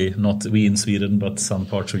currently, not we in Sweden, but some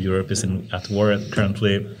parts of Europe is at war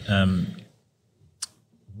currently.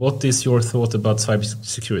 What is your thought about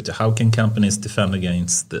cybersecurity? How can companies defend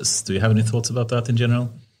against this? Do you have any thoughts about that in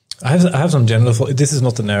general? I have some general thoughts. This is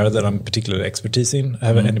not an area that I'm particularly expertise in. I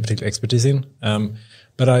have any particular expertise in.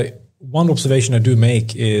 But one observation I do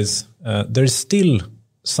make is there is still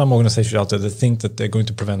some organizations out there that think that they're going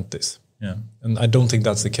to prevent this. Yeah. And I don't think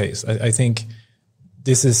that's the case. I think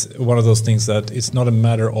this is one of those things that it's not a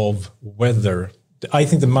matter of whether. I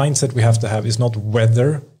think the mindset we have to have is not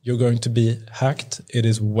whether you're going to be hacked, it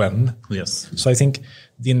is when. Yes. So I think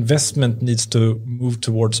the investment needs to move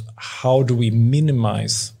towards how do we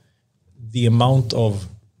minimize the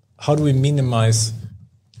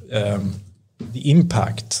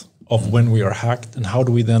impact of when we are hacked, and how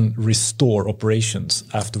do we then restore operations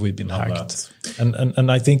after we've been hacked?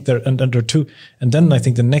 And I think there are two. And then I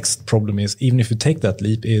think the next problem is, even if you take that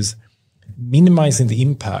leap, is minimizing the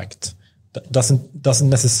impact. That doesn't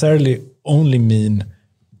necessarily only mean,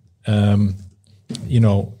 being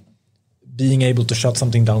able to shut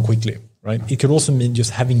something down quickly, right? It could also mean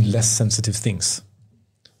just having less sensitive things.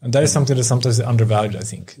 And that is something that sometimes is undervalued, I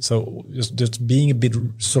think. So just being a bit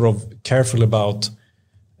sort of careful about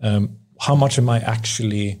how much do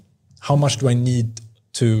I need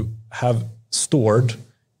to have stored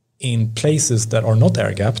in places that are not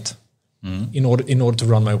air-gapped in order to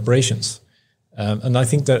run my operations. And I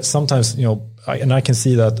think that sometimes, I can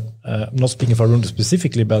see that, I'm not speaking for Arundo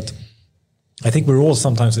specifically, but I think we're all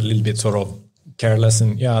sometimes a little bit sort of careless,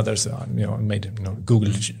 and there's, I made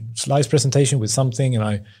Google Slides presentation with something, and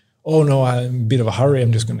I'm in a bit of a hurry.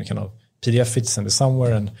 I'm just going to kind of PDF it, send it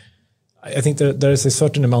somewhere. And I think there is a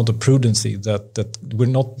certain amount of prudency that we're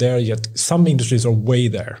not there yet. Some industries are way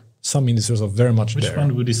there. Some industries are very much there. Which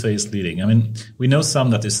one would you say is leading? I mean, we know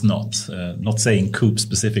some that is not saying Coop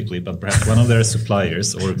specifically, but perhaps one of their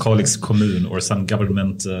suppliers or colleagues, Kommun, or some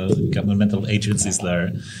governmental agencies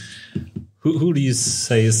there. Who do you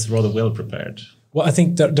say is rather well prepared? Well, I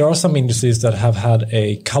think there are some industries that have had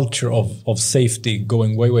a culture of safety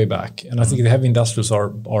going way, way back. And I think the heavy industrials are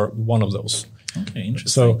one of those. Okay, interesting.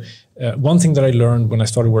 So one thing that I learned when I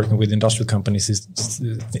started working with industrial companies is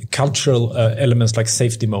cultural elements like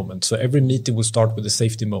safety moments. So every meeting will start with a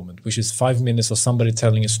safety moment, which is 5 minutes of somebody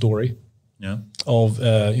telling a story of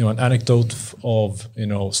an anecdote of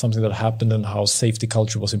something that happened and how safety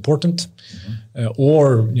culture was important,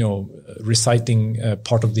 or reciting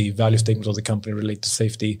part of the value statement of the company related to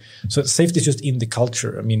safety. So safety is just in the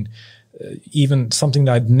culture. I mean, even something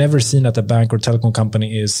that I'd never seen at a bank or telecom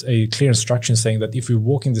company is a clear instruction saying that if you're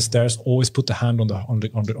walking the stairs, always put the hand on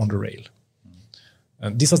the rail.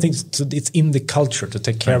 And these are things. So it's in the culture to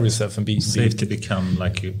take care of yourself and be safety become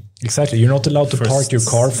like you. Exactly. You're not allowed to park your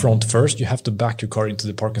car front first. You have to back your car into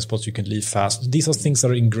the parking spots. You can leave fast. These are things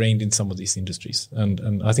that are ingrained in some of these industries,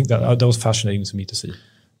 and I think that was fascinating to me to see.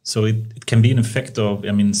 So it can be an effect of,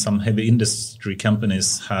 I mean, some heavy industry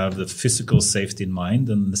companies have the physical safety in mind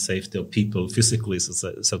and the safety of people physically,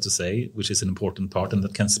 so to say, which is an important part, and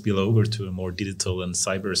that can spill over to a more digital and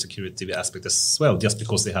cybersecurity aspect as well, just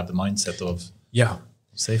because they have the mindset of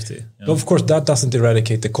safety. Yeah. But of course, that doesn't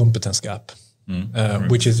eradicate the competence gap,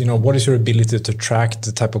 which is, what is your ability to track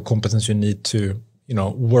the type of competence you need to,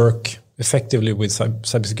 work effectively with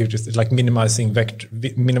cybersecurity, it's like minimizing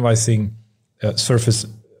surface.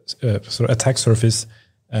 Sort of attack surface,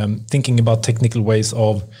 thinking about technical ways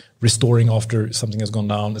of restoring after something has gone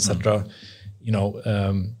down, etc.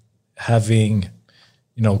 Having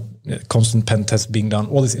constant pen tests being done.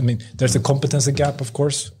 All this. I mean, there's a competency gap, of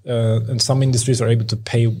course, and some industries are able to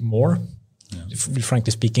pay more,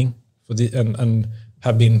 frankly speaking, for the and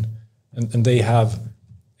have been and they have,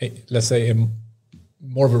 let's say,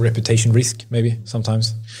 more of a reputation risk maybe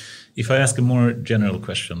sometimes. If I ask a more general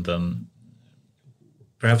question, then.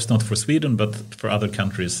 Perhaps not for Sweden, but for other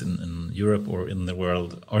countries in Europe or in the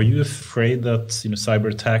world, are you afraid that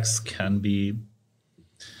cyber attacks can be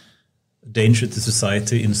a danger to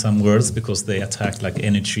society in some worlds because they attack like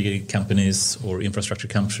energy companies or infrastructure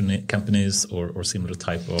companies or similar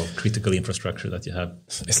type of critical infrastructure that you have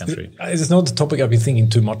in the country? It's not the topic I've been thinking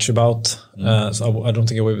too much about, so I don't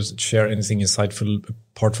think I will share anything insightful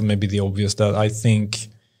apart from maybe the obvious that I think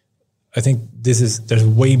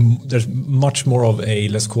there's much more of a,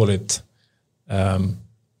 let's call it, I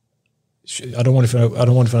don't want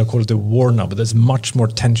to call it a war now, but there's much more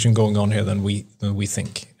tension going on here than we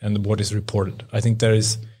think and what is reported. I think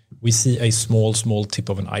we see a small tip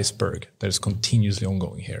of an iceberg that is continuously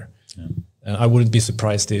ongoing here. Yeah. And I wouldn't be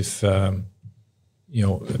surprised if, a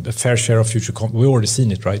fair share of future, we've already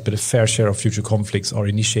seen it, right? But a fair share of future conflicts are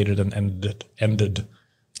initiated and ended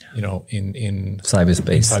in cyberspace.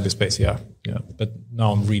 In cyberspace, yeah. But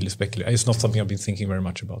now I'm really speculating. It's not something I've been thinking very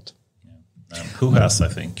much about. Who has? I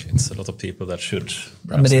think it's a lot of people that should.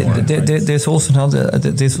 But there's also now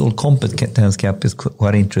this whole competence gap is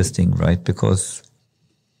quite interesting, right? Because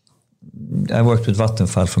I worked with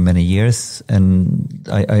Vattenfall for many years, and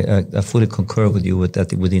I fully concur with you with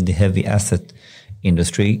that within the heavy asset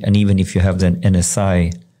industry, and even if you have the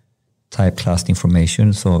NSI type classed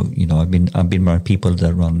information. So, I've been around people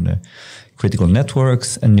that run critical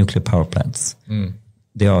networks and nuclear power plants.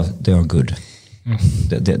 They are good.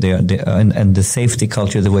 They are, and the safety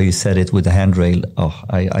culture, the way you said it with the handrail.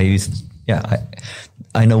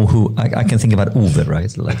 I know who I can think about Uwe,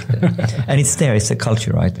 right? And it's there. It's a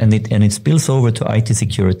culture, right? And it spills over to IT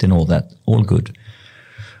security and all that. All good.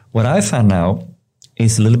 What I found now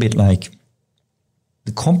is a little bit like.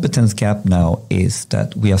 The competence gap now is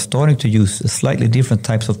that we are starting to use slightly different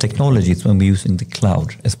types of technologies when we're using the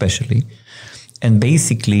cloud, especially. And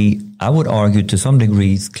basically, I would argue to some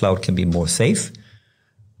degrees, cloud can be more safe.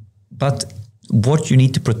 But what you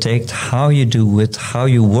need to protect, how you do it, how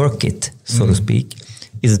you work it, so to speak,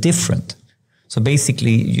 is different. So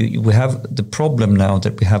basically, we have the problem now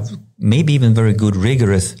that we have maybe even very good,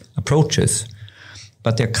 rigorous approaches,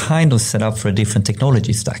 but they're kind of set up for a different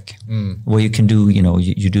technology stack where you can do,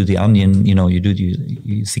 you do the onion, you do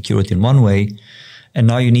the security in one way, and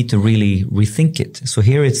now you need to really rethink it. So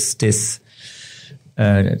here it's this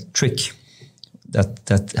trick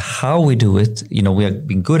that how we do it, we have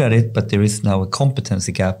been good at it, but there is now a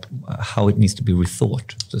competency gap, how it needs to be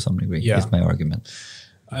rethought to some degree, is my argument.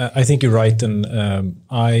 I think you're right. And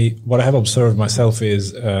what I have observed myself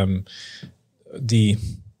is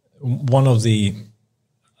one of the,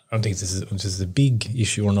 I don't think this is a big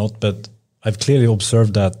issue or not, but I've clearly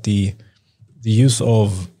observed that the use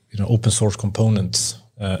of open source components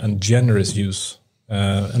and generous use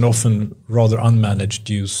and often rather unmanaged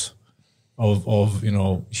use of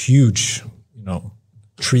huge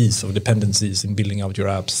trees of dependencies in building out your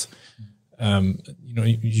apps.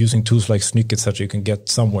 Using tools like Snyk, etc., you can get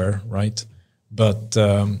somewhere, right? But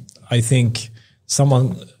I think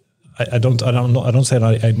I don't say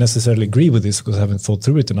that I necessarily agree with this because I haven't thought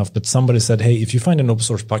through it enough, but somebody said, hey, if you find an open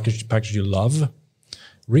source package you love,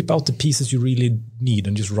 rip out the pieces you really need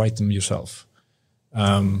and just write them yourself.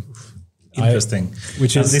 Interesting.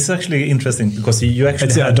 Which is this actually interesting because you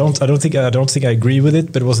actually I don't think I agree with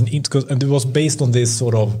it, but it was and it was based on this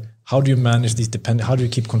sort of how do you manage these how do you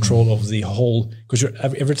keep control of the whole, because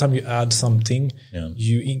every time you add something,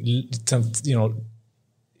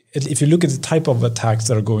 if you look at the type of attacks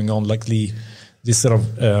that are going on, like this sort of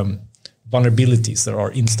vulnerabilities that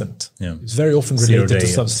are instant, it's very often related to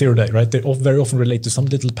some zero day, right? They very often relate to some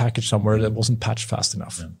little package somewhere that wasn't patched fast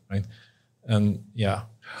enough, right? And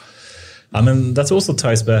I mean, that also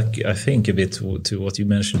ties back, I think, a bit to what you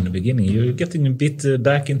mentioned in the beginning. You're getting a bit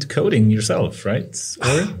back into coding yourself, right?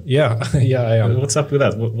 Or? Yeah, I am. What's up with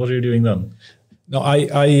that? What are you doing then? No, I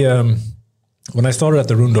when I started at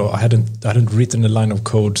the Rundo, I hadn't written a line of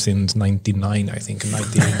code since '99, I think,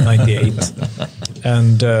 98,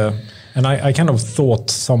 and I kind of thought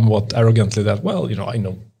somewhat arrogantly that, well, I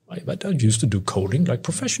know. I used to do coding like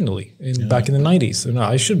professionally back in the 90s. And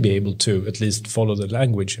I should be able to at least follow the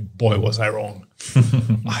language. And boy, was I wrong.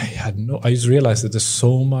 I just realized that there's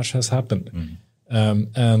so much has happened.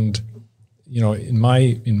 And, in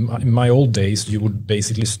my old days, you would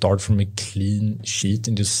basically start from a clean sheet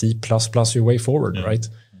and just C++ your way forward, right?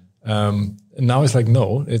 And now it's like,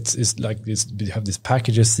 no, it's like this. We have these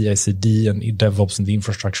packages, CI/CD and DevOps and the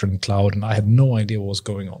infrastructure and cloud. And I had no idea what was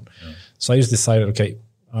going on. So I just decided, okay,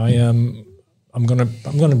 I'm gonna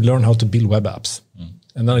learn how to build web apps,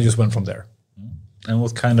 and then I just went from there. And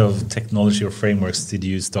what kind of technology or frameworks did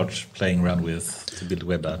you start playing around with to build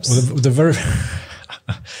web apps? Well,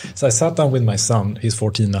 so I sat down with my son. He's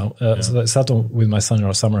 14 now. So I sat down with my son in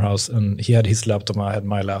our summer house, and he had his laptop, I had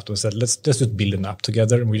my laptop. And said, let's just build an app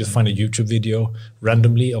together. And we just find a YouTube video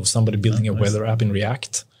randomly of somebody building a weather app in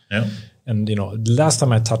React. Yeah. And the last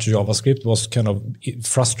time I touched JavaScript was kind of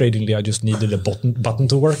frustratingly, I just needed a button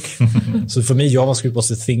to work. So for me, JavaScript was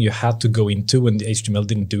the thing you had to go into, and the HTML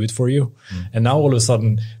didn't do it for you. And now all of a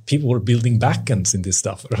sudden, people were building backends in this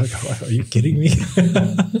stuff. Like, are you kidding me?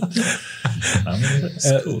 I mean,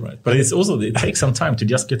 that's cool, right? But it takes some time to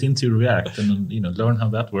just get into React and learn how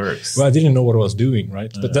that works. Well, I didn't know what I was doing,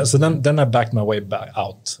 right? But so then I backed my way back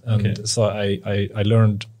out, and so I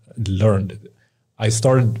learned. I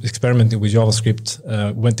started experimenting with JavaScript,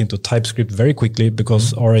 went into TypeScript very quickly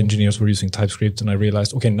because our engineers were using TypeScript, and I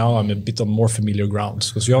realized, okay, now I'm a bit on more familiar grounds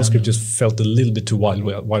because JavaScript just felt a little bit too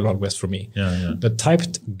wild west for me. But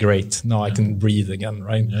typed, great. Now I can breathe again,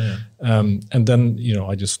 right? And then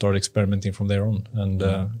I just started experimenting from there on, and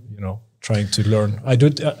trying to learn. I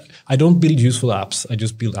don't build useful apps. I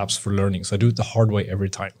just build apps for learning. So I do it the hard way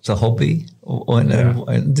every time. It's a hobby.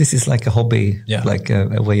 This is like a hobby, like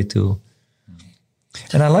a way to.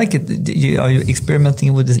 And I like it. Are you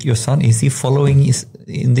experimenting with your son? Is he following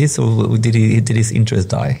in this, or did his interest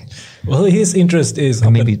die? Well, his interest is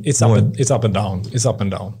it's up and down.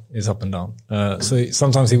 So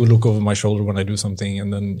sometimes he will look over my shoulder when I do something,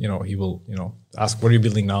 and then he will ask, "What are you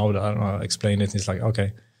building now?" I don't know, explain it. He's like,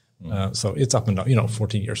 "Okay." So it's up and down.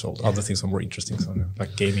 14 years old. Other things are more interesting,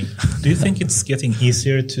 like gaming. Do you think it's getting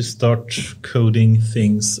easier to start coding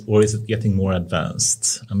things, or is it getting more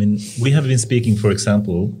advanced? I mean, we have been speaking, for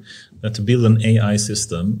example, that to build an AI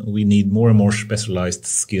system, we need more and more specialized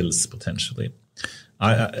skills potentially.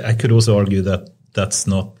 I could also argue that that's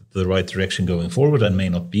not the right direction going forward and may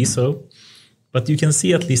not be so. But you can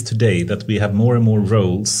see at least today that we have more and more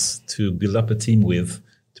roles to build up a team with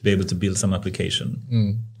to be able to build some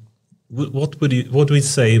application. What would you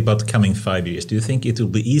say about the coming 5 years? Do you think it will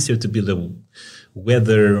be easier to build a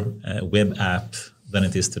weather web app than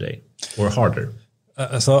it is today, or harder?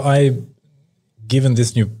 So given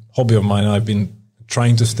this new hobby of mine, I've been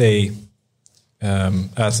trying to stay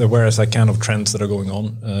as aware as I can of trends that are going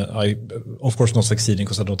on. I, of course, not succeeding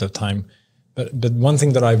because I don't have time. But one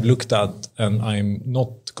thing that I've looked at, and I'm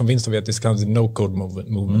not convinced of yet, is kind of the no-code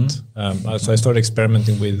movement. So I started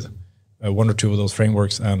experimenting with one or two of those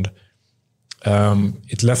frameworks, and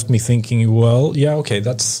it left me thinking, well, yeah, okay,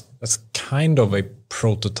 that's kind of a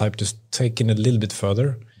prototype, just taken a little bit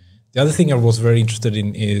further. The other thing I was very interested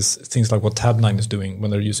in is things like what Tabnine is doing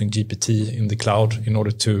when they're using GPT in the cloud in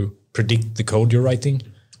order to predict the code you're writing.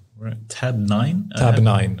 Right. Tabnine?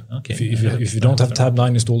 Tabnine. Okay. If you don't have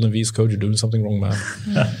Tabnine installed in VS Code, you're doing something wrong, man.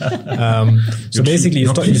 So basically,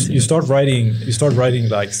 you start writing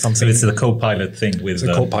like something. So it's the Copilot thing with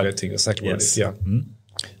the Copilot thing, exactly what it is. Yeah.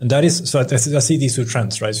 And that is, so I see these two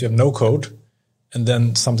trends, right? So you have no code, and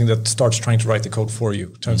then something that starts trying to write the code for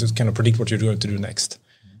you, trying to kind of predict what you're going to do next.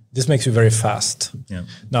 This makes you very fast. Yeah.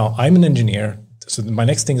 Now, I'm an engineer, so my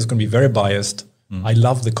next thing is going to be very biased. I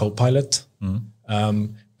love the Copilot,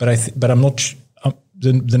 but I'm not.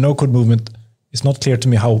 The no-code movement. It's not clear to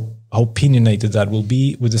me how opinionated that will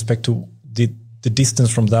be with respect to the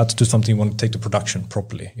distance from that to something you want to take to production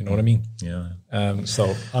properly. You know what I mean? Yeah.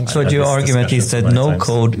 So your argument is that no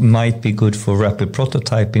code might be good for rapid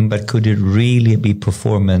prototyping, but could it really be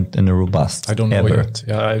performant and robust? I don't know yet.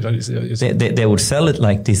 Yeah, they would sell it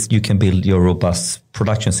like this. You can build your robust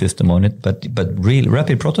production system on it, but real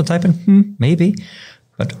rapid prototyping, maybe.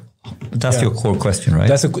 But that's your core question, right?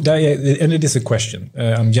 And it is a question.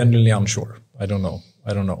 I'm genuinely unsure. I don't know.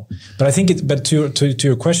 But I think but to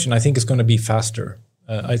your question, I think it's going to be faster.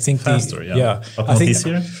 I think faster, but I not think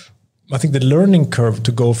easier. I think the learning curve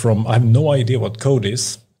to go from I have no idea what code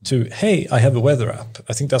is to hey, I have a weather app.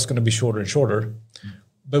 I think that's going to be shorter and shorter.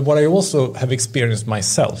 But what I also have experienced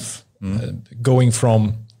myself, going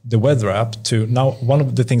from the weather app to now, one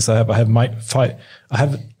of the things I have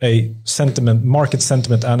a market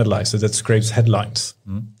sentiment analyzer that scrapes headlines.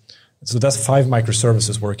 So that's 5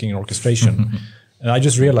 microservices working in orchestration. And I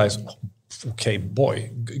just realized, okay, boy,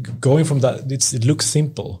 going from that, it looks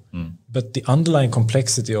simple, but the underlying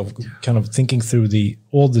complexity of kind of thinking through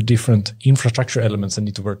all the different infrastructure elements that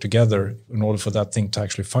need to work together in order for that thing to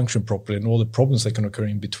actually function properly, and all the problems that can occur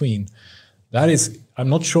in between, I'm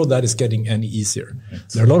not sure that is getting any easier.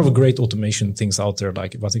 There are a lot of great automation things out there.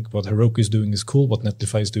 Like I think what Heroku is doing is cool. What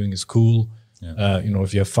Netlify is doing is cool. Yeah.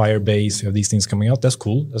 If you have Firebase, you have these things coming out. That's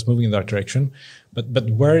cool. That's moving in that direction. But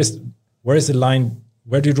where is the line?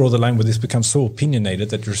 Where do you draw the line where this becomes so opinionated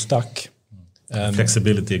that you're stuck?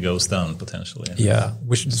 Flexibility goes down potentially. Yeah,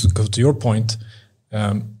 which goes to your point.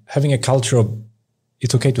 Having a culture of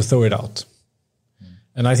it's okay to throw it out,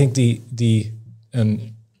 and I think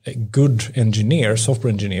a good engineer,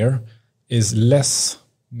 software engineer, is less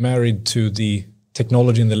married to the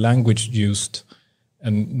technology and the language used,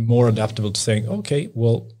 and more adaptable to saying, okay,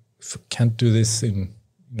 well, if I can't do this in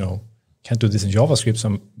JavaScript, so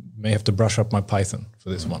I may have to brush up my Python for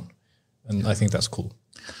this one, and I think that's cool.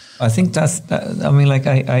 I think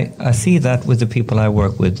I see that with the people I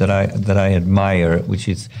work with that I admire, which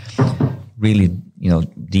is really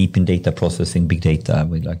deep in data processing, big data.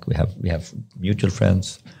 We have mutual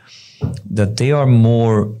friends that they are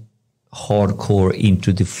more hardcore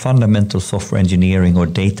into the fundamental software engineering or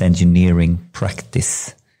data engineering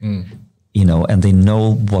practice, and they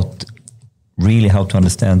know how to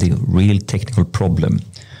understand the real technical problem.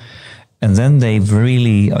 And then they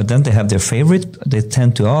have their favorite. They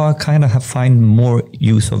tend to find more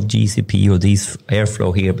use of GCP or these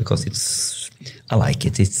Airflow here because I like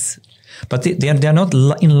it. But they're not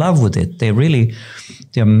in love with it.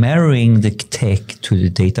 They're marrying the tech to the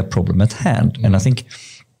data problem at hand. And I think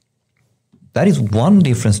that is one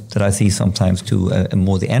difference that I see sometimes to a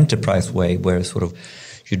more the enterprise way, where sort of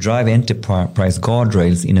you drive enterprise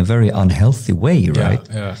guardrails in a very unhealthy way, right?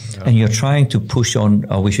 Yeah. And you're trying to push on,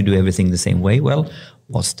 we should do everything the same way. Well,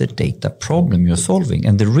 what's the data problem you're solving?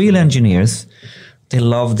 And the real engineers, they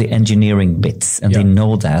love the engineering bits, and they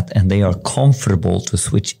know that, and they are comfortable to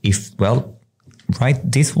switch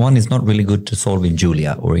this one is not really good to solve in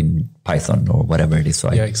Julia or in Python or whatever it is.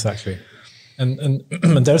 Right? Yeah, exactly. And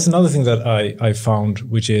there's another thing that I found,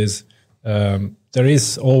 which is there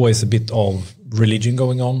is always a bit of religion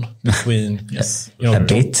going on between a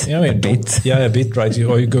bit, right?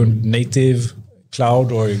 Are you going native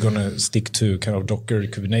cloud, or are you going to stick to kind of Docker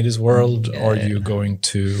Kubernetes world? Or are you going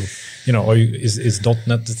to, is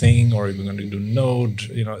 .NET the thing, or are you going to do Node?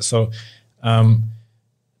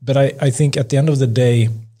 But I think at the end of the day,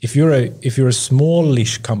 if you're a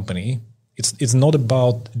smallish company, it's not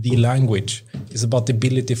about the language. It's about the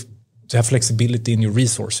ability to have flexibility in your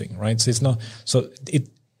resourcing, right? So it's not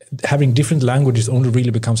having different languages only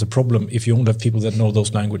really becomes a problem if you only have people that know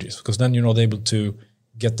those languages, because then you're not able to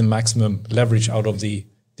get the maximum leverage out of the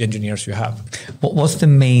engineers you have. What's the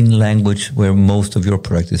main language where most of your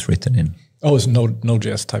product is written in? Oh, it's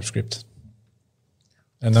Node.js, TypeScript.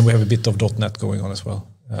 And then we have a bit of .NET going on as well.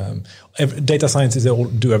 Data scientists, they all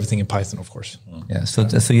do everything in Python, of course. Yeah,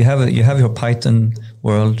 so you have your Python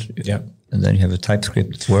world, and then you have a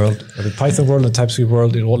TypeScript world. The Python world and TypeScript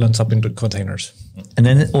world, it all ends up in the containers. And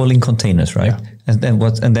then all in containers, right? Yeah. And then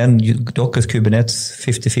what? And then Docker's Kubernetes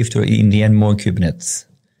 50-50, or in the end more Kubernetes.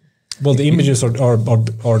 Well, the images are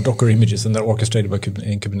Docker images, and they're orchestrated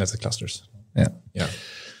in Kubernetes clusters. Yeah.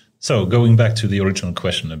 So going back to the original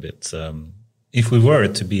question a bit, if we were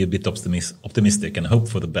to be a bit optimistic and hope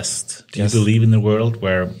for the best, do you believe in a world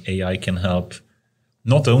where AI can help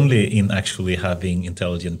not only in actually having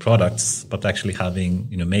intelligent products, but actually having,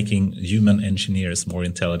 making human engineers more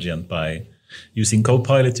intelligent by using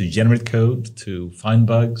Copilot to generate code, to find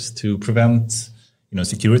bugs, to prevent,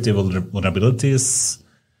 security vulnerabilities,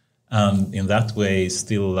 and in that way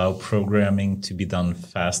still allow programming to be done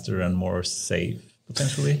faster and more safe,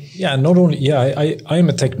 potentially? Yeah, not only, I am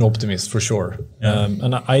a techno optimist for sure. Yeah.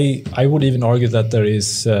 And I would even argue that there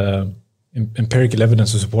is empirical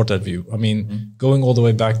evidence to support that view. I mean, going all the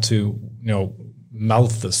way back to,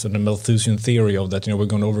 Malthus and the Malthusian theory of that, we're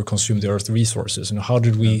going to overconsume the Earth's resources. How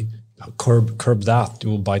did we curb that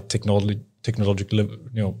by technological,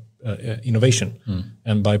 innovation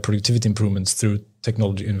and by productivity improvements through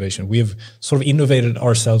technology innovation. We have sort of innovated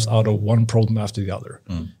ourselves out of one problem after the other.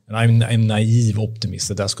 And I'm naive optimist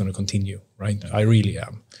that that's going to continue, right? I really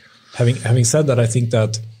am. Having said that, I think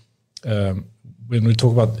that when we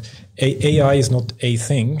talk about AI is not a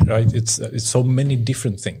thing, right? It's so many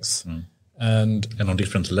different things. And on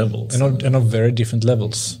different levels. And on very different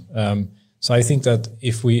levels. So I think that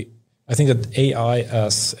I think that AI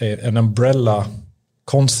as an umbrella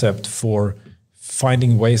concept for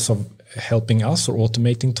finding ways of helping us or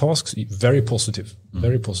automating tasks, very positive,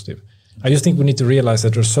 very positive. I just think we need to realize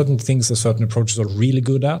that there are certain things that certain approaches are really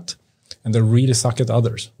good at, and they really suck at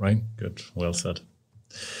others, right? Good, well said.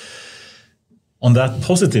 On that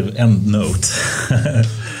positive end note,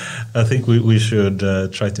 I think we should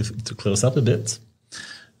try to close up a bit.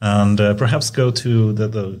 And perhaps go to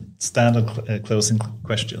the standard closing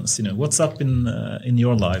questions. What's up in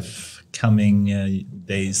your life coming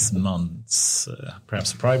days, months,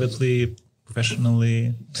 perhaps privately,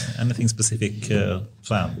 professionally, anything specific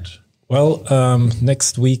planned? Well,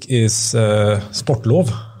 next week is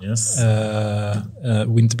sportlov. Yes.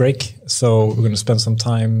 Winter break. So we're going to spend some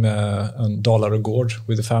time on Dalarö Gård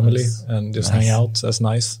with the family and just hang out. That's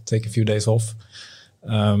nice. Take a few days off.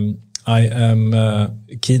 I am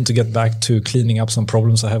keen to get back to cleaning up some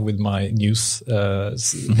problems I have with my news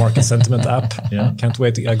market sentiment app. Yeah. Can't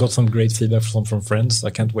wait. I got some great feedback from friends. I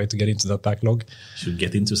can't wait to get into that backlog. Should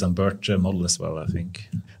get into some BERT model as well, I think.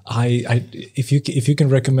 If you can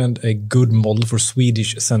recommend a good model for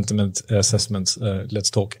Swedish sentiment assessments, let's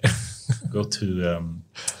talk. Go to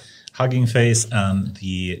Hugging Face and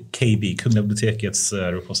the KB, Kungliga Bibliotekets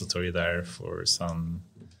repository there for some.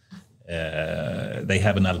 They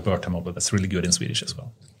have an Alberta model that's really good in Swedish as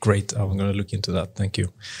well. Great. I'm going to look into that. Thank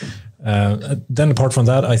you. Then apart from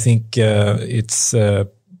that, I think it's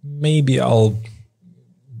maybe I'll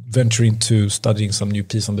venture into studying some new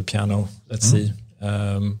piece on the piano. Let's see.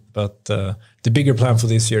 But the bigger plan for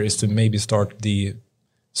this year is to maybe start the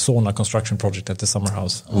sauna construction project at the summer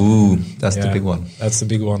house. Ooh, that's the big one. That's the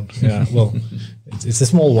big one. Yeah. Well, it's a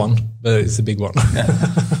small one, but it's a big one.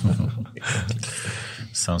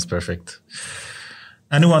 Sounds perfect.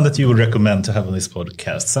 Anyone that you would recommend to have on this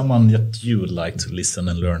podcast? Someone that you would like to listen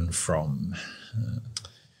and learn from?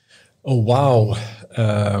 Oh, wow.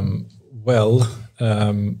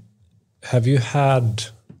 Have you had...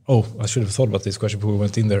 Oh, I should have thought about this question before we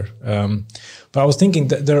went in there. But I was thinking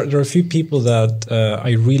that there are a few people that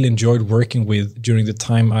I really enjoyed working with during the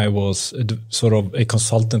time I was sort of a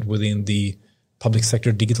consultant within the public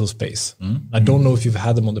sector digital space. I don't know if you've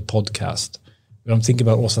had them on the podcast. But I'm thinking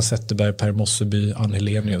about Åsa Zetterberg, Per Mosseby, Ann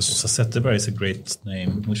Helenius. Åsa Zetterberg is a great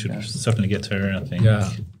name. We should certainly get her, I think. Yeah,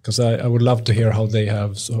 because I would love to hear how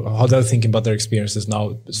they're thinking about their experiences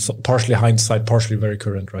now. So partially hindsight, partially very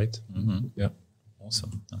current, right? Yeah.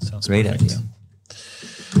 Awesome. That sounds Great perfect. idea.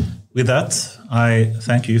 With that, I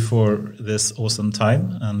thank you for this awesome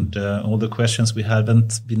time and all the questions we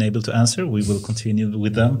haven't been able to answer. We will continue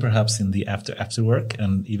with them, perhaps in the after work,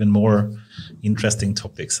 and even more interesting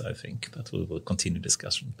topics, I think, that we will continue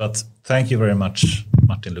discussion. But thank you very much,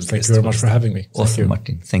 Martin Lundqvist. Thank you very much for having me. Awesome,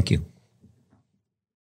 Martin. Thank you.